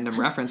random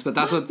reference, but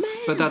that's what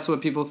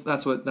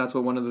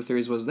one of the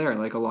theories was there.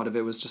 Like a lot of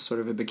it was just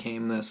sort of, it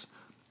became this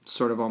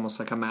sort of almost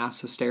like a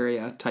mass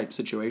hysteria type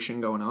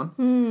situation going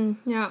on.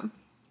 Yeah.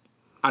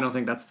 I don't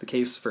think that's the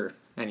case for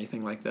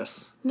anything like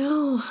this.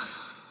 No.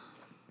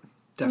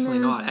 Definitely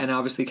not. And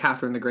obviously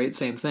Catherine the Great,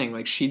 same thing.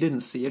 Like, she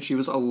didn't see it. She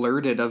was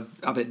alerted of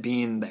it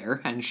being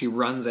there, and she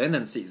runs in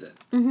and sees it.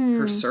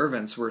 Her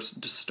servants were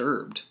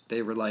disturbed.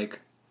 They were like,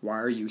 why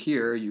are you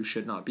here? You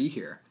should not be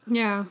here.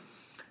 Yeah.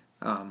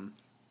 I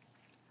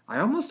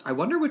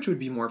wonder which would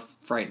be more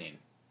frightening,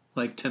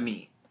 like, to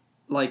me.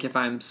 Like, if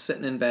I'm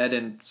sitting in bed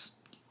and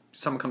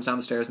someone comes down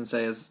the stairs and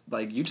says,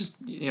 like,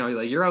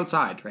 you're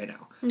outside right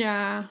now.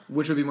 Yeah.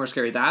 Which would be more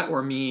scary, that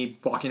or me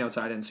walking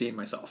outside and seeing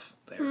myself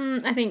there?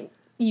 I think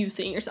you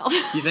seeing yourself.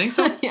 You think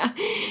so? Yeah.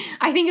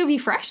 I think it would be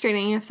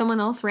frustrating if someone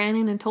else ran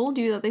in and told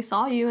you that they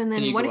saw you, and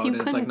then what if you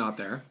couldn't? It's like not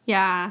there.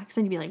 Yeah, because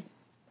then you'd be like,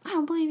 I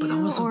don't believe you,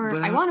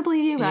 I want to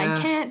believe you, but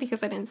I can't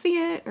because I didn't see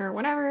it, or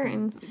whatever.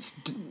 And it's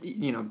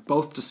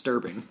both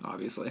disturbing,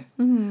 obviously.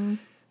 Mm-hmm.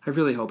 I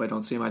really hope I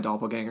don't see my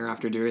doppelganger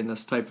after doing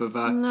this type of...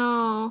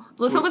 No.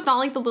 Let's hope it's not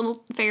like the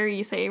little fairy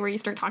you say where you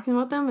start talking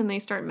about them and they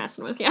start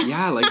messing with you.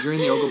 Yeah, like during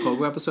the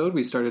Ogopogo episode,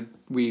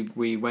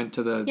 we went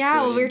to the...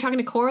 Yeah, we were talking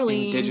to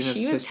Coralie, and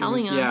she was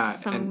telling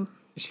us and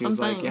she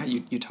was like, yeah,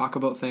 you talk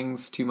about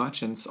things too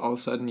much, and all of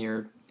a sudden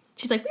you're...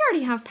 She's like, we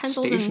already have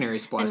pencils stationery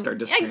supplies start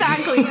disappearing.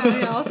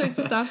 Exactly, all sorts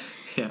of stuff.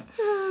 Yeah.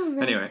 Oh,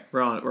 anyway,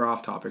 we're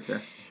off topic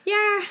here.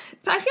 Yeah,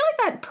 so I feel like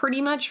that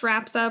pretty much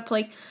wraps up.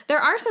 Like, there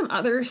are some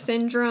other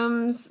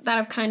syndromes that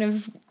have kind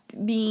of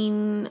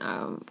been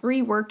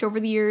reworked over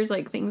the years,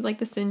 like things like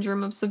the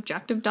syndrome of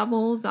subjective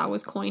doubles that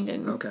was coined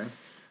in,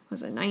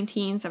 was it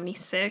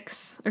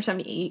 1976 or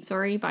 78?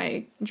 Sorry,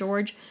 by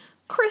George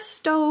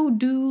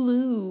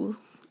Christodoulou.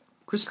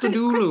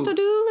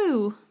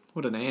 Christodoulou.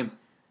 What a name.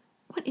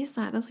 What is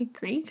that? That's like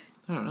Greek?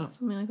 I don't know.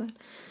 Something like that.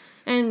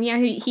 And yeah,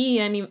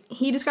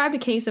 he described a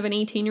case of an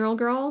 18-year-old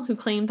girl who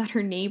claimed that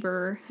her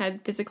neighbor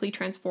had physically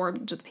transformed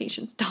into the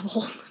patient's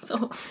double.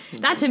 So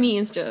that to me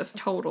is just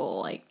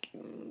total, like,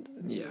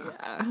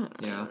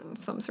 Yeah.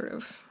 some sort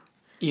of,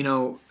 You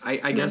know,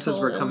 I guess as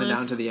we're coming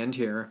down to the end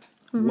here,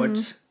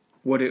 what's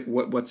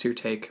your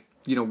take?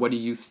 You know, what do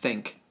you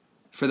think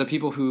for the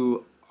people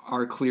who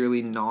are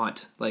clearly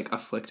not like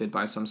afflicted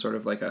by some sort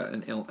of like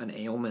an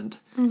ailment?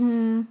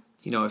 Mm-hmm.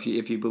 You know, if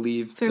you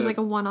believe there's like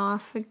a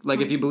one-off, like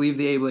if you believe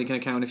the Abe Lincoln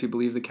account, if you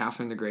believe the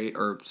Catherine the Great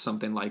or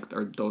something like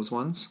or those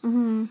ones,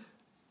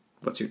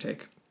 what's your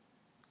take?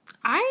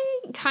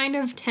 I kind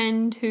of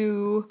tend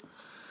to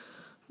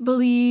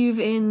believe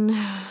in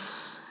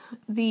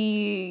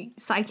the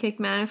psychic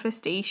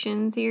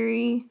manifestation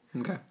theory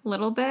a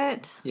little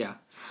bit. Yeah.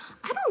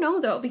 I don't know,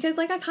 though, because,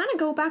 like, I kind of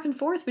go back and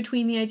forth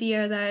between the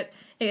idea that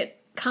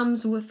it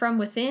comes from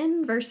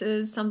within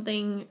versus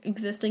something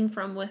existing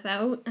from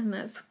without, and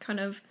that's kind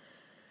of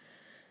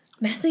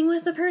messing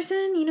with the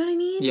person, you know what I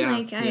mean? Yeah,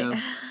 like,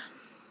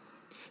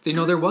 You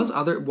know, there was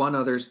one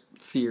other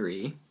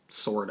theory,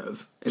 sort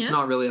of. It's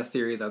not really a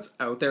theory that's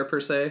out there, per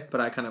se,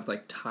 but I kind of,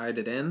 like, tied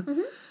it in.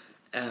 Mm-hmm.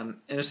 And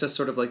it's just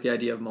sort of, like, the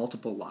idea of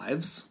multiple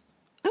lives.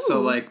 Ooh.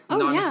 So, like,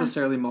 not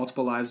necessarily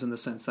multiple lives in the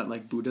sense that,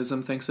 like,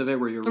 Buddhism thinks of it,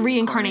 where you're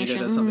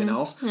reincarnated as something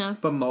else,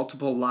 but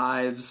multiple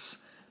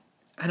lives.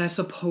 And I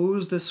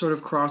suppose this sort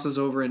of crosses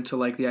over into,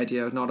 like, the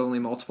idea of not only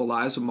multiple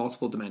lives, but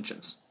multiple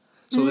dimensions.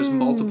 So there's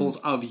multiples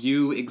of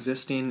you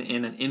existing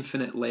in an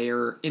infinite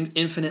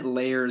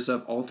layers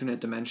of alternate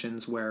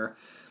dimensions where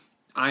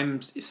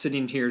I'm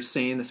sitting here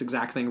saying this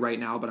exact thing right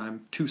now, but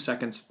I'm 2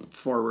 seconds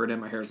forward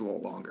and my hair's a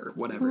little longer,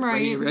 whatever.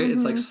 Right? Mm-hmm.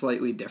 It's like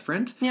slightly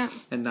different. Yeah.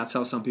 And that's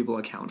how some people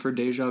account for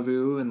deja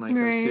vu and like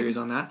there's theories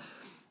on that.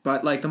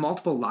 But like the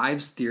multiple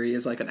lives theory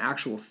is like an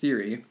actual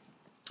theory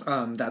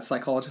that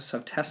psychologists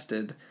have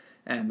tested.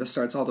 And this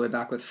starts all the way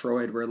back with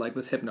Freud, where like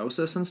with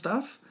hypnosis and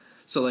stuff.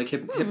 So like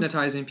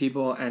hypnotizing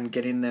people and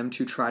getting them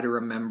to try to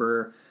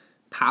remember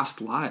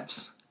past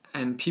lives.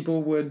 And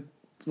people would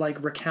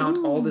like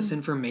recount all this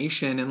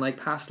information and like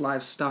past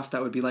life stuff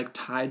that would be like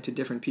tied to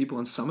different people,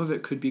 and some of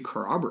it could be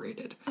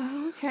corroborated.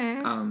 Oh,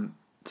 okay.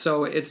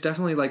 So it's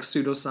definitely like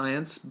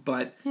pseudoscience,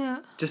 but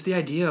just the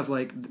idea of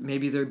like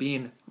maybe there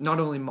being not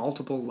only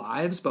multiple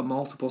lives, but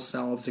multiple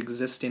selves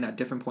existing at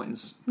different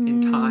points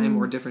in time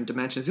or different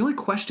dimensions. The only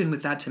question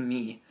with that to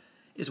me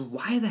is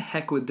why the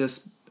heck would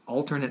this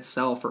alternate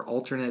self or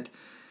alternate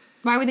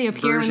why would they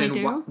appear version, when they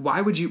do?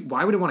 Why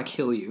would it want to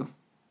kill you?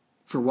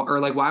 For what, or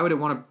like why would it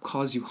want to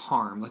cause you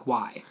harm? Like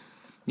why?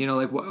 You know,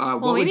 like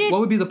what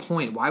would be the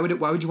point? Why would you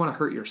want to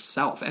hurt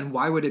yourself? And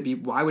why would it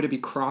be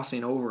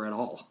crossing over at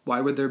all?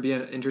 Why would there be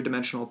an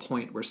interdimensional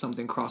point where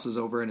something crosses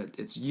over and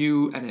it's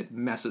you and it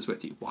messes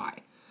with you? Why?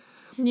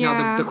 Yeah.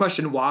 Now the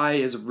question why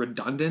is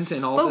redundant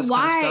in all this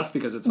kind of stuff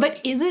because it's but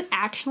is it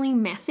actually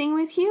messing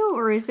with you,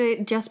 or is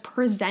it just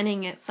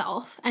presenting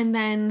itself and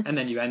then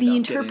you end the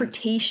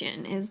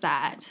interpretation is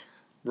that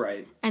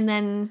right? And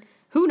then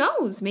who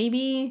knows?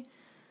 Maybe.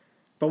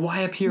 But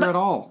why appear at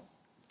all?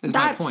 Is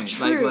my point.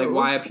 True. Like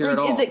why appear at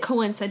all? Is it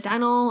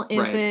coincidental?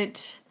 Is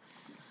it...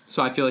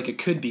 So I feel like it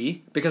could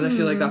be, because I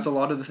feel like that's a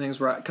lot of the things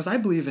where... Because I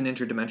believe in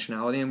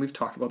interdimensionality, and we've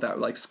talked about that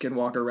like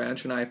Skinwalker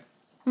Ranch, and I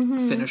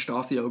finished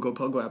off the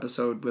Ogopogo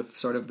episode with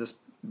sort of this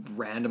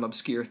random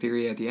obscure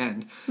theory at the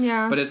end.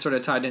 Yeah. But it's sort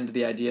of tied into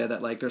the idea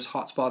that like there's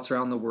hot spots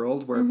around the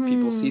world where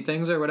people see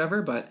things or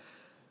whatever, but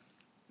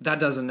that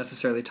doesn't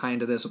necessarily tie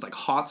into this with like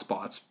hot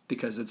spots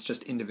because it's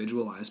just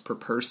individualized per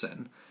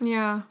person.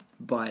 Yeah.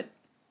 But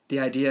the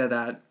idea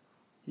that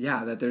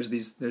there's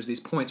these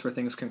points where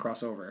things can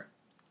cross over.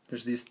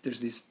 There's these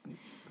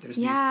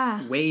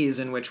ways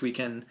in which we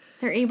can...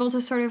 They're able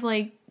to sort of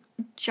like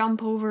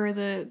jump over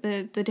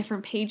the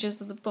different pages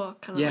of the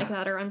book, kind of like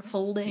that are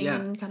unfolding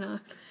and kind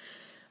of...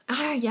 that's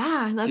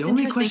interesting. The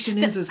only question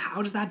is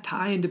how does that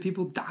tie into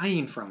people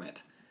dying from it?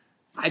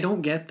 I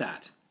don't get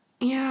that.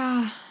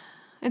 Yeah.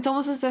 It's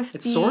almost as if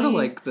it's sort of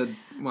like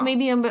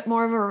maybe a bit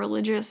more of a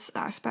religious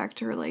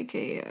aspect or like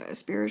a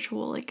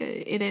spiritual, like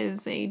it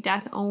is a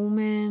death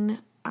omen,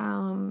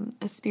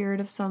 a spirit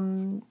of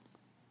some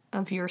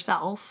of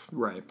yourself,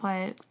 right?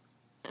 But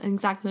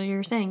exactly what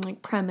you're saying,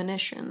 like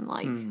premonition,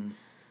 like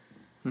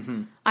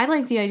I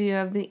like the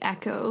idea of the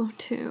echo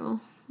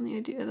too, the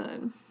idea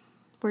that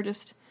we're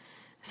just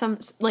some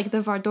like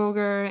the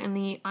Vardoger and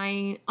the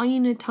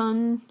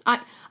Ainatan,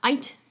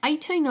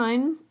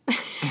 Aitanan.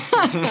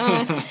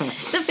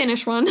 The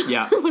Finnish one.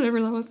 Yeah.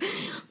 Whatever that was.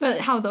 But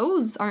how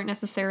those aren't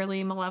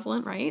necessarily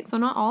malevolent, right? So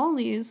not all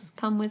these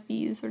come with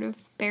these sort of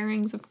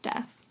bearings of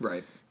death.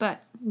 Right.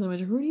 But the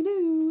majority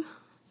do.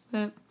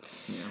 But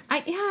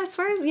as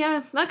far as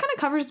that kind of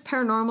covers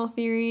paranormal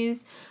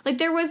theories. Like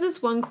there was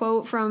this one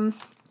quote from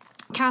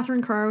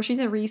Catherine Crowe. She's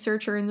a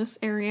researcher in this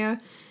area.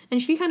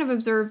 And she kind of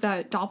observed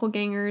that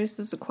doppelgangers,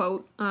 this is a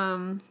quote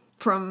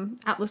from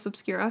Atlas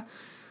Obscura.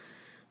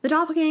 The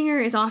doppelganger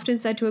is often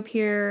said to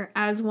appear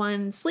as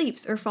one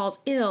sleeps or falls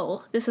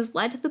ill. This has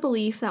led to the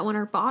belief that when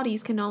our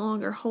bodies can no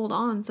longer hold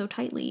on so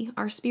tightly,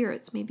 our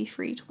spirits may be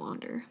free to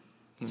wander.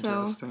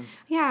 Interesting. So,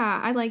 yeah,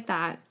 I like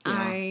that. Yeah.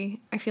 I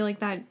feel like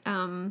that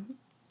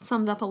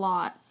sums up a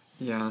lot.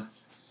 Yeah.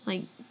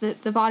 Like,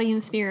 the body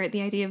and the spirit,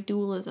 the idea of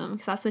dualism,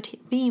 because that's the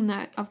theme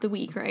of the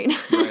week, right?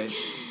 Right.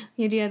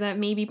 The idea that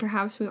maybe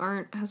perhaps they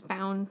aren't as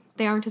bound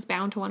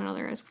to one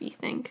another as we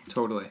think.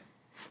 Totally.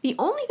 The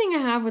only thing I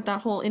have with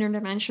that whole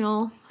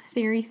interdimensional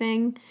theory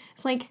thing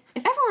is, like,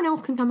 if everyone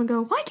else can come and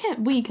go, why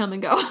can't we come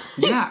and go?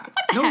 Yeah. What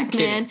the heck,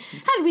 man?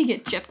 How did we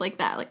get gypped like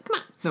that? Like, come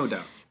on. No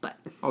doubt. But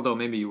Although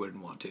maybe you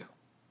wouldn't want to.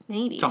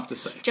 maybe. Tough to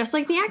say. Just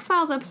like the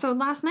X-Files episode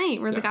last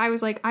night, where the guy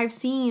was like, I've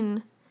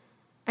seen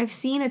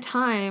a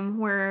time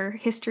where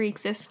history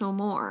exists no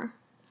more.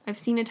 I've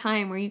seen a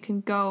time where you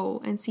can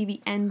go and see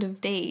the end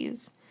of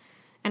days,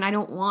 and I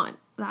don't want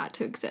that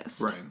to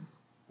exist. Right.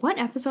 What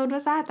episode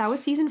was that? That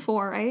was season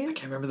 4, right? I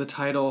can't remember the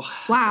title.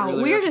 Wow,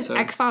 Earlier we're just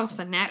episode. X-Files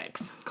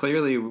fanatics.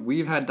 Clearly,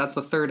 that's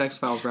the third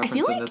X-Files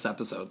reference like- in this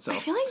episode, so. I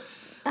feel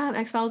like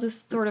X-Files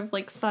is sort of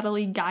like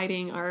subtly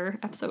guiding our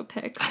episode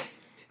picks.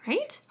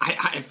 Right?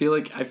 I feel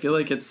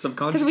like it's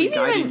subconsciously we've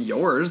guiding even-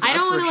 yours. I That's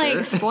don't for want to sure.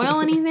 like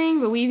spoil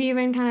anything, but we've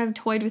even kind of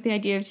toyed with the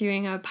idea of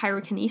doing a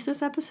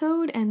pyrokinesis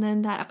episode, and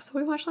then that episode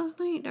we watched last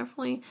night,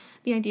 definitely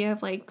the idea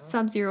of like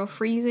sub-zero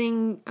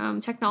freezing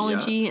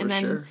technology, Yeah, for and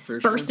then sure,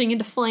 for sure. bursting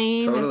into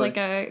flame as Totally. like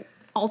a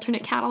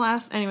alternate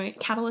catalyst. Anyway,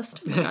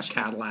 catalyst. Oh, gosh.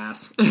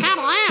 Catlass.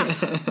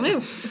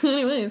 Catalyst. Woo.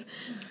 Anyways,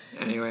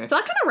 Anyway, so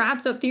that kind of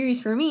wraps up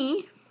theories for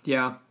me.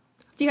 yeah.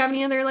 Do you have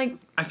any other like?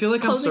 I feel like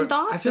Closing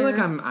thoughts, I feel like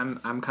or-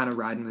 I'm kind of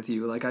riding with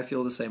you. Like I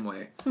feel the same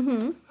way.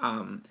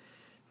 Mm-hmm.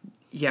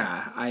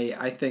 Yeah,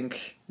 I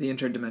think the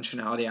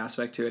interdimensionality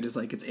aspect to it is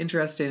like it's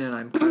interesting, and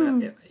I'm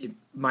kind of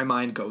my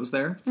mind goes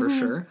there for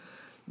sure,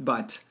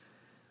 but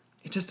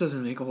it just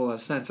doesn't make a whole lot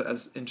of sense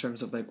as in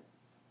terms of like,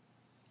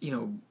 you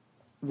know,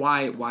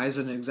 why is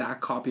it an exact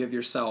copy of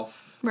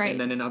yourself? Right.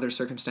 And then in other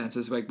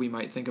circumstances, like we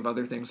might think of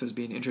other things as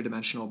being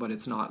interdimensional, but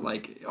it's not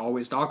like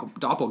always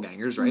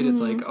doppelgangers, right?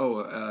 It's like,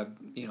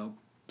 you know,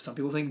 some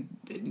people think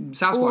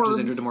Sasquatch is Orbs.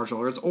 interdimensional,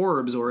 or it's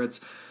orbs, or it's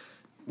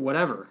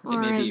whatever Or it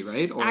may be, it's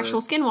right? Or actual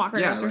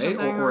skinwalkers, yeah, or right? something,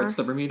 Or it's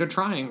the Bermuda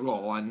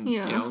Triangle, and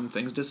Yeah. you know, and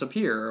things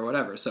disappear or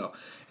whatever. So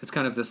it's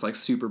kind of this like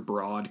super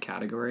broad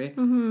category.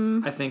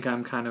 Mm-hmm. I think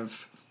I'm kind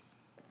of,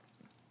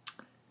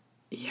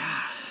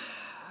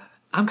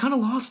 I'm kind of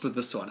lost with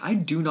this one. I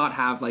do not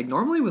have like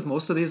normally with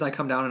most of these I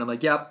come down and I'm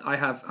like, yep, I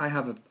have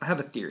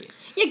a theory.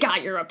 You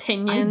got your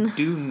opinion. I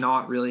do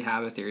not really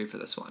have a theory for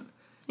this one.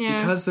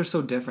 Yeah. Because they're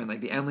so different. Like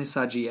the Emily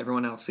Sudgy,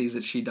 everyone else sees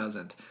it, she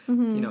doesn't.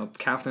 Mm-hmm. You know,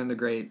 Catherine the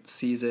Great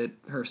sees it,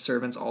 her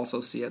servants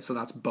also see it, so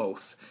that's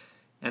both.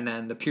 And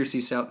then the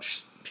Piercy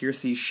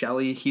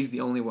Shelley, he's the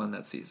only one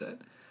that sees it.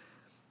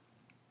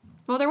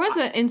 Well, there was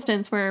an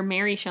instance where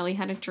Mary Shelley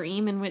had a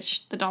dream in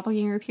which the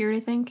doppelganger appeared, I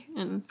think,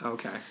 and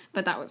Okay.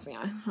 but that was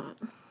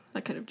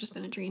that could have just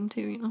been a dream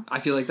too, you know. I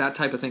feel like that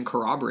type of thing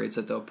corroborates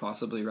it, though,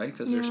 possibly, right?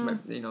 Because Yeah. there's,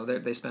 you know,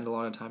 they spend a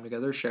lot of time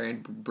together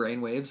sharing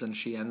brainwaves, and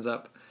she ends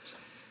up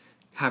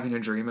having a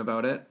dream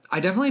about it. I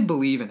definitely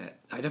believe in it.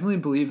 I definitely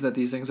believe that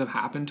these things have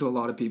happened to a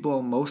lot of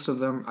people. Most of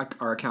them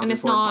are accounted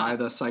it's for not- by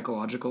the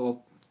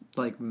psychological,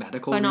 like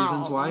medical But not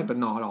reasons all of why, them. but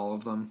not all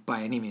of them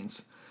by any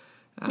means.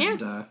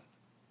 And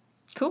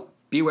Cool.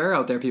 beware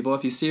out there, people.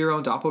 If you see your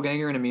own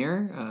doppelganger in a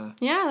mirror,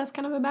 Yeah, that's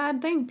kind of a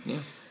bad thing. yeah.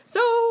 So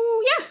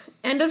yeah,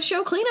 end of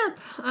show cleanup.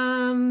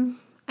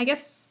 I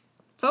guess,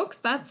 folks,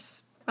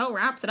 that's about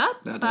wraps it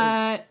up. That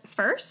But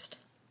first,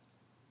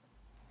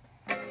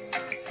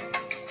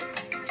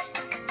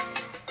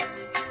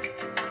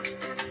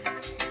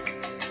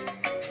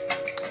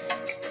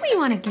 we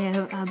want to give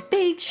a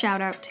big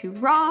shout out to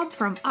Rob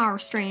from Our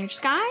Strange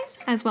Skies,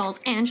 as well as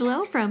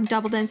Angelo from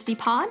Double Density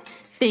Pod.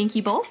 Thank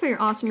you both for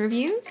your awesome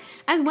reviews.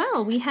 As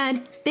well, we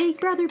had Big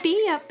Brother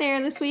B up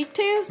there this week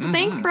too, so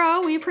thanks,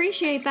 bro. We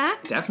appreciate that.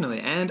 Definitely.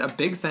 And a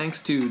big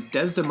thanks to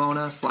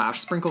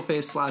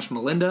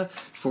Desdemona/Sprinkleface/Melinda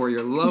for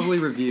your lovely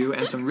review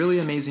and some really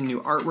amazing new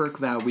artwork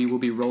that we will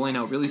be rolling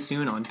out really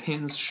soon on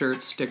pins,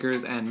 shirts,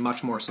 stickers, and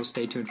much more. So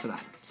stay tuned for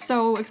that.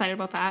 So excited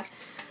about that.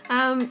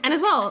 And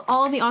as well,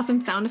 all of the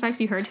awesome sound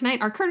effects you heard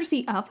tonight are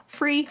courtesy of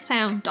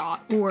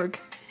freesound.org.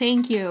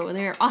 Thank you.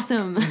 They're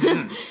awesome.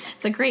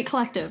 It's a great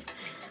collective.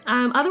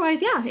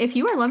 Otherwise, yeah, if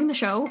you are loving the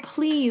show,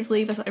 please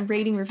leave us a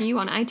rating review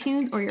on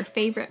iTunes or your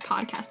favorite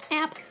podcast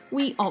app.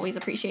 We always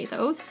appreciate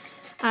those.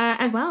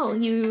 As well,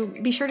 you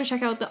be sure to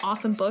check out the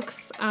awesome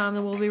books that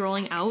we'll be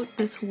rolling out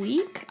this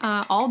week,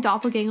 all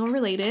doppelganger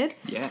related.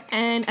 Yeah.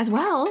 And as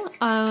well,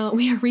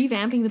 we are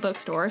revamping the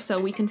bookstore so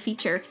we can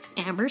feature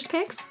Amber's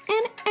picks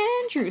and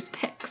Andrew's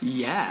picks.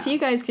 Yeah. So you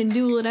guys can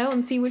duel it out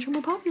and see which one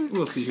will popular.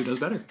 We'll see who does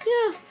better.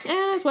 Yeah,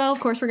 and as well, of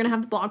course, we're going to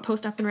have the blog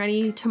post up and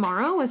ready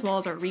tomorrow, as well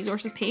as our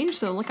resources page,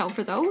 so look out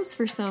for those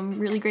for some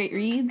really great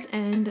reads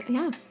and,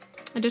 yeah,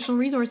 additional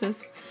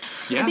resources.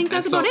 Yeah, I think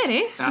that's about it,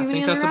 eh? I You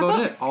think wanna that's wrap about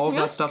up? it. All of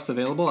Yeah. that stuff's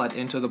available at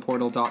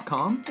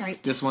intotheportal.com.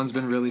 Right. This one's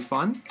been really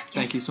fun.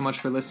 Thank you Yes. so much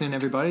for listening,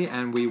 everybody,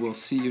 and we will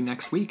see you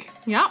next week.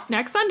 Yeah,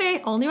 next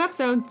Sunday, all new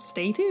episode.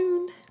 Stay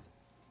tuned.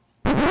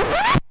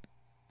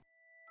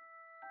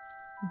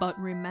 But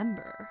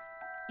remember,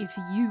 If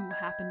you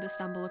happen to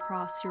stumble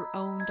across your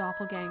own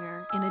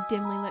doppelganger in a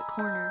dimly lit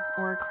corner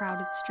or a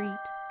crowded street,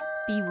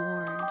 be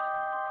warned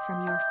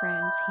from your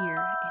friends here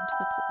into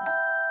the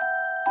portal.